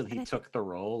reason he And I think, took the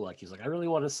role. Like he's like, I really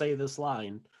want to say this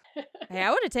line. hey, I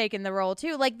would have taken the role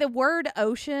too. Like the word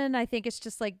ocean, I think it's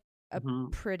just like a hmm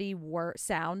pretty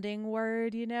sounding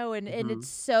word, and hmm it's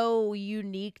so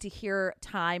unique to hear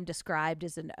time described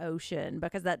as an ocean,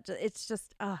 because it's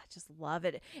just I just love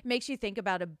it. It makes you think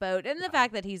about a boat, and the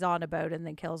fact that he's on a boat and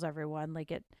then kills everyone,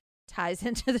 like it ties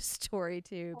into the story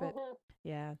too. But Mhm.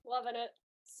 yeah. Loving it.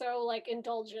 So like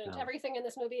indulgent. Yeah. Everything in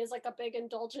this movie is like a big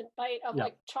indulgent bite of Yeah.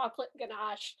 like chocolate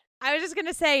ganache. I was just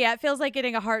gonna say, yeah, it feels like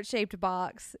getting a heart-shaped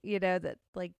box, that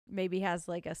like maybe has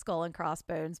like a skull and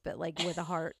crossbones, but like with a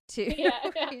heart too. Yeah,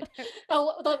 yeah. you know?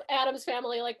 Oh, the Adams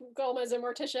Family, like Gomez and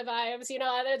Morticia vibes. You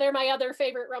know, they're my other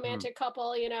favorite Mhm. romantic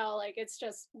couple. You know, like it's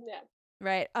just yeah.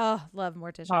 Right. Oh, love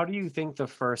Morticia. How do you think the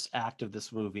first act of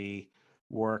this movie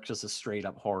works as a straight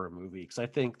up horror movie? Because I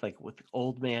think like with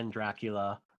Old Man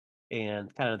Dracula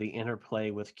and kind of the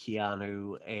interplay with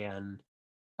Keanu and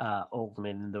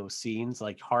Oldman in those scenes,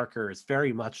 like Harker is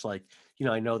very much like,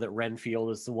 I know that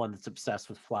Renfield is the one that's obsessed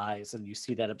with flies, and you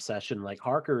see that obsession. Like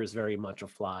Harker is very much a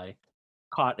fly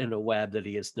caught in a web that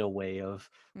he has no way of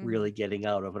Mhm. really getting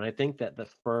out of. And I think that the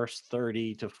first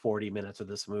 30 to 40 minutes of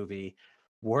this movie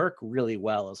work really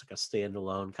well as like a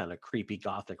standalone kind of creepy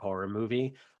gothic horror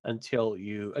movie until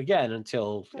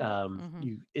Mhm.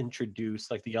 you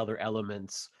introduce like the other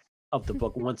elements of the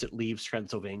book once it leaves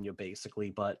Transylvania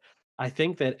basically. But I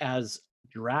think that as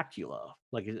Dracula,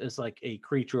 like as like a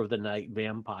creature of the night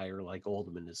vampire, like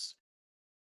Oldman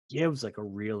gives like a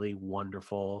really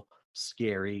wonderful,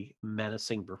 scary,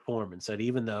 menacing performance. That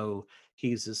even though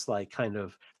he's this like kind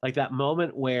of like that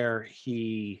moment where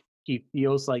he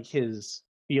feels like his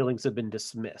feelings have been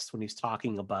dismissed when he's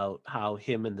talking about how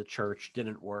him and the church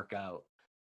didn't work out,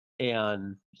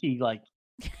 and he like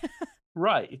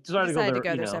right, he He decided to go decided to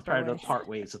there, go their separate try to ways. part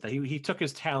ways with that. He took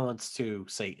his talents to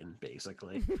Satan,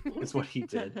 basically, is what he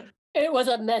did. It was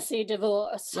a messy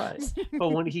divorce. Right. But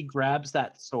when he grabs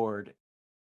that sword,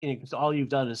 because all you've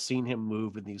done is seen him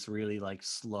move in these really like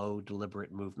slow,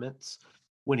 deliberate movements.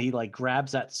 When he like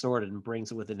grabs that sword and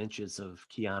brings it within inches of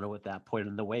Keanu at that point,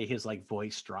 and the way his like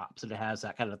voice drops and it has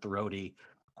that kind of throaty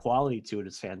quality to it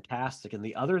is fantastic. And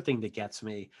the other thing that gets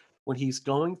me when he's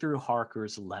going through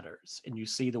Harker's letters and you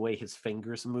see the way his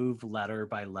fingers move letter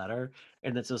by letter,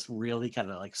 and it's this really kind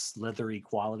of like slithery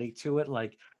quality to it.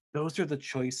 Like those are the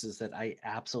choices that I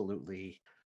absolutely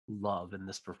love in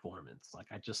this performance. Like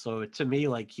I just so to me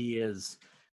like he is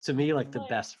to me like the Like,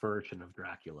 best version of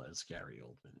Dracula is Gary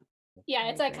Oldman. yeah, I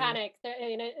it's agree. iconic.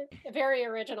 Very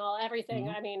original. Everything.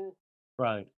 Mhm. I mean,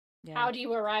 Right. Yeah. how do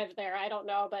you arrive there? I don't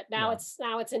know, but now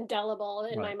Yeah. it's indelible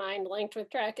in my Right. mind, linked with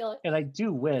Dracula. And I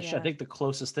do wish, I Yeah. think the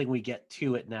closest thing we get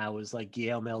to it now is like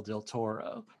Guillermo del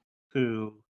Toro,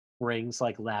 who brings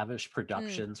like lavish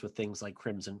productions with things like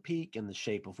Crimson Peak and The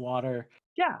Shape of Water.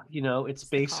 Yeah, it's It's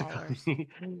the callers. basically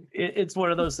it's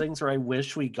one of those things where I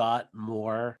wish we got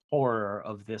more horror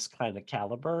of this kind of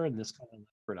caliber and this kind of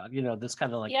product, this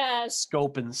kind of like Yes.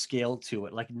 scope and scale to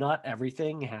it. Like not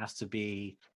everything has to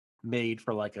be made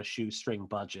for like a shoestring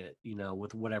budget,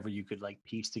 with whatever you could like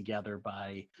piece together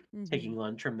by taking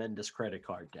on tremendous credit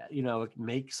card debt.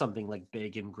 Make something like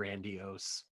big and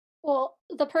grandiose. Well,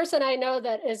 the person I know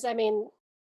that is, I mean,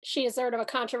 she is sort of a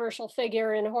controversial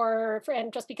figure in horror,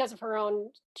 and just because of her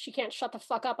own, she can't shut the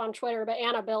fuck up on Twitter. But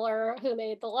Anna Biller, who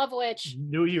made The Love Witch,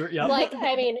 New Year, yeah. like,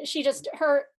 I mean,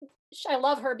 I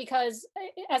love her because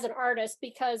as an artist,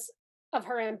 because of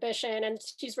her ambition, and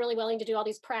she's really willing to do all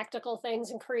these practical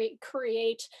things and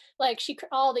create like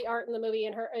all the art in the movie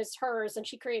and her is hers, and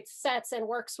she creates sets and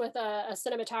works with a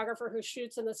cinematographer who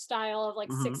shoots in the style of like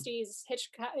Hmm. 60s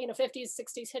Hitchcock, 50s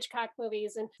 60s Hitchcock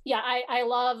movies. And yeah, I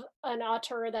love an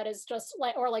auteur that is just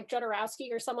like, or like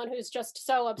Jodorowsky, or someone who's just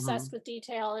so Hmm. obsessed with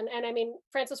detail. And I mean,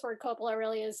 Francis Ford Coppola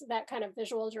really is that kind of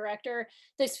visual director.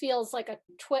 This feels like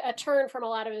a turn from a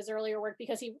lot of his earlier work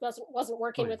because he wasn't Oh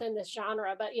working yeah. within this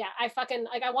genre. But yeah, I fucking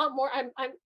like, I want more.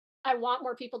 I want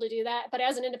more people to do that. But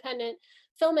as an independent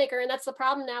filmmaker, and that's the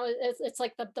problem now, is it's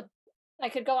like the I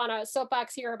could go on a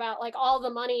soapbox here about like all the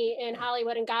money in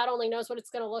Hollywood, and God only knows what it's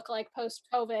going to look like post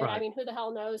COVID. I Right. mean, who the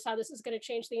hell knows how this is going to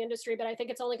change the industry? But I think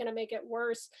it's only going to make it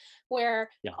worse, where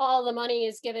Yeah. all the money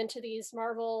is given to these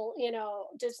Marvel,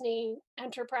 Disney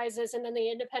enterprises, and then the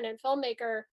independent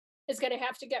filmmaker is going to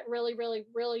have to get really, really,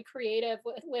 really creative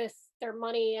with their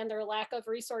money and their lack of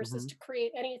resources Hmm. to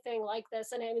create anything like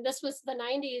this. And I mean, this was the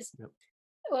 90s, Yep.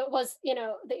 was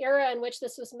the era in which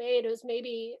this was made. It was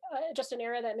maybe just an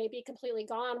era that may be completely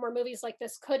gone, where movies like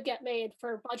this could get made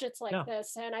for budgets like Yeah.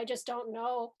 this. And I just don't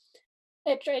know.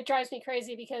 It drives me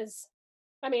crazy because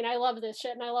I mean, I love this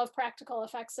shit and I love practical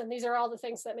effects, and these are all the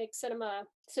things that make cinema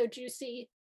so juicy,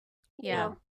 you Yeah.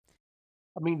 know.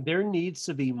 I mean, there needs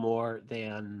to be more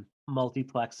than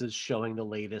multiplexes showing the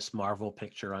latest Marvel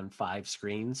picture on 5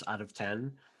 screens out of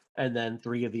 10. And then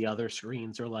 3 of the other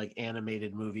screens are like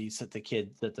animated movies that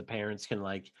the parents can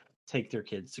like take their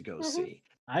kids to go Hmm. see.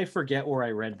 I forget where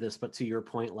I read this, but to your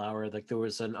point, Laura, like there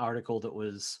was an article that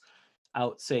was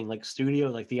out saying like studio,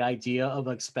 like the idea of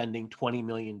like spending $20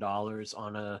 million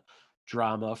on a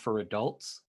drama for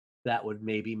adults that would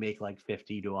maybe make like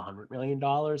 50 to $100 million.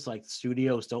 Like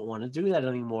studios don't want to do that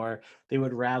anymore. They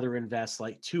would rather invest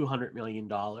like $200 million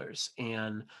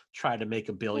and try to make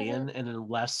a Hmm. billion. And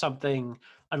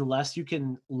unless you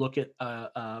can look at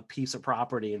a piece of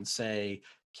property and say,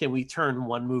 can we turn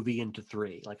one movie into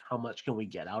three? Like, how much can we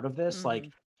get out of this? Hmm.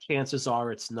 Like, chances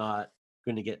are it's not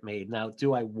going to get made. Now,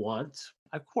 do I want?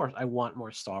 Of course, I want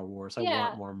more Star Wars. I want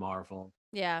Yeah. more Marvel.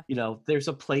 Yeah. There's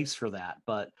a place for that,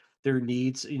 but there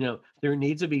needs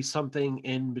to be something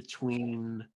in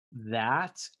between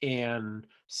that and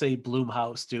say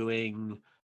Bloomhouse doing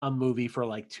a movie for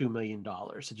like $2 million.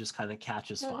 It just kind of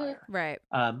catches Hmm. fire. Right.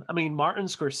 I mean, Martin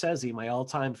Scorsese, my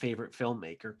all-time favorite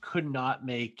filmmaker, could not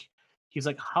make. He's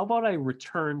like, how about I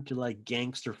return to like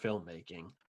gangster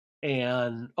filmmaking?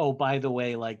 And oh, by the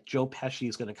way, like Joe Pesci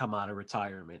is going to come out of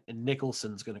retirement, and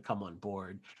Nicholson's going to come on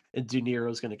board, and De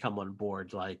Niro's going to come on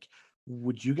board. Like,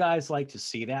 would you guys like to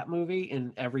see that movie?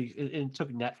 And it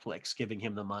took Netflix giving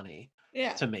him the money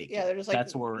Yeah, to make yeah. it. They're just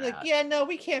That's where we're like, at. yeah, no,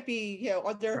 we can't be.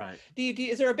 Are there? Right.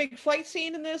 Is there a big fight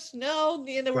scene in this? No,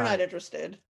 and then we're not Right.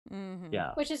 interested. Hmm.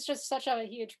 Yeah. Which is just such a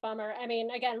huge bummer. I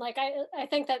mean, again, like I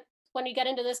think that when you get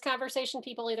into this conversation,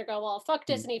 people either go, "Well, fuck Mm.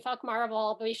 Disney, fuck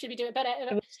Marvel, but we should be doing." But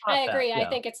And it's I not that. agree. I Yeah.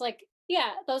 think it's like,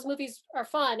 yeah, those movies are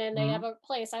fun and they Mhm. have a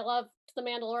place. I love The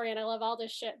Mandalorian. I love all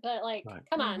this shit. But like, Right.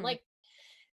 come on, Hmm. like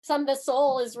the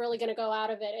soul is really going to go out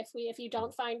of it if you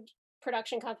don't find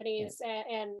production companies.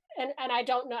 And I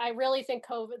don't know. I really think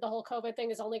the whole COVID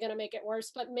thing is only going to make it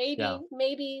worse. But Yeah.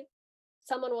 maybe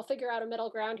someone will figure out a middle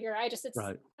ground here.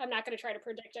 Right. I'm not going to try to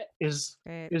predict it. Is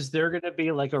Right. is there going to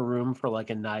be like a room for like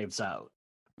a Knives Out?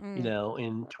 Mm.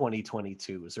 In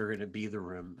 2022, is there going to be the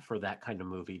room for that kind of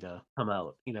movie to come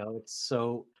out? It's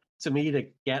so, to me, to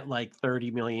get like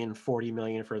 30 million, 40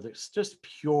 million for this just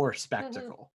pure Hmm.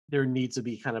 spectacle. There needs to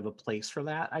be kind of a place for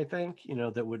that, I think,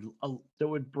 that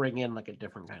would bring in like a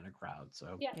different kind of crowd.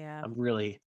 So Yeah. Yeah. I'm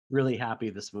really, really happy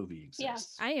this movie Yeah.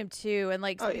 exists. I am too. And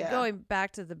like Oh yeah. going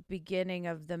back to the beginning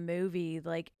of the movie,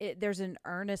 like there's an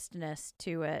earnestness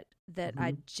to it that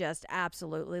I Mhm. just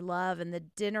absolutely love. And the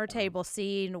dinner table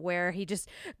scene where he just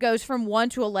goes from 1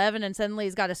 to 11 and suddenly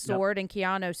he's got a sword in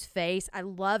Keanu's face. I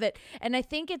love it. And I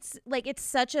think it's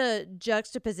such a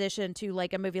juxtaposition to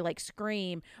like a movie like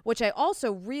Scream, which I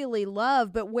also really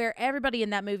love, but where everybody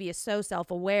in that movie is so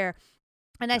self-aware.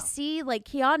 And I see like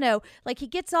Keanu, like he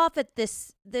gets off at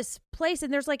this place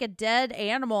and there's like a dead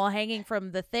animal hanging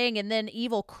from the thing, and then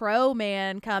Evil Crow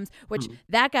Man comes, which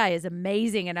that guy is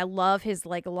amazing, and I love his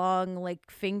like long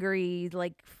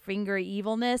fingery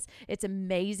evilness. It's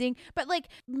amazing. But like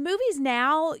movies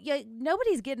now,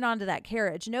 nobody's getting onto that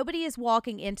carriage. Nobody is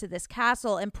walking into this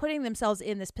castle and putting themselves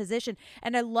in this position.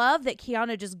 And I love that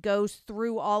Keanu just goes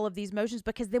through all of these motions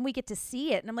because then we get to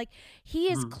see it. And I'm like,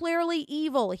 he is clearly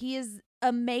evil. He is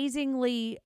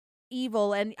amazingly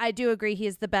evil, and I do agree he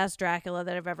is the best Dracula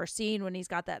that I've ever seen when he's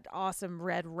got that awesome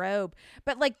red robe.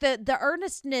 But like the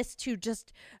earnestness to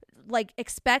just like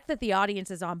expect that the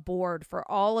audience is on board for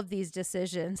all of these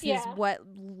decisions is what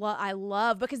I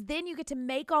love, because then you get to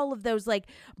make all of those like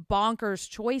bonkers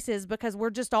choices because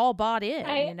we're just all bought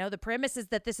in. You know, the premise is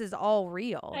that this is all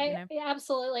real. Yeah,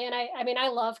 absolutely. And I mean, I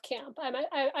love camp.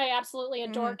 I absolutely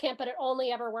adore camp, but it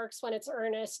only ever works when it's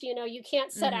earnest. You know, you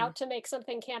can't set out to make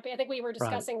something campy. I think we were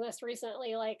discussing this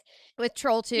recently, like with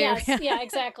Troll 2. Yes, yeah,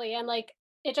 exactly. And like,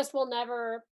 it just will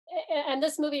never. And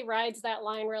this movie rides that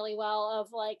line really well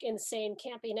of like insane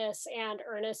campiness and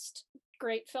earnest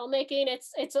great filmmaking.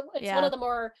 It's one of the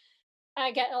more,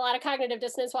 I get a lot of cognitive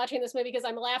dissonance watching this movie because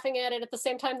I'm laughing at it at the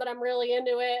same time that I'm really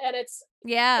into it. And it's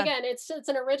again, it's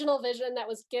an original vision that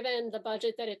was given the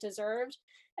budget that it deserved,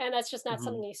 and that's just not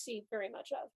something you see very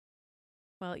much of.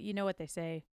 Well, you know what they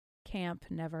say, camp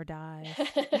never dies.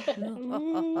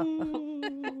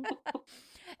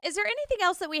 Is there anything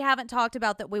else that we haven't talked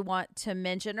about that we want to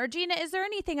mention? Or Gina, is there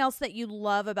anything else that you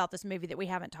love about this movie that we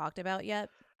haven't talked about yet?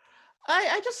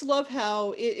 I just love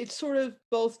how it's sort of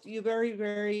both very,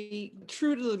 very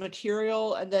true to the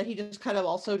material, and then he just kind of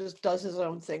also just does his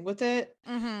own thing with it,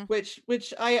 which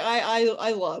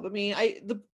I love. I mean,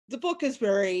 the book is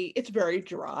very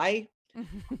dry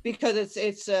because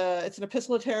it's an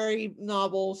epistolary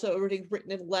novel, so everything's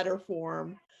written in letter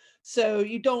form, so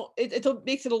you don't it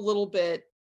makes it a little bit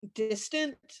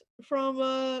distant from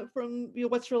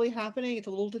what's really happening. It's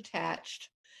a little detached.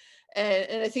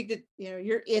 And I think that,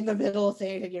 you're in the middle of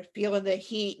things and you're feeling the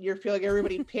heat, and you're feeling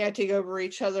everybody panting over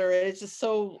each other. And it's just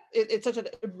it's such an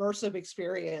immersive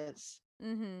experience.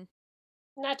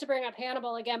 Not to bring up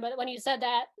Hannibal again, but when you said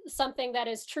that, something that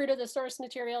is true to the source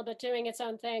material but doing its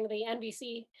own thing, the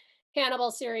NBC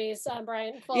Hannibal series,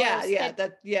 Brian Fuller's,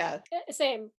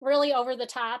 same, really over the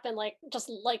top and like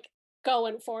just like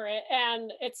going for it,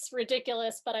 and it's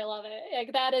ridiculous, but I love it.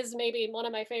 Like, that is maybe one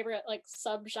of my favorite like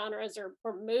subgenres or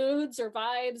moods or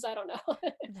vibes. I don't know.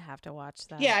 I have to watch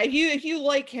that. Yeah, if you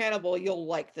like Hannibal, you'll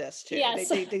like this too. Yes.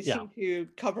 They seem to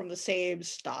come from the same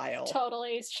style.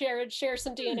 Totally share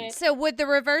some DNA. So would the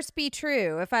reverse be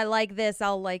true? If I like this,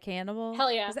 I'll like Hannibal?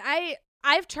 Hell yeah. 'Cause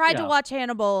I've tried to watch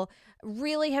Hannibal.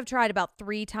 Really have tried about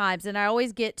 3 times, and I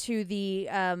always get to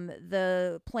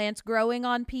the plants growing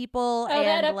on people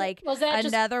and like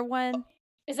another one.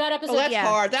 Is that episode? Oh, that's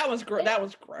hard. That one's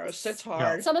gross. It's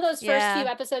hard. Some of those first few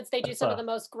episodes, they do some of the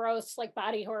most gross, like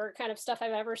body horror kind of stuff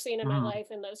I've ever seen in my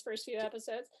life in those first few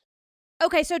episodes.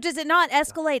 Okay, so does it not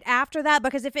escalate after that?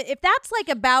 Because if that's like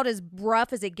about as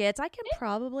rough as it gets, I can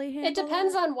probably handle it. It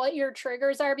depends on what your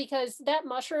triggers are, because that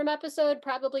mushroom episode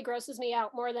probably grosses me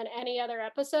out more than any other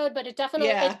episode, but it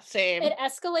definitely same. It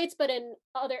escalates, but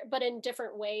in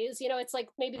different ways. It's like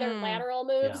maybe they're lateral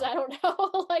moves. I don't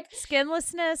know. Like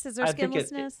skinlessness. Is there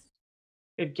skinlessness?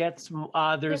 It gets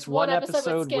there's one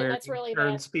episode where really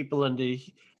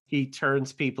he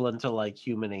turns people into like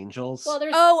human angels.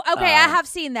 Well, I have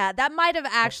seen that. That might have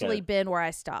actually been where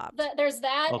I stopped. There's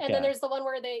that, and then there's the one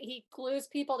where he glues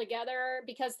people together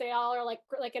because they all are like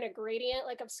in a gradient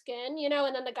like of skin,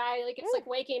 and then the guy like it's like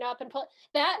waking up and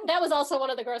that was also one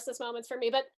of the grossest moments for me.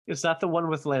 But is that the one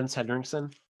with Lance Henriksen?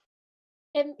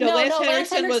 No, Lance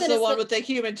Henriksen was the one with the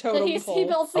human totem pole. He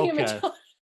builds the human totem.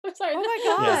 I'm sorry. Oh my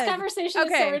God. This conversation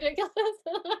is so ridiculous.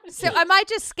 So I might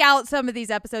just scout some of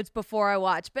these episodes before I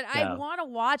watch, but I want to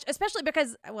watch, especially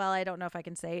because, I don't know if I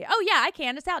can say, I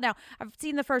can. It's out now. I've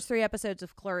seen the first 3 episodes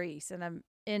of Clarice and I'm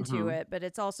into it, but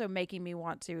it's also making me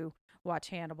want to watch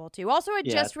Hannibal too. Also, I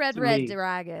just read Red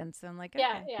Dragon, so I'm like,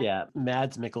 okay. Yeah.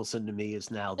 Mads Mikkelsen to me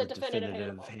is now the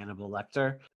definitive Hannibal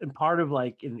Lecter. And part of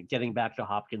in getting back to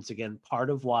Hopkins again, part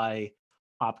of why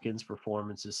Hopkins'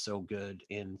 performance is so good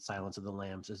in Silence of the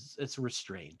Lambs is it's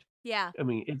restrained. Yeah. I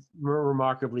mean, it's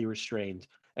remarkably restrained.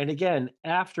 And again,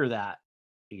 after that,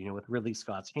 with Ridley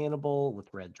Scott's Hannibal, with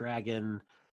Red Dragon,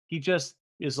 he just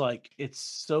is like, it's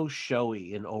so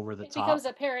showy and over the top. It becomes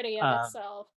a parody of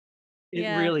itself. It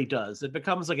really does. It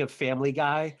becomes like a Family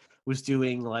Guy was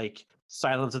doing like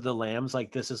Silence of the Lambs.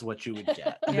 Like, this is what you would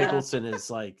get. Mikkelsen is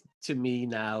like, to me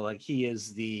now, like he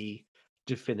is the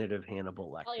definitive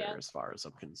Hannibal Lecter as far as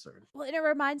I'm concerned. Well, and it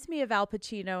reminds me of Al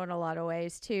Pacino in a lot of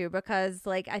ways too, because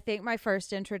like I think my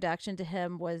first introduction to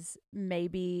him was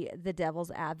maybe The Devil's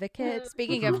Advocate.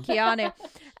 Speaking of Keanu,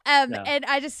 and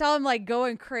I just saw him like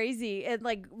going crazy and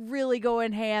like really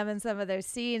going ham in some of those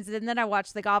scenes. And then I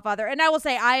watched The Godfather, and I will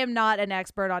say I am not an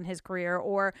expert on his career,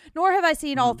 nor have I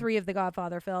seen all 3 of the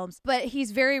Godfather films, but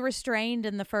he's very restrained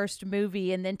in the first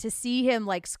movie, and then to see him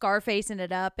like Scarfacing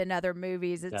it up in other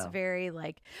movies, it's very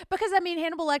like, because I mean,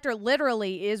 Hannibal Lecter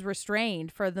literally is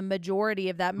restrained for the majority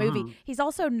of that movie. Mhm. He's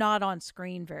also not on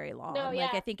screen very long. No, Like, yeah.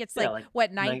 I think it's Yeah, like, like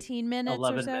what, nine- 19 minutes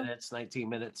 11 or so? minutes, 19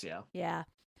 minutes. Yeah. Yeah.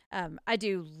 I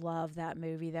do love that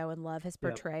movie though, and love his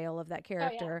Yep. portrayal of that Oh, yeah.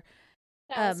 character.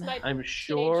 That was Um, my I'm teenage years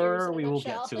sure in a we will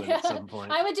get nutshell. to it at some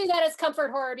point. I would do that as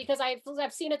comfort horror because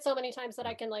I've seen it so many times that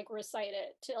I can like recite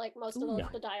it to like most of Ooh.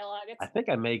 the dialogue. I It's think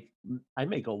I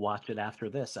may go watch it after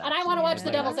this. and I want to watch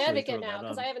actually, The I Devil's actually Advocate threw now that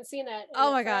because on. I haven't seen that. Oh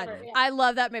in my god, forever. Yeah. I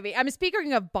love that movie. I'm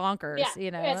speaking of bonkers. Yeah,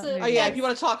 You know, it's that a- Oh movie yeah, is- if you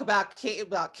want to talk about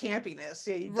about campiness,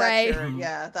 yeah,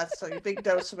 Right. that's a big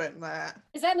dose of it in that.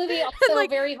 Is that movie also Like-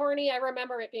 very horny? I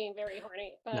remember it being very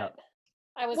horny, but No.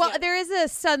 I was well, young. there is a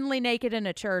suddenly naked in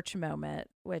a church moment,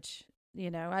 which I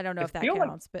don't know I if that feel like-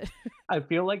 counts, but I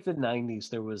feel like the 90s,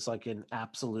 there was like an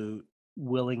absolute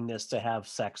willingness to have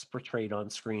sex portrayed on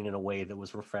screen in a way that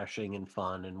was refreshing and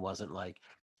fun and wasn't like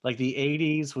the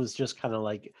 80s was just kind of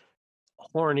like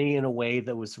horny in a way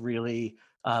that was really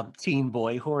teen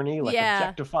boy horny, like Yeah.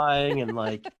 objectifying and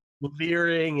like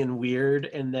leering and weird.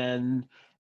 And then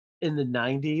in the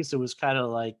 90s, it was kind of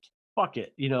like, fuck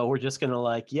it, we're just gonna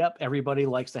like, yep, everybody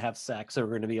likes to have sex, so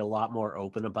we're gonna be a lot more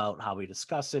open about how we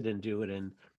discuss it and do it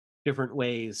in different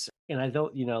ways. And I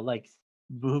don't, like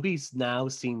movies now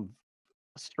seem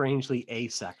strangely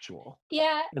asexual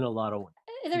yeah, in a lot of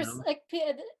ways. there's know? like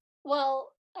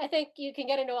well, I think you can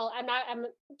get into I'm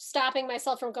stopping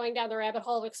myself from going down the rabbit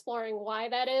hole of exploring why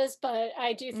that is, but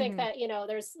I do think Mhm.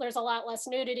 that there's a lot less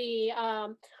nudity,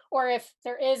 or if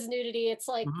there is nudity, it's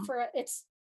like Mhm. it's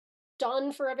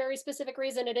done for a very specific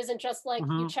reason. It isn't just like you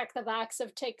Mhm. check the box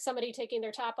of somebody taking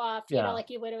their top off, Yeah. like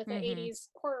you would with the Mhm. 80s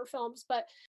horror films. But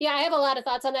yeah, I have a lot of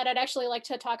thoughts on that. I'd actually like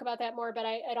to talk about that more, but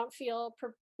I don't feel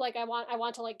like I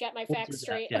want to like get my We'll facts do that,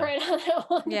 straight yeah. right on that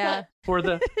one. yeah, For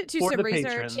the do for some the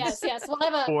research. patrons. Yes, we'll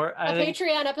have For a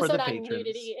Patreon episode on patrons.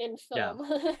 nudity in Yeah.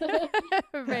 film.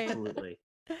 Right. Absolutely.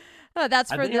 Oh,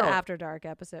 that's I for think, the After Dark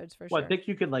episodes for Well, sure. I think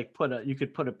you could like put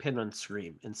a pin on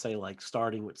Scream and say like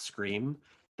starting with Scream,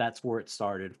 that's where it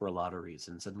started for a lot of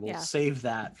reasons, and we'll Yeah. save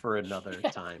that for another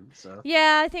time. So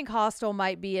Yeah, I think Hostel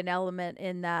might be an element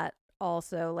in that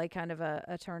also, like kind of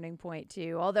a turning point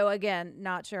too. Although again,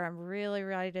 not sure I'm really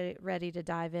ready to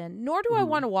dive in. Nor do I Mhm.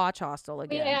 want to watch Hostel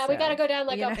again. Yeah, we got to so, go down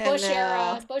like you a know. Bush And,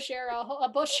 era, a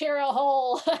Bush era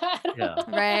hole. Yeah.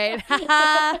 Right.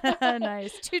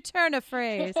 Nice. To turn a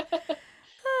phrase.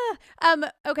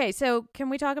 Okay, so can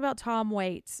we talk about Tom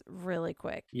Waits really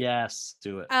quick? Yes,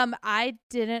 do it. I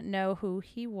didn't know who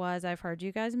he was. I've heard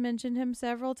you guys mention him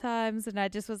several times, and I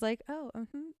just was like, oh,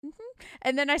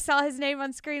 and then I saw his name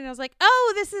on screen, and I was like,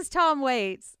 oh, this is Tom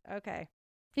Waits. Okay,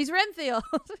 he's Renfield.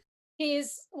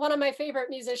 He's one of my favorite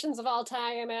musicians of all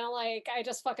time, and I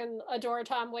just fucking adore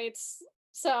Tom Waits.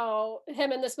 So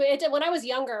him in this movie, when I was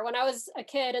younger, when I was a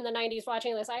kid in the 90s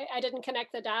watching this, I didn't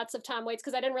connect the dots of Tom Waits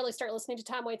because I didn't really start listening to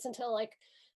Tom Waits until like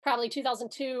probably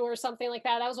 2002 or something like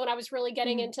that. That was when I was really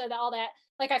getting Mhm. into all that.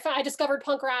 Like I discovered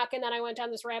punk rock, and then I went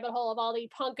down this rabbit hole of all the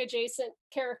punk adjacent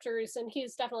characters, and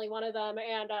he's definitely one of them.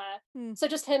 And so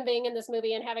just him being in this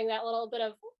movie and having that little bit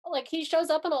of like, he shows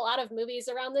up in a lot of movies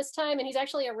around this time, and he's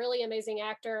actually a really amazing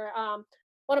actor.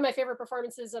 One of my favorite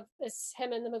performances is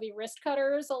him in the movie Wrist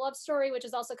Cutters, a love story, which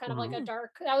is also kind of like a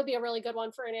dark. That would be a really good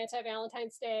one for an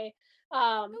anti-Valentine's Day.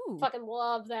 Ooh. Fucking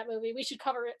love that movie. We should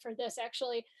cover it for this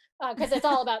actually, because it's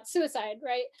all about suicide,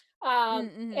 right?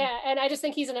 And I just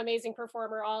think he's an amazing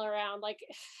performer all around. Like,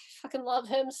 fucking love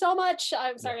him so much.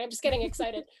 I'm sorry, I'm just getting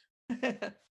excited.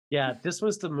 Yeah, this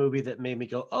was the movie that made me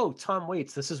go, oh, Tom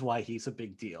Waits, this is why he's a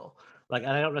big deal. Like,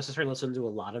 and I don't necessarily listen to a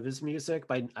lot of his music,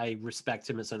 but I respect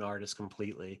him as an artist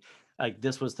completely. Like,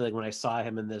 this was the when I saw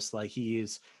him in this, like,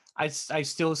 I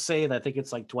still say that I think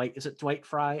it's like is it Dwight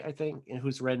Fry, I think, and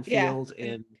who's Renfield?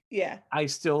 And Yeah.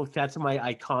 that's my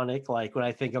iconic, like, when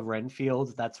I think of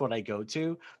Renfield, that's what I go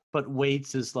to. But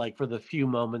Waits is like, for the few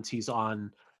moments he's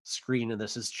on screen, and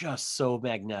this is just so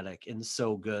magnetic and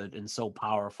so good and so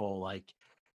powerful, like,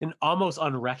 and almost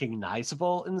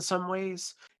unrecognizable in some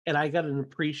ways. And I got an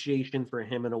appreciation for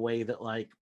him in a way that, like,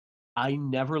 I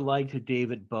never liked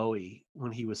David Bowie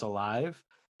when he was alive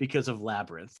because of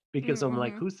Labyrinth. Because I'm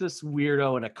like, who's this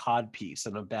weirdo in a codpiece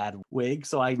and a bad wig?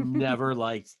 So I never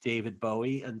liked David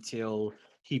Bowie until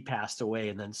he passed away,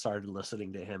 and then started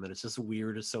listening to him. And it's this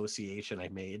weird association I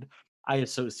made. I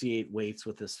associate Waits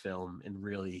with this film and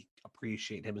really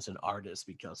appreciate him as an artist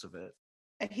because of it.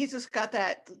 And he's just got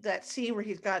that scene where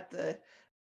he's got the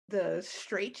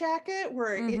straight jacket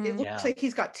where it looks Yeah. like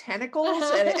he's got tentacles,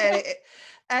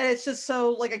 And it's just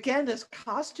so, like, again, this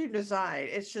costume design,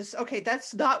 it's just, okay,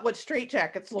 that's not what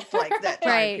straitjackets looked like that time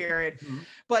Right. period. Mhm.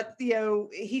 But,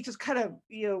 he just kind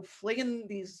of, flinging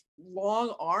these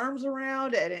long arms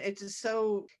around, and it's just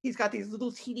so, he's got these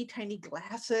little teeny tiny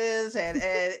glasses, and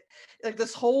like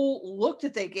this whole look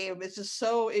that they gave him is just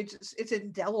so, it's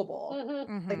indelible. Like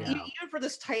Mhm. Yeah. even for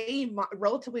this tiny,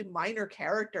 relatively minor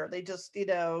character, they just,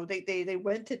 they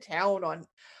went to town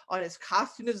on his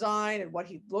costume design and what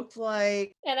he looked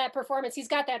like. And that performance, he's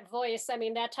got that voice. I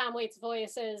mean, that Tom Waits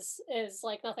voice is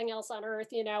like nothing else on earth,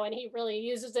 and he really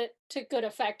uses it to good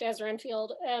effect as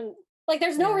Renfield. And like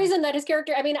there's no Yeah. reason that his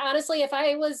character, I mean, honestly, if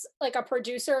I was like a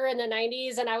producer in the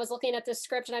 90s and I was looking at this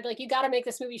script and I'd be like, you got to make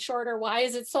this movie shorter. Why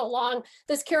is it so long?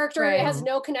 This character Right. has Mhm.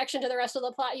 no connection to the rest of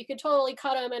the plot. You could totally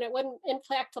cut him and it wouldn't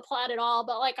impact the plot at all.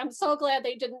 But like, I'm so glad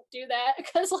they didn't do that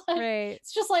because like Right.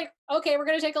 it's just like, okay, we're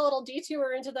gonna take a little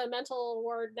detour into the mental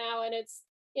ward now, and it's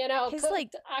His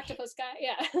like the octopus guy.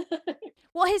 Yeah.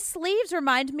 well, his sleeves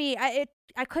remind me.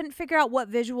 I couldn't figure out what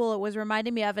visual it was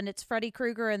reminding me of, and it's Freddy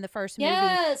Krueger in the first movie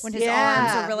Yes. when his arms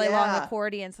are Yeah, really long yeah.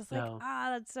 accordions. It's like, No.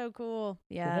 that's so cool.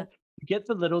 Yeah. You get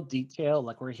the little detail,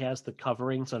 like where he has the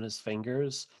coverings on his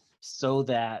fingers so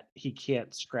that he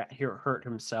can't hurt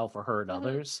himself or hurt Mhm.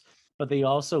 others. But they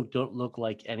also don't look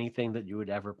like anything that you would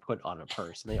ever put on a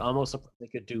person. They almost look like they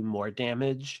could do more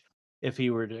damage if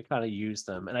he were to kind of use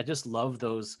them. And I just love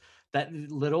that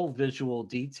little visual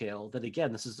detail that,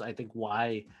 again, this is, I think,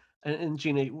 why. And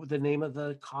Gina, the name of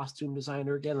the costume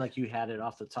designer again, like you had it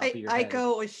off the top of your head.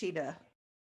 Aiko Ishida.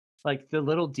 Like the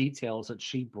little details that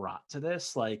she brought to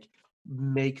this, like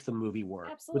make the movie work.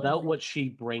 Without Absolutely. what she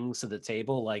brings to the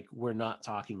table, like we're not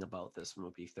talking about this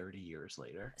movie 30 years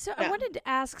later. So I Yeah. wanted to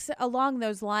ask along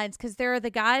those lines because there are the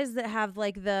guys that have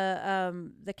like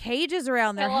the cages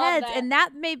around I their love heads, that. and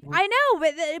that made Mhm. I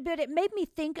know, but it made me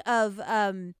think of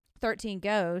 13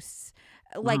 Ghosts,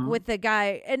 like Mhm. with the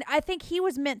guy, and I think he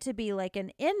was meant to be like an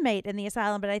inmate in the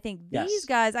asylum, but I think these Yes.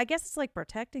 guys, I guess it's like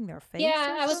protecting their face.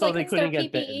 Yeah, or I was So like, they it's their couldn't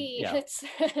get bitten. PPE. Yeah. It's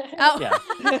Oh.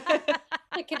 Yeah.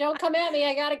 like, don't come at me.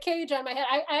 I got a cage on my head.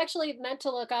 I actually meant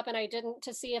to look up and I didn't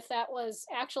to see if that was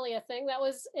actually a thing that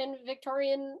was in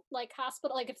Victorian like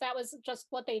hospital, like if that was just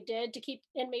what they did to keep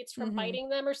inmates from Mhm. biting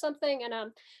them or something. And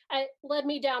I led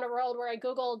me down a road where I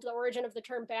Googled the origin of the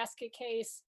term basket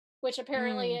case, which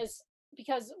apparently Mm. is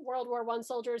because World War I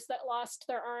soldiers that lost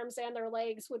their arms and their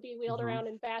legs would be wheeled Mhm. around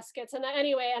in baskets. And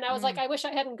anyway, and I was like, Mm. I wish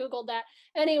I hadn't Googled that.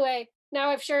 Anyway, now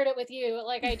I've shared it with you,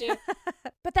 like I do.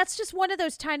 But that's just one of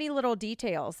those tiny little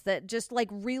details that just like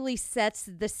really sets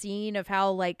the scene of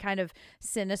how like kind of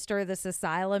sinister this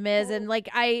asylum is. And like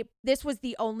this was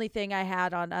the only thing I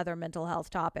had on other mental health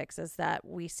topics is that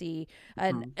we see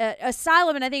an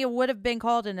asylum, and I think it would have been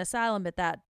called an asylum at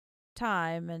that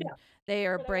time, and Yeah. they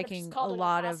are Or they would have just breaking a called it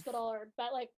lot of hospital or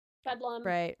like bedlam.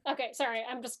 right. Okay, sorry.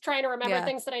 I'm just trying to remember Yeah.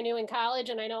 things that I knew in college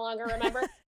and I no longer remember.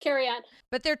 Carry on.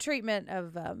 But their treatment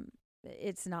of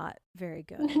it's not very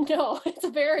good. No, it's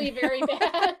very, very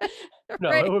bad. No,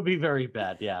 Right. it would be very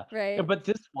bad. Yeah. Right. But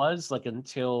this was like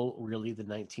until really the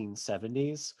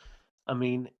 1970s. I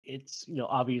mean, it's,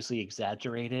 obviously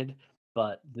exaggerated,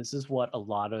 but this is what a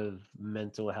lot of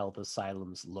mental health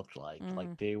asylums looked like. Mhm.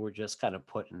 Like they were just kind of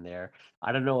put in there.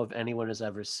 I don't know if anyone has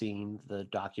ever seen the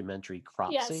documentary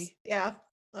Cropsy. Yes. Yeah.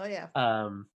 Oh yeah.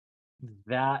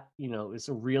 That, is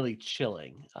really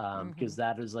chilling because Mhm.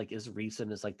 that is like as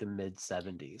recent as like the mid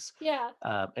 70s. Yeah.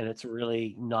 And it's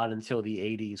really not until the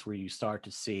 80s where you start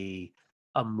to see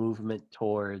a movement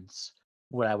towards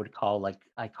what I would call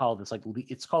I call this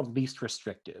it's called least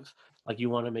restrictive. Like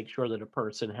you want to make sure that a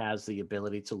person has the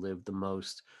ability to live the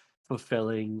most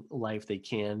fulfilling life they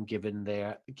can given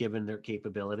their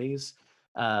capabilities.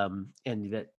 And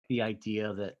that the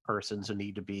idea that persons who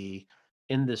need to be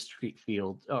in this treat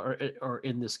field or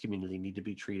in this community need to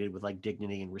be treated with like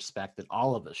dignity and respect that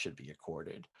all of us should be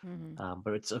accorded. Mhm.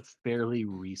 But it's a fairly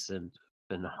recent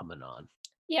phenomenon.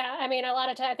 Yeah. I mean, a lot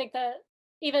of time, I think that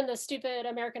even the stupid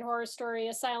American Horror Story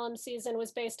Asylum season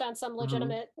was based on some Mhm.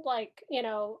 legitimate, like,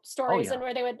 Oh stories yeah. and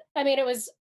where they would, I mean, it was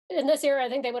in this era, I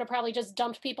think they would have probably just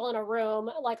dumped people in a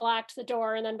room, like locked the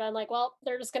door and then been like, well,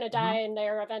 they're just going to die Mhm. in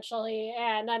there eventually.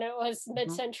 And then it was Mhm.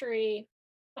 mid-century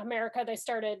America, they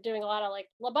started doing a lot of like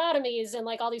lobotomies and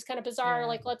like all these kind of bizarre, Yeah.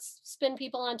 like let's spin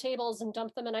people on tables and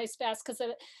dump them in ice baths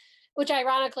which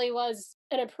ironically was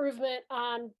an improvement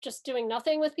on just doing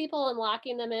nothing with people and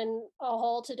locking them in a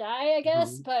hole to die, I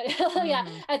guess. Mhm. But yeah,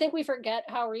 Mhm. I think we forget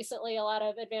how recently a lot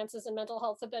of advances in mental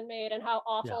health have been made and how Yeah.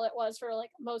 awful it was for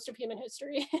like most of human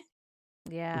history.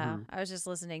 Yeah, Mhm. I was just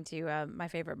listening to My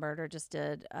Favorite Murder just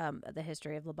did the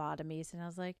history of lobotomies, and I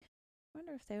was like,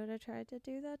 Wonder if they would have tried to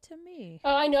do that to me.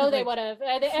 Oh, I know they Like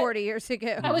would have. 40 years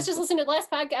ago. I was just listening to the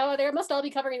last podcast. Oh, they must all be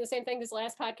covering the same thing because the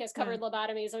last podcast covered Yeah.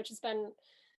 lobotomies, which has been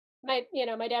my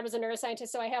dad was a neuroscientist,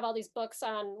 so I have all these books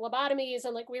on lobotomies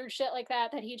and like weird shit like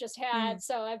that he just had. Mm.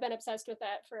 So I've been obsessed with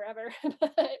that forever.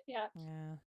 But yeah.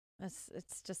 Yeah.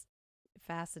 It's just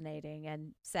fascinating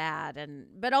and sad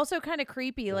but also kind of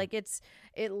creepy. Yeah. Like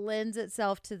it lends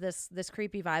itself to this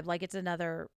creepy vibe. Like it's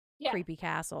another Yeah. creepy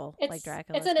castle, like It's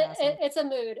Dracula's it's castle. it's a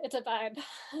mood. It's a vibe.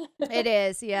 It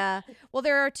is, yeah. Well,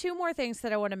 there are two more things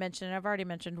that I want to mention. I've already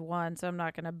mentioned one, so I'm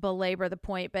not going to belabor the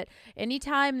point. But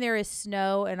anytime there is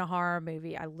snow in a horror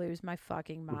movie, I lose my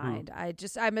fucking mind.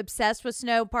 I'm obsessed with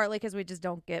snow, partly because we just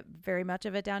don't get very much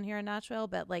of it down here in Nashville.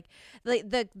 But like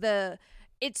the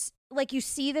it's like you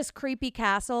see this creepy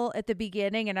castle at the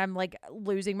beginning, and I'm like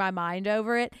losing my mind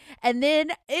over it. And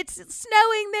then it's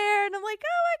snowing there, and I'm like,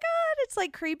 oh my God, it's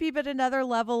like creepy, but another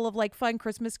level of like fun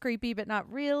Christmas creepy, but not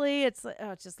really. It's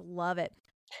just love it.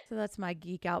 So that's my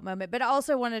geek out moment. But I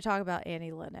also want to talk about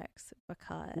Annie Lennox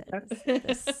because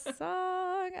this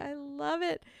song, I love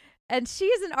it. And she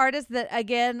is an artist that,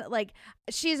 again, like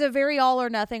she's a very all or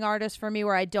nothing artist for me,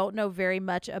 where I don't know very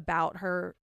much about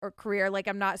her or career. Like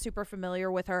I'm not super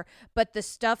familiar with her, but the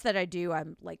stuff that I do,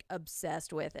 I'm like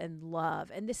obsessed with and love.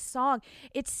 And this song,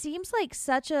 it seems like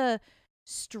such a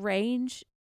strange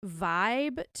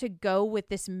vibe to go with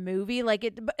this movie, like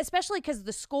it, especially because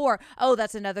the score. Oh,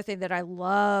 that's another thing that I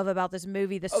love about this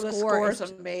movie. The score is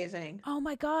amazing. Oh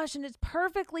my gosh, and it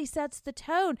perfectly sets the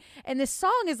tone. And this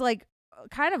song is like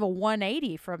kind of a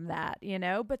 180 from that,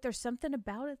 but there's something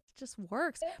about it that just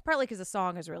works, partly because the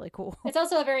song is really cool. It's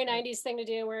also a very 90s thing to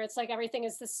do, where it's like everything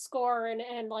is the score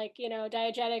and like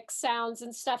diegetic sounds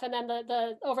and stuff, and then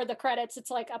the over the credits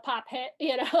it's like a pop hit,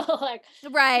 like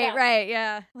right,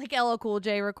 yeah, like LL Cool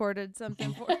J recorded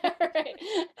something for it. Right.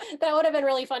 That would have been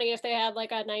really funny if they had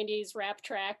like a 90s rap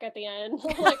track at the end.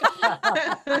 Like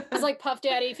it's like Puff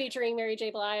Daddy featuring Mary J.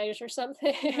 Blige or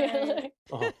something. Right.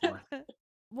 Oh boy.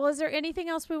 Well, is there anything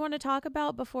else we want to talk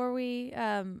about before we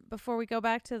go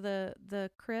back to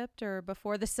the crypt, or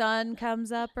before the sun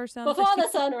comes up or something? Before the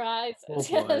sun rises.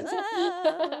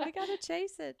 Oh, we gotta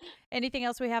chase it. Anything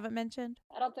else we haven't mentioned?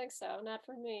 I don't think so. Not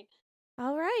for me.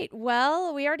 All right.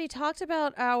 Well, we already talked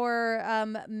about our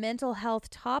mental health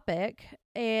topic,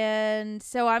 and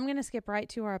so I'm going to skip right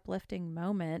to our uplifting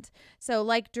moment. So,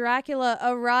 like Dracula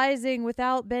arising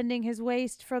without bending his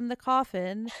waist from the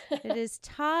coffin, it is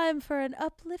time for an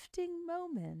uplifting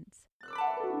moment.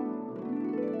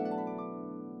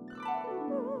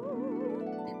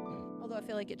 Although I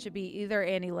feel like it should be either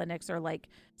Annie Lennox or like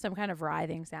some kind of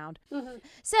writhing sound. Mm-hmm.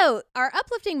 So our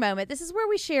uplifting moment, this is where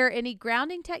we share any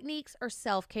grounding techniques or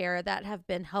self-care that have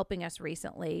been helping us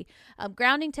recently.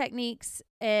 Grounding techniques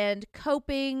and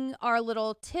coping are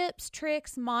little tips,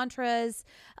 tricks, mantras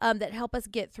that help us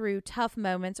get through tough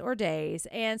moments or days.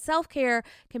 And self-care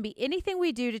can be anything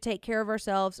we do to take care of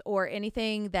ourselves or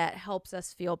anything that helps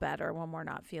us feel better when we're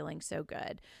not feeling so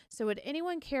good. So would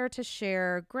anyone care to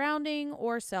share grounding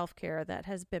or self-care that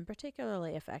has been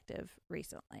particularly effective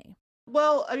recently?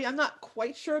 Well, I mean, I'm not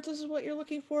quite sure if this is what you're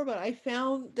looking for, but I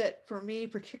found that for me,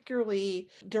 particularly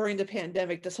during the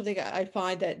pandemic, that's something I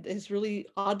find that is really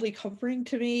oddly comforting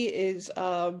to me is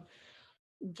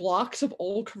blocks of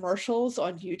old commercials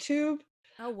on YouTube.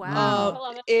 Oh, wow. I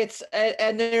love it. It's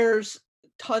and there's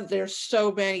tons. There's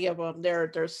so many of them.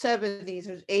 There's 70s,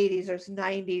 there's 80s, there's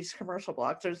 90s commercial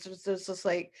blocks. There's just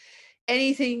like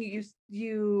anything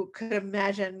you could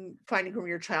imagine finding from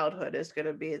your childhood is going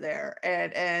to be there.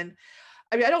 And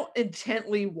I mean, I don't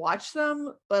intently watch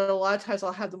them, but a lot of times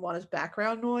I'll have them on as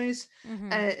background noise,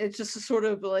 Mhm. and it's just a sort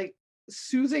of like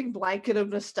soothing blanket of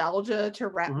nostalgia to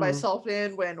wrap myself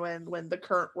in when the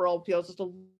current world feels just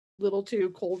a little too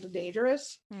cold and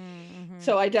dangerous. Mhm.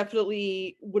 So I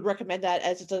definitely would recommend that,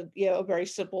 as it's a very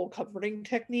simple comforting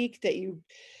technique that you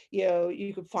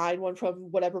could find one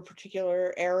from whatever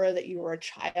particular era that you were a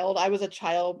child. I was a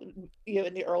child,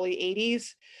 in the early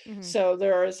 80s. Mhm. So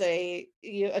there is a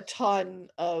ton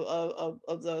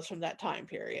of those from that time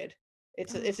period.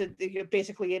 It's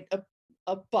basically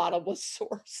a bottomless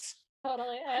source.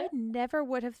 Totally. I never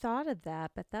would have thought of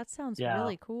that, but that sounds Yeah.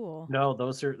 really cool. No,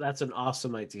 that's an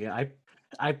awesome idea.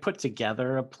 I put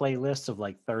together a playlist of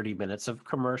like 30 minutes of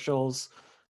commercials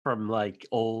from like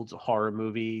old horror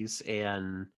movies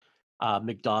and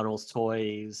McDonald's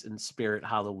toys and Spirit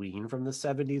Halloween from the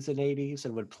 70s and 80s,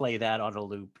 and would play that on a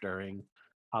loop during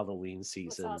Halloween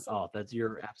season. awesome. Oh,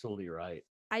 you're absolutely right.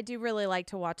 I do really like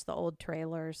to watch the old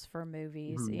trailers for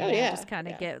movies. Mhm. You Oh, know, yeah, just kind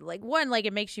of yeah. get like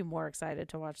it makes you more excited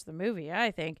to watch the movie,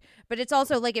 I think. But it's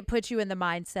also like it puts you in the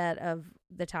mindset of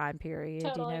the time period,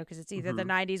 Totally. because it's either the Mhm.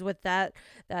 90s with that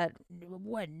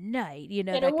one night, In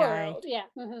that a guy. world, yeah.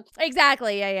 Mhm.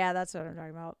 Exactly. Yeah, that's what I'm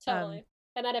talking about. Totally.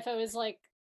 And then if it was like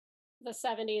the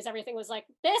 70s, everything was like,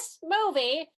 this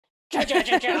movie,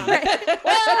 cha-cha-cha-cha. Right.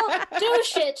 Well, do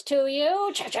shit to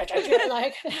you, cha-cha-cha-cha.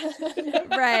 Like,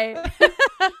 Right.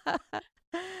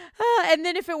 And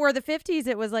then if it were the 50s,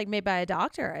 it was like made by a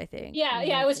doctor, I think. yeah,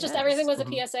 it was just everything was a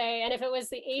Mhm. PSA. And if it was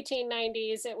the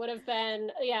 1890s, it would have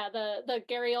been, the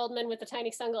Gary Oldman with the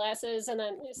tiny sunglasses and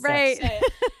then Right.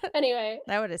 Anyway,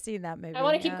 I would have seen that movie. I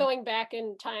want to keep yeah. going back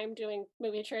in time doing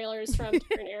movie trailers from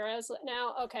different eras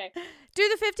now. Okay. Do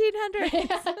the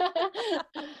 1500s.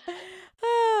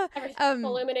 Ah,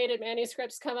 Illuminated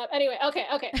manuscripts come up. Anyway, okay,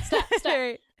 stop.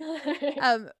 right.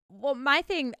 Well, my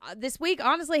thing this week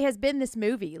honestly has been this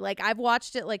movie. Like I've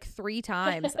watched it like 3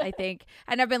 times, I think,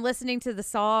 and I've been listening to the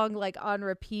song like on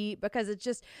repeat because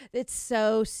it's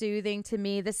so soothing to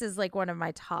me. This is like one of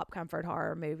my top comfort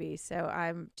horror movies, so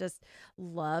I'm just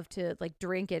love to like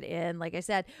drink it in, like I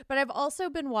said. But I've also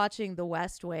been watching The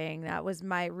West Wing. That was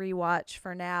my rewatch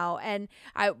for now, and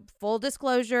full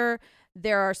disclosure,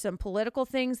 there are some political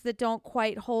things that don't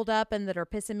quite hold up and that are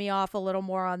pissing me off a little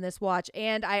more on this watch.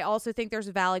 And I also think there's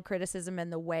valid criticism in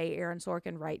the way Aaron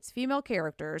Sorkin writes female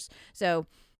characters. So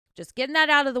just getting that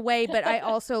out of the way. But I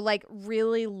also like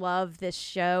really love this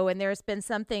show. And there's been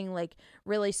something like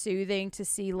really soothing to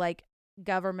see like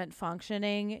government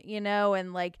functioning,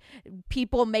 and like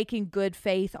people making good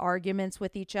faith arguments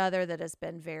with each other that has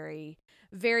been very,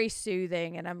 very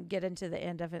soothing. And I'm getting to the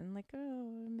end of it and like,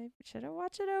 oh, maybe should I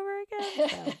watch it over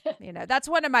again? So, that's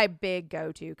one of my big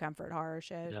go-to comfort horror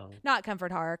shows. No. Not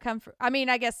comfort horror, I mean,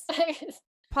 I guess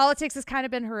politics has kind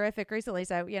of been horrific recently.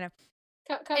 So,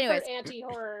 Comfort Anyways.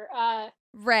 anti-horror.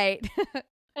 right.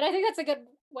 And I think that's a good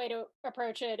way to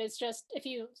approach it. Is just if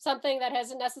you something that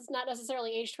hasn't not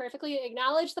necessarily aged perfectly,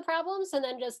 acknowledge the problems and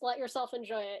then just let yourself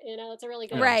enjoy it. It's a really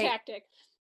good Right. tactic.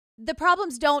 The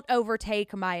problems don't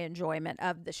overtake my enjoyment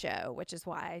of the show, which is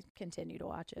why I continue to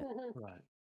watch it. Mhm. Right.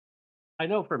 I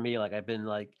know for me, like I've been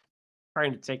like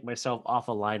trying to take myself off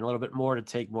a line a little bit more to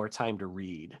take more time to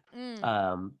read.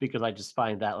 Because I just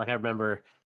find that like I remember,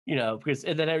 because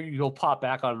and then you'll pop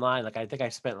back online. Like I think I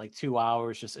spent like 2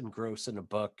 hours just engrossed in a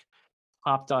book,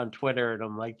 hopped on Twitter and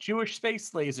I'm like Jewish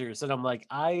space lasers, and I'm like,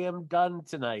 I am done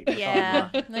tonight. with Yeah.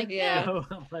 online." Like, Yeah.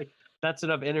 I'm like, that's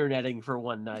enough interneting for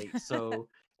one night. So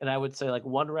and I would say like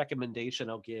one recommendation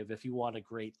I'll give if you want a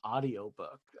great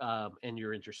audiobook, and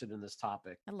you're interested in this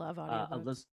topic. I love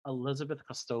audiobooks. Elizabeth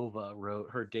Kostova wrote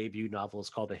her debut novel is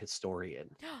called The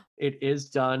Historian. It is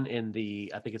done in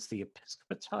I think it's the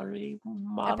epistolary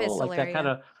model, like that Epistolary, kind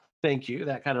yeah. of. Thank you.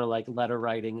 That kind of like letter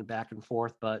writing and back and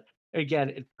forth, but again,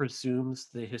 it presumes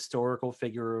the historical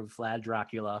figure of Vlad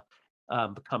Dracula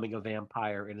becoming a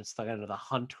vampire, and it's kind of the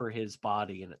hunt for his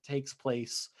body, and it takes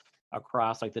place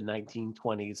across like the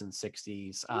 1920s and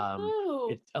 60s.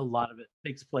 Woohoo. A lot of it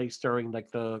takes place during like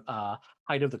the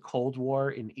height of the Cold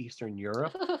War in Eastern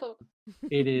Europe.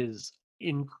 It is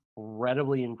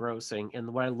incredibly engrossing,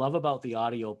 and what I love about the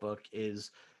audiobook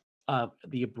is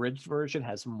the abridged version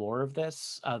has more of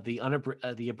this. The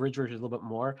abridged version is a little bit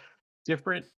more.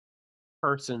 Different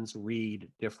persons read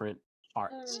different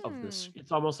parts of this.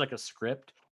 It's almost like a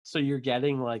script, so you're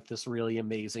getting like this really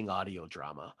amazing audio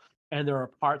drama. And there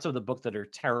are parts of the book that are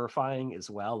terrifying as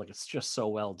well. Like it's just so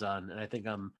well done, and I think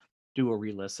I'm due a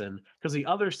re-listen because the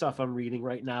other stuff I'm reading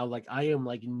right now, like I am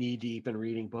like knee deep in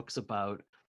reading books about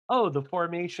the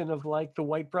formation of like the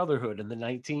White Brotherhood in the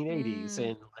 1980s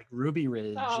and like Ruby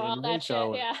Ridge all and that shit,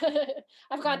 Waco. yeah.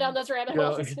 I've gone down those rabbit You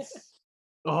know, holes.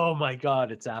 oh my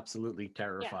god, it's absolutely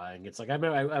terrifying. It's like I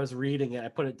remember I was reading it, I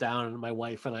put it down, and my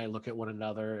wife and I look at one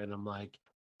another, and I'm like,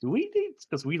 do we need,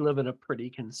 because we live in a pretty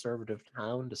conservative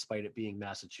town despite it being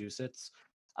Massachusetts.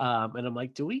 And I'm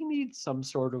like, do we need some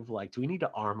sort of like, do we need to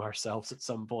arm ourselves at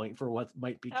some point for what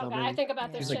might be Oh, coming? God, I think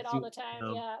about this She's shit like, all the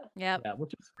time. Yeah. Yep. Yeah,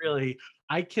 which is really,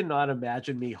 I cannot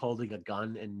imagine me holding a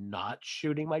gun and not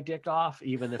shooting my dick off,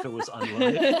 even if it was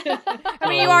unloaded. I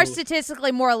mean, you are So-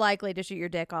 statistically more likely to shoot your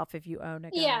dick off if you own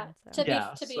a gun. Yeah, so.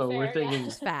 to be so fair, we're yeah. thinking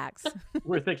Just facts.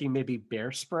 we're thinking maybe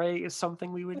bear spray is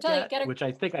something we would I'm telling you, get, get a which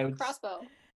I think I would. crossbow.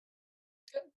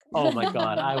 Oh my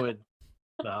god, I would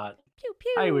not. Pew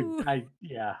pew.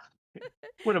 Yeah.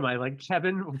 What am I like,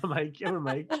 Kevin? What am I Kevin?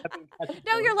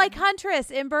 No, you're like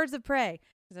Huntress in Birds of Prey.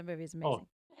 That movie is amazing.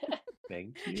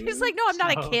 Thank you. She's like, no, I'm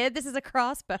not a So- kid. This is a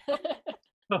crossbow.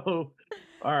 Oh,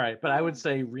 all right, but I would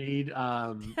say read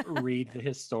The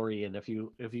Historian if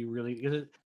you really.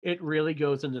 it really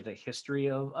goes into the history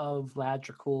of Vlad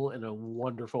Dracul in a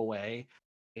wonderful way.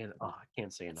 And I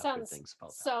can't say It enough good sounds things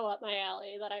about that. so up my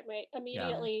alley that I might Yeah.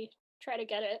 immediately try to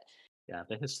get it. Yeah,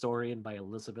 The Historian by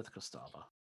Elizabeth Kostova.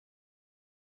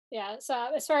 Yeah,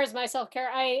 so as far as my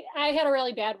self-care, I had a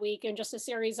really bad week and just a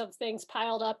series of things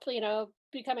piled up,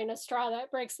 becoming a straw that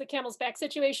breaks the camel's back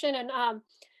situation. And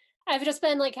I've just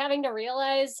been like having to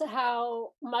realize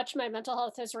how much my mental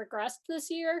health has regressed this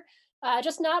year.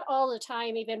 Just not all the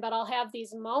time even, but I'll have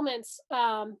these moments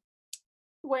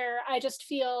where I just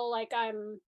feel like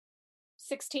I'm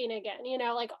 16 again,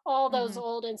 like all those Mhm.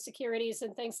 old insecurities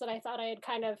and things that I thought I had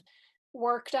kind of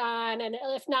worked on, and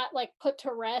if not like put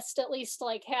to rest, at least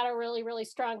like had a really, really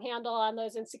strong handle on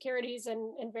those insecurities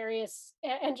and various,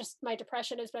 and just my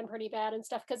depression has been pretty bad and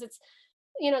stuff because it's,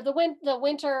 the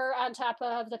winter on top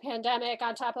of the pandemic,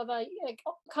 on top of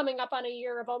coming up on a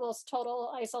year of almost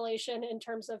total isolation in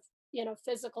terms of,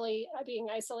 physically being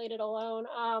isolated alone.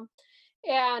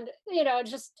 And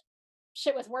just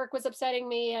shit with work was upsetting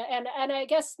me, and I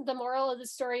guess the moral of the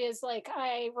story is like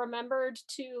I remembered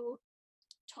to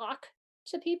talk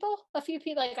to people, a few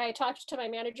people. Like I talked to my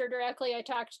manager directly, I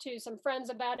talked to some friends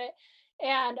about it,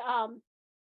 and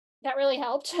that really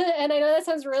helped. And I know that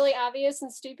sounds really obvious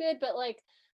and stupid, but like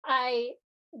I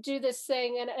do this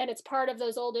thing, and it's part of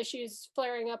those old issues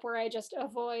flaring up where I just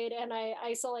avoid and I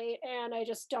isolate and I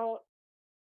just don't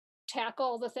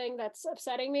tackle the thing that's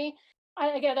upsetting me.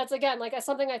 That's again like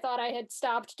something I thought I had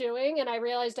stopped doing, and I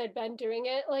realized I'd been doing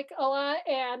it like a lot,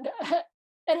 and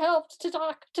it helped to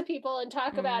talk to people and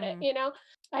talk about it. Mm.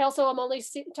 I also am only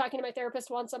talking to my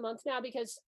therapist once a month now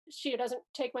because she doesn't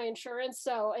take my insurance,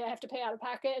 so I have to pay out of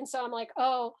pocket, and so I'm like,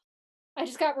 oh, I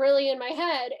just got really in my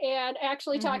head, and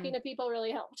actually talking Mhm. to people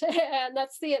really helped. And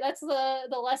that's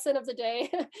the lesson of the day.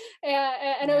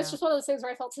 And it was Yeah. just one of those things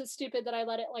where I felt so stupid that I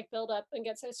let it like build up and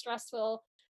get so stressful,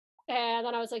 and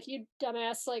then I was like, you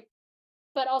dumbass, like,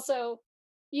 but also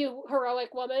you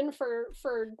heroic woman for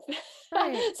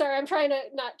Right. sorry, I'm trying to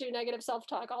not do negative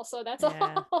self-talk also. That's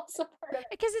Yeah. also part of it.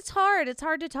 Because it's hard. It's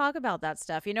hard to talk about that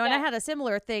stuff, and I Yeah. had a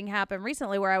similar thing happen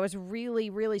recently where I was really,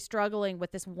 really struggling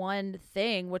with this one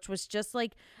thing, which was just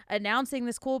like announcing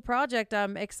this cool project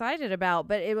I'm excited about.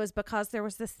 But it was because there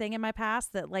was this thing in my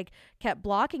past that like kept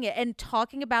blocking it, and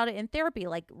talking about it in therapy,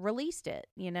 like released it,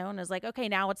 and I was like, okay,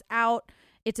 now it's out.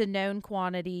 It's a known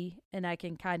quantity and I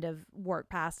can kind of work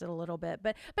past it a little bit.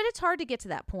 But it's hard to get to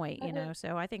that point, Mhm.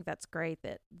 So I think that's great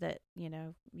that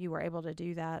you were able to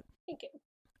do that. Thank you.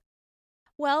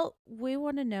 Well, we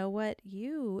want to know what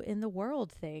you in the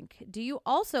world think. Do you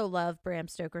also love Bram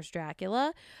Stoker's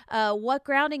Dracula? What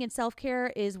grounding and self care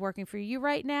is working for you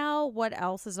right now? What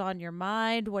else is on your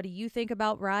mind? What do you think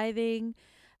about writhing?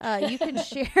 You can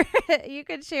share. You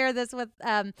can share this with.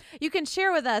 You can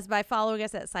share with us by following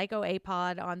us at Psycho A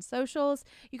Pod on socials.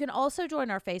 You can also join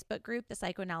our Facebook group, the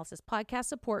Psychoanalysis Podcast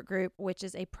Support Group, which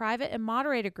is a private and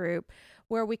moderated group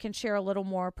where we can share a little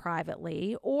more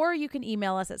privately. Or you can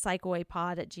email us at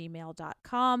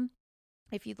psychoapod@gmail.com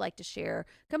if you'd like to share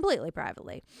completely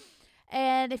privately.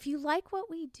 And if you like what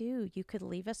we do, you could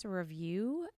leave us a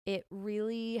review. It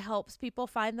really helps people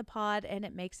find the pod and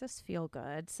it makes us feel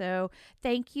good. So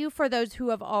thank you for those who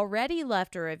have already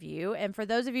left a review. And for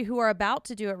those of you who are about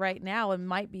to do it right now and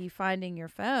might be finding your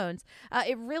phones,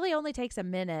 it really only takes a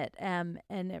minute and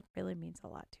it really means a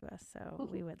lot to us. So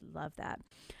we would love that.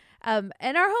 And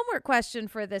our homework question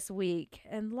for this week,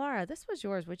 and Laura, this was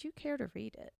yours. Would you care to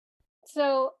read it?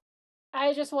 So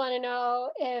I just want to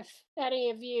know if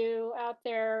any of you out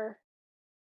there,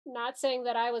 not saying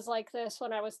that I was like this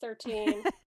when I was 13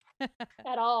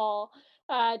 at all,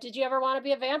 did you ever want to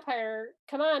be a vampire?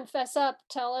 Come on, fess up.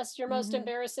 Tell us your most Mhm.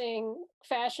 embarrassing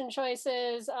fashion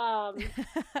choices,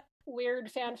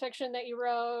 weird fan fiction that you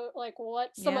wrote. Like,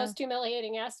 what's the Yeah. most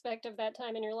humiliating aspect of that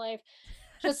time in your life?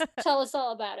 Just tell us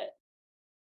all about it.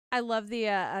 I love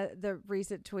the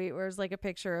recent tweet where it's like a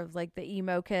picture of like the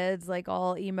emo kids like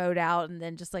all emoed out and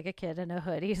then just like a kid in a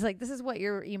hoodie. He's like, this is what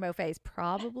your emo face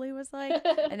probably was like.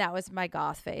 And that was my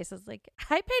goth face. I was like,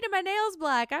 I painted my nails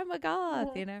black. I'm a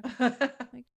goth, Like,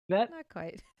 That not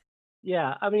quite.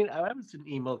 Yeah, I mean, I was an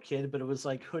emo kid, but it was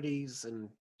like hoodies and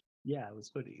yeah, it was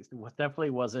hoodies. It definitely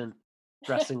wasn't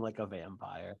dressing like a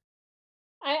vampire.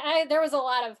 There was a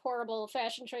lot of horrible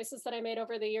fashion choices that I made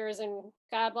over the years, and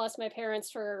God bless my parents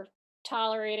for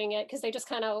tolerating it because they just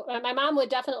kind of. My mom would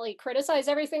definitely criticize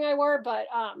everything I wore, but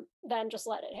then just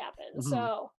let it happen. Mhm.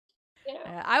 So,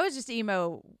 I was just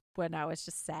emo when I was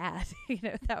just sad.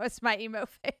 That was my emo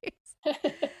face.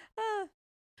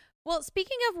 Well,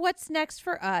 speaking of what's next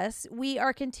for us, we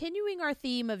are continuing our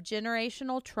theme of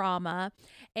generational trauma,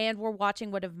 and we're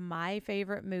watching one of my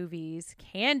favorite movies,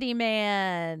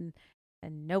 Candyman.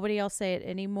 And nobody else say it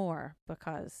anymore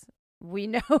because we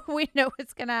know we know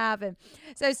what's gonna happen.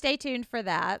 So stay tuned for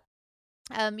that.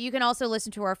 You can also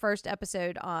listen to our first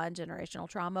episode on generational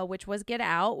trauma, which was Get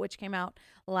Out, which came out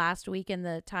last week in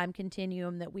the time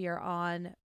continuum that we are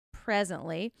on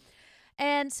presently.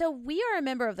 And so we are a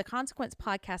member of the Consequence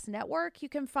Podcast Network. You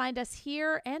can find us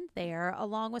here and there,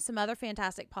 along with some other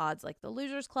fantastic pods like the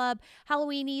Losers Club,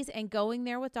 Halloweenies, and Going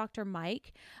There with Dr.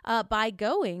 Mike by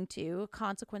going to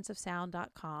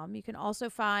consequenceofsound.com. You can also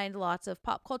find lots of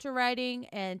pop culture writing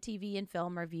and TV and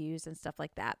film reviews and stuff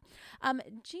like that.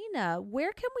 Gina,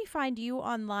 where can we find you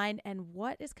online, and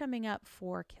what is coming up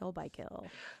for Kill by Kill?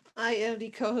 I am the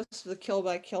co-host of the Kill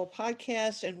by Kill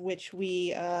podcast, in which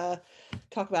we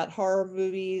talk about horror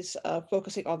movies,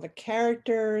 focusing on the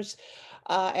characters.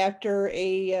 After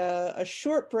a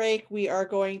short break, we are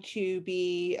going to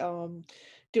be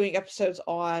doing episodes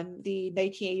on the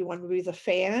 1981 movie The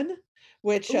Fan,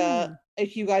 which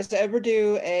if you guys ever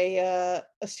do a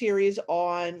series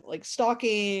on like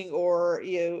stalking or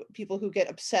people who get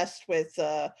obsessed with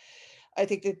I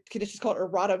think the condition is called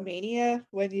erotomania,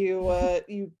 when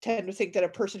you tend to think that a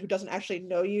person who doesn't actually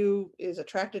know you is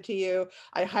attracted to you.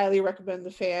 I highly recommend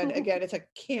The Fan. Again, it's a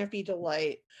campy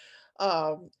delight.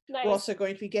 Nice. We're also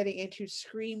going to be getting into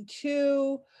Scream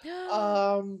 2.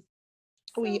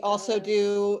 We also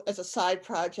do, as a side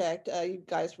project, you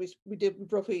guys, we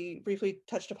briefly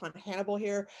touched upon Hannibal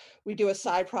here. We do a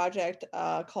side project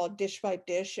called Dish by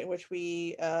Dish, in which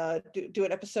we do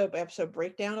an episode by episode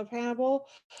breakdown of Hannibal.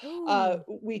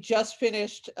 We just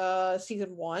finished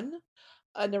season 1,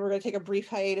 and then we're going to take a brief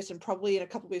hiatus, and probably in a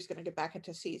couple of weeks going to get back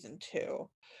into season 2.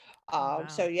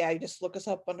 So yeah, you just look us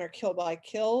up under Kill by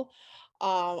Kill.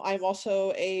 I'm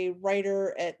also a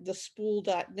writer at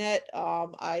thespool.net.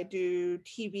 I do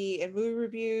TV and movie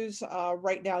reviews.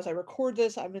 Right now, as I record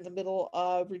this, I'm in the middle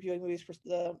of reviewing movies for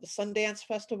the Sundance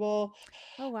Festival.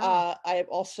 Oh, wow. I have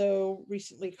also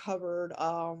recently covered,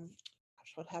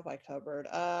 what have I covered?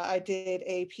 I did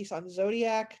a piece on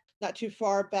Zodiac not too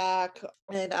far back,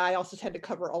 and I also tend to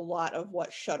cover a lot of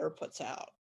what Shudder puts out.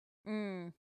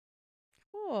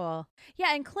 Cool.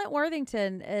 Yeah, and Clint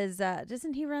Worthington is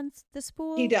doesn't he run the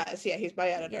Spool? He does. Yeah, he's my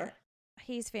editor. Yeah.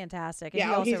 He's fantastic.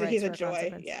 Yeah, and he also he's a writes for joy.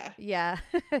 Consequence. Yeah.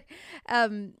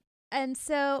 And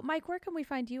so, Mike, where can we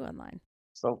find you online?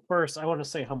 So first, I want to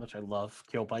say how much I love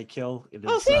Kill by Kill.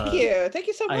 Thank you. Thank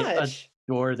you so much. I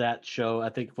adore that show. I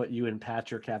think what you and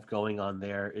Patrick have going on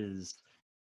there is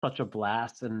such a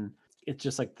blast, and it's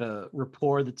just like the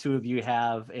rapport the two of you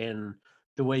have, and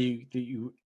the way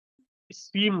you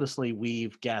seamlessly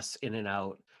weave guests in and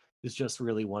out is just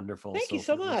really wonderful. Thank you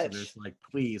so much. Like,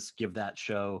 please give that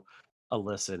show a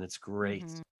listen. It's great.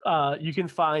 You can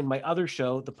find my other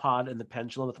show, The Pod and the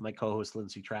Pendulum, with my co-host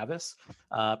Lindsay Travis,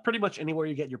 pretty much anywhere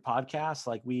you get your podcasts.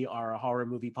 Like, we are a horror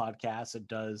movie podcast that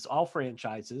does all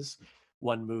franchises,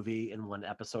 one movie and one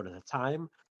episode at a time.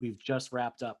 We've just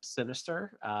wrapped up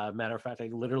Sinister. Matter of fact, I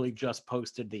literally just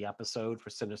posted the episode for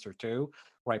Sinister 2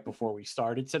 right before we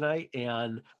started tonight,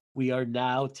 and we are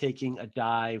now taking a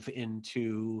dive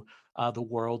into the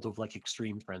world of like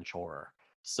extreme French horror.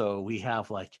 So we have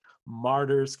like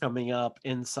Martyrs coming up,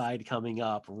 Inside coming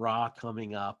up, Raw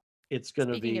coming up. It's going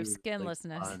to be, speaking of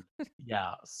skinlessness.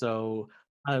 Yeah. So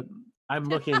I'm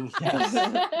looking.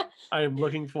 Yes, I'm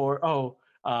looking for.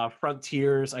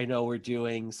 Frontiers. I know we're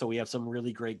doing. So we have some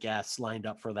really great guests lined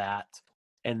up for that.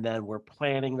 And then we're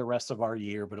planning the rest of our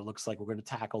year, but it looks like we're going to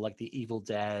tackle like The Evil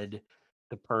Dead,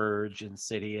 The Purge,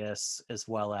 Insidious, as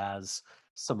well as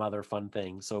some other fun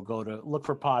things. So go to look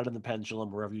for Pod and the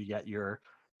Pendulum wherever you get your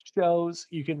shows.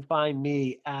 You can find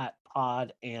me at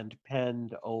Pod and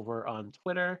Pend over on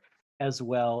Twitter, as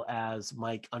well as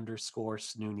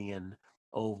Mike_Snoonian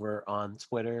over on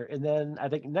Twitter. And then I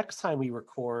think next time we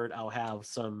record, I'll have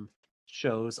some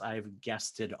shows I've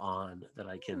guested on that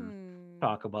I can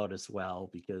talk about as well,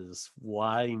 because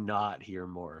why not hear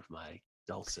more of my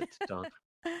dulcet tongue?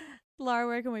 Laura,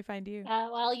 where can we find you?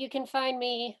 Well, you can find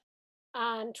me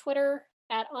on Twitter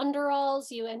at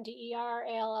Underalls,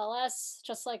 UNDERALLS,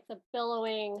 just like the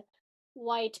billowing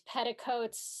white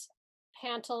petticoats,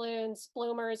 pantaloons,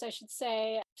 bloomers, I should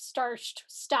say, starched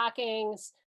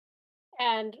stockings,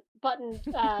 and buttoned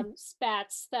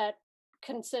spats that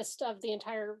consist of the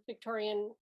entire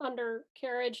Victorian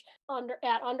undercarriage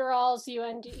at Underalls,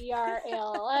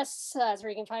 UNDERALLS. That's where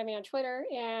you can find me on Twitter.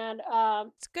 And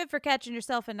it's good for catching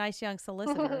yourself a nice young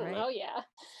solicitor, right? Oh yeah.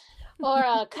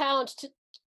 Or Count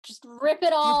just rip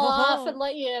it all off and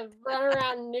let you run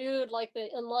around nude like the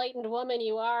enlightened woman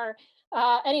you are.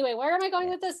 Anyway, where am I going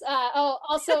with this?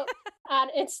 Also on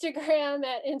Instagram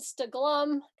at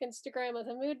Instaglum, Instagram with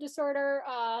a mood disorder.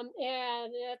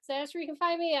 And that's where you can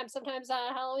find me. I'm sometimes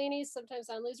on Halloweenies, sometimes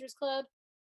on Losers Club,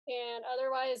 and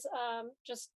otherwise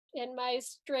just in my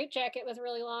straight jacket with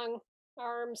really long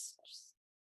arms, just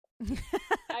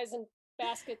guys in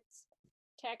baskets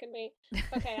attacking me.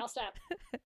 Okay, I'll stop.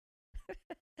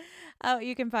 Oh,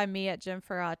 you can find me at Jen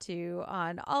Ferratu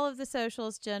on all of the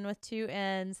socials, Jen with 2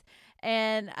 N's.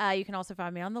 And you can also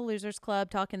find me on the Losers Club,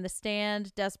 talking The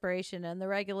Stand, Desperation, and The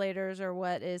Regulators, or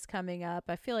what is coming up.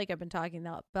 I feel like I've been talking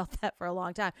about that for a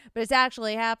long time, but it's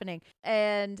actually happening.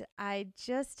 And I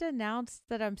just announced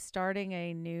that I'm starting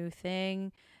a new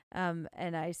thing.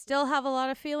 And I still have a lot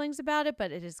of feelings about it,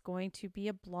 but it is going to be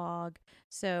a blog.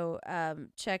 So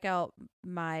check out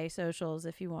my socials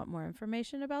if you want more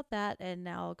information about that. And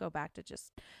now I'll go back to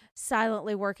just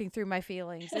silently working through my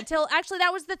feelings until actually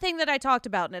that was the thing that I talked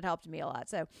about, and it helped me a lot.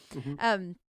 So,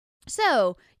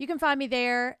 so you can find me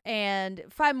there and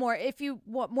find more. If you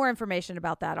want more information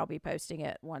about that, I'll be posting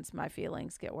it once my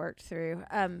feelings get worked through.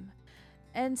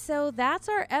 And so that's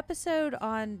our episode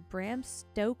on Bram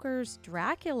Stoker's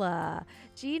Dracula.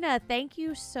 Gina, thank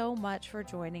you so much for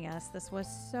joining us. This was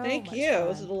so Thank much you. fun. It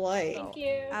was a delight. Thank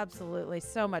you. Absolutely.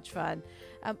 So much fun.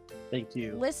 Thank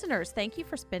you. Listeners, thank you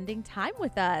for spending time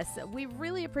with us. We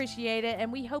really appreciate it, and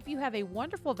we hope you have a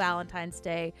wonderful Valentine's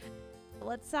Day.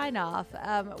 Let's sign off.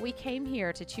 We came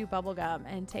here to chew bubblegum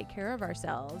and take care of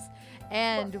ourselves.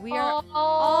 And we are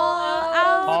all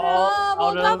out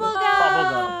of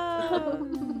bubblegum.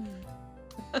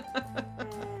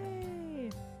 Yay.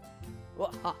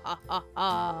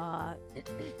 Wah-ha-ha-ha-ha.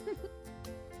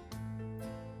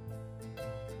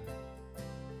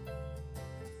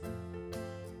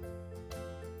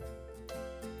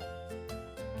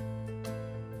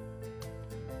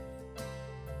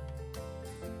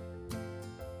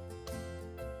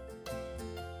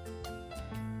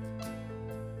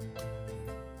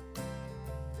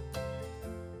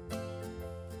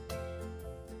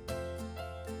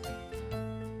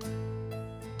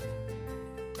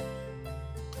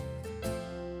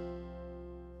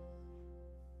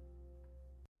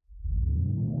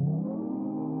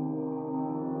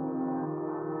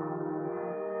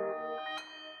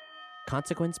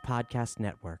 Consequence Podcast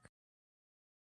Network.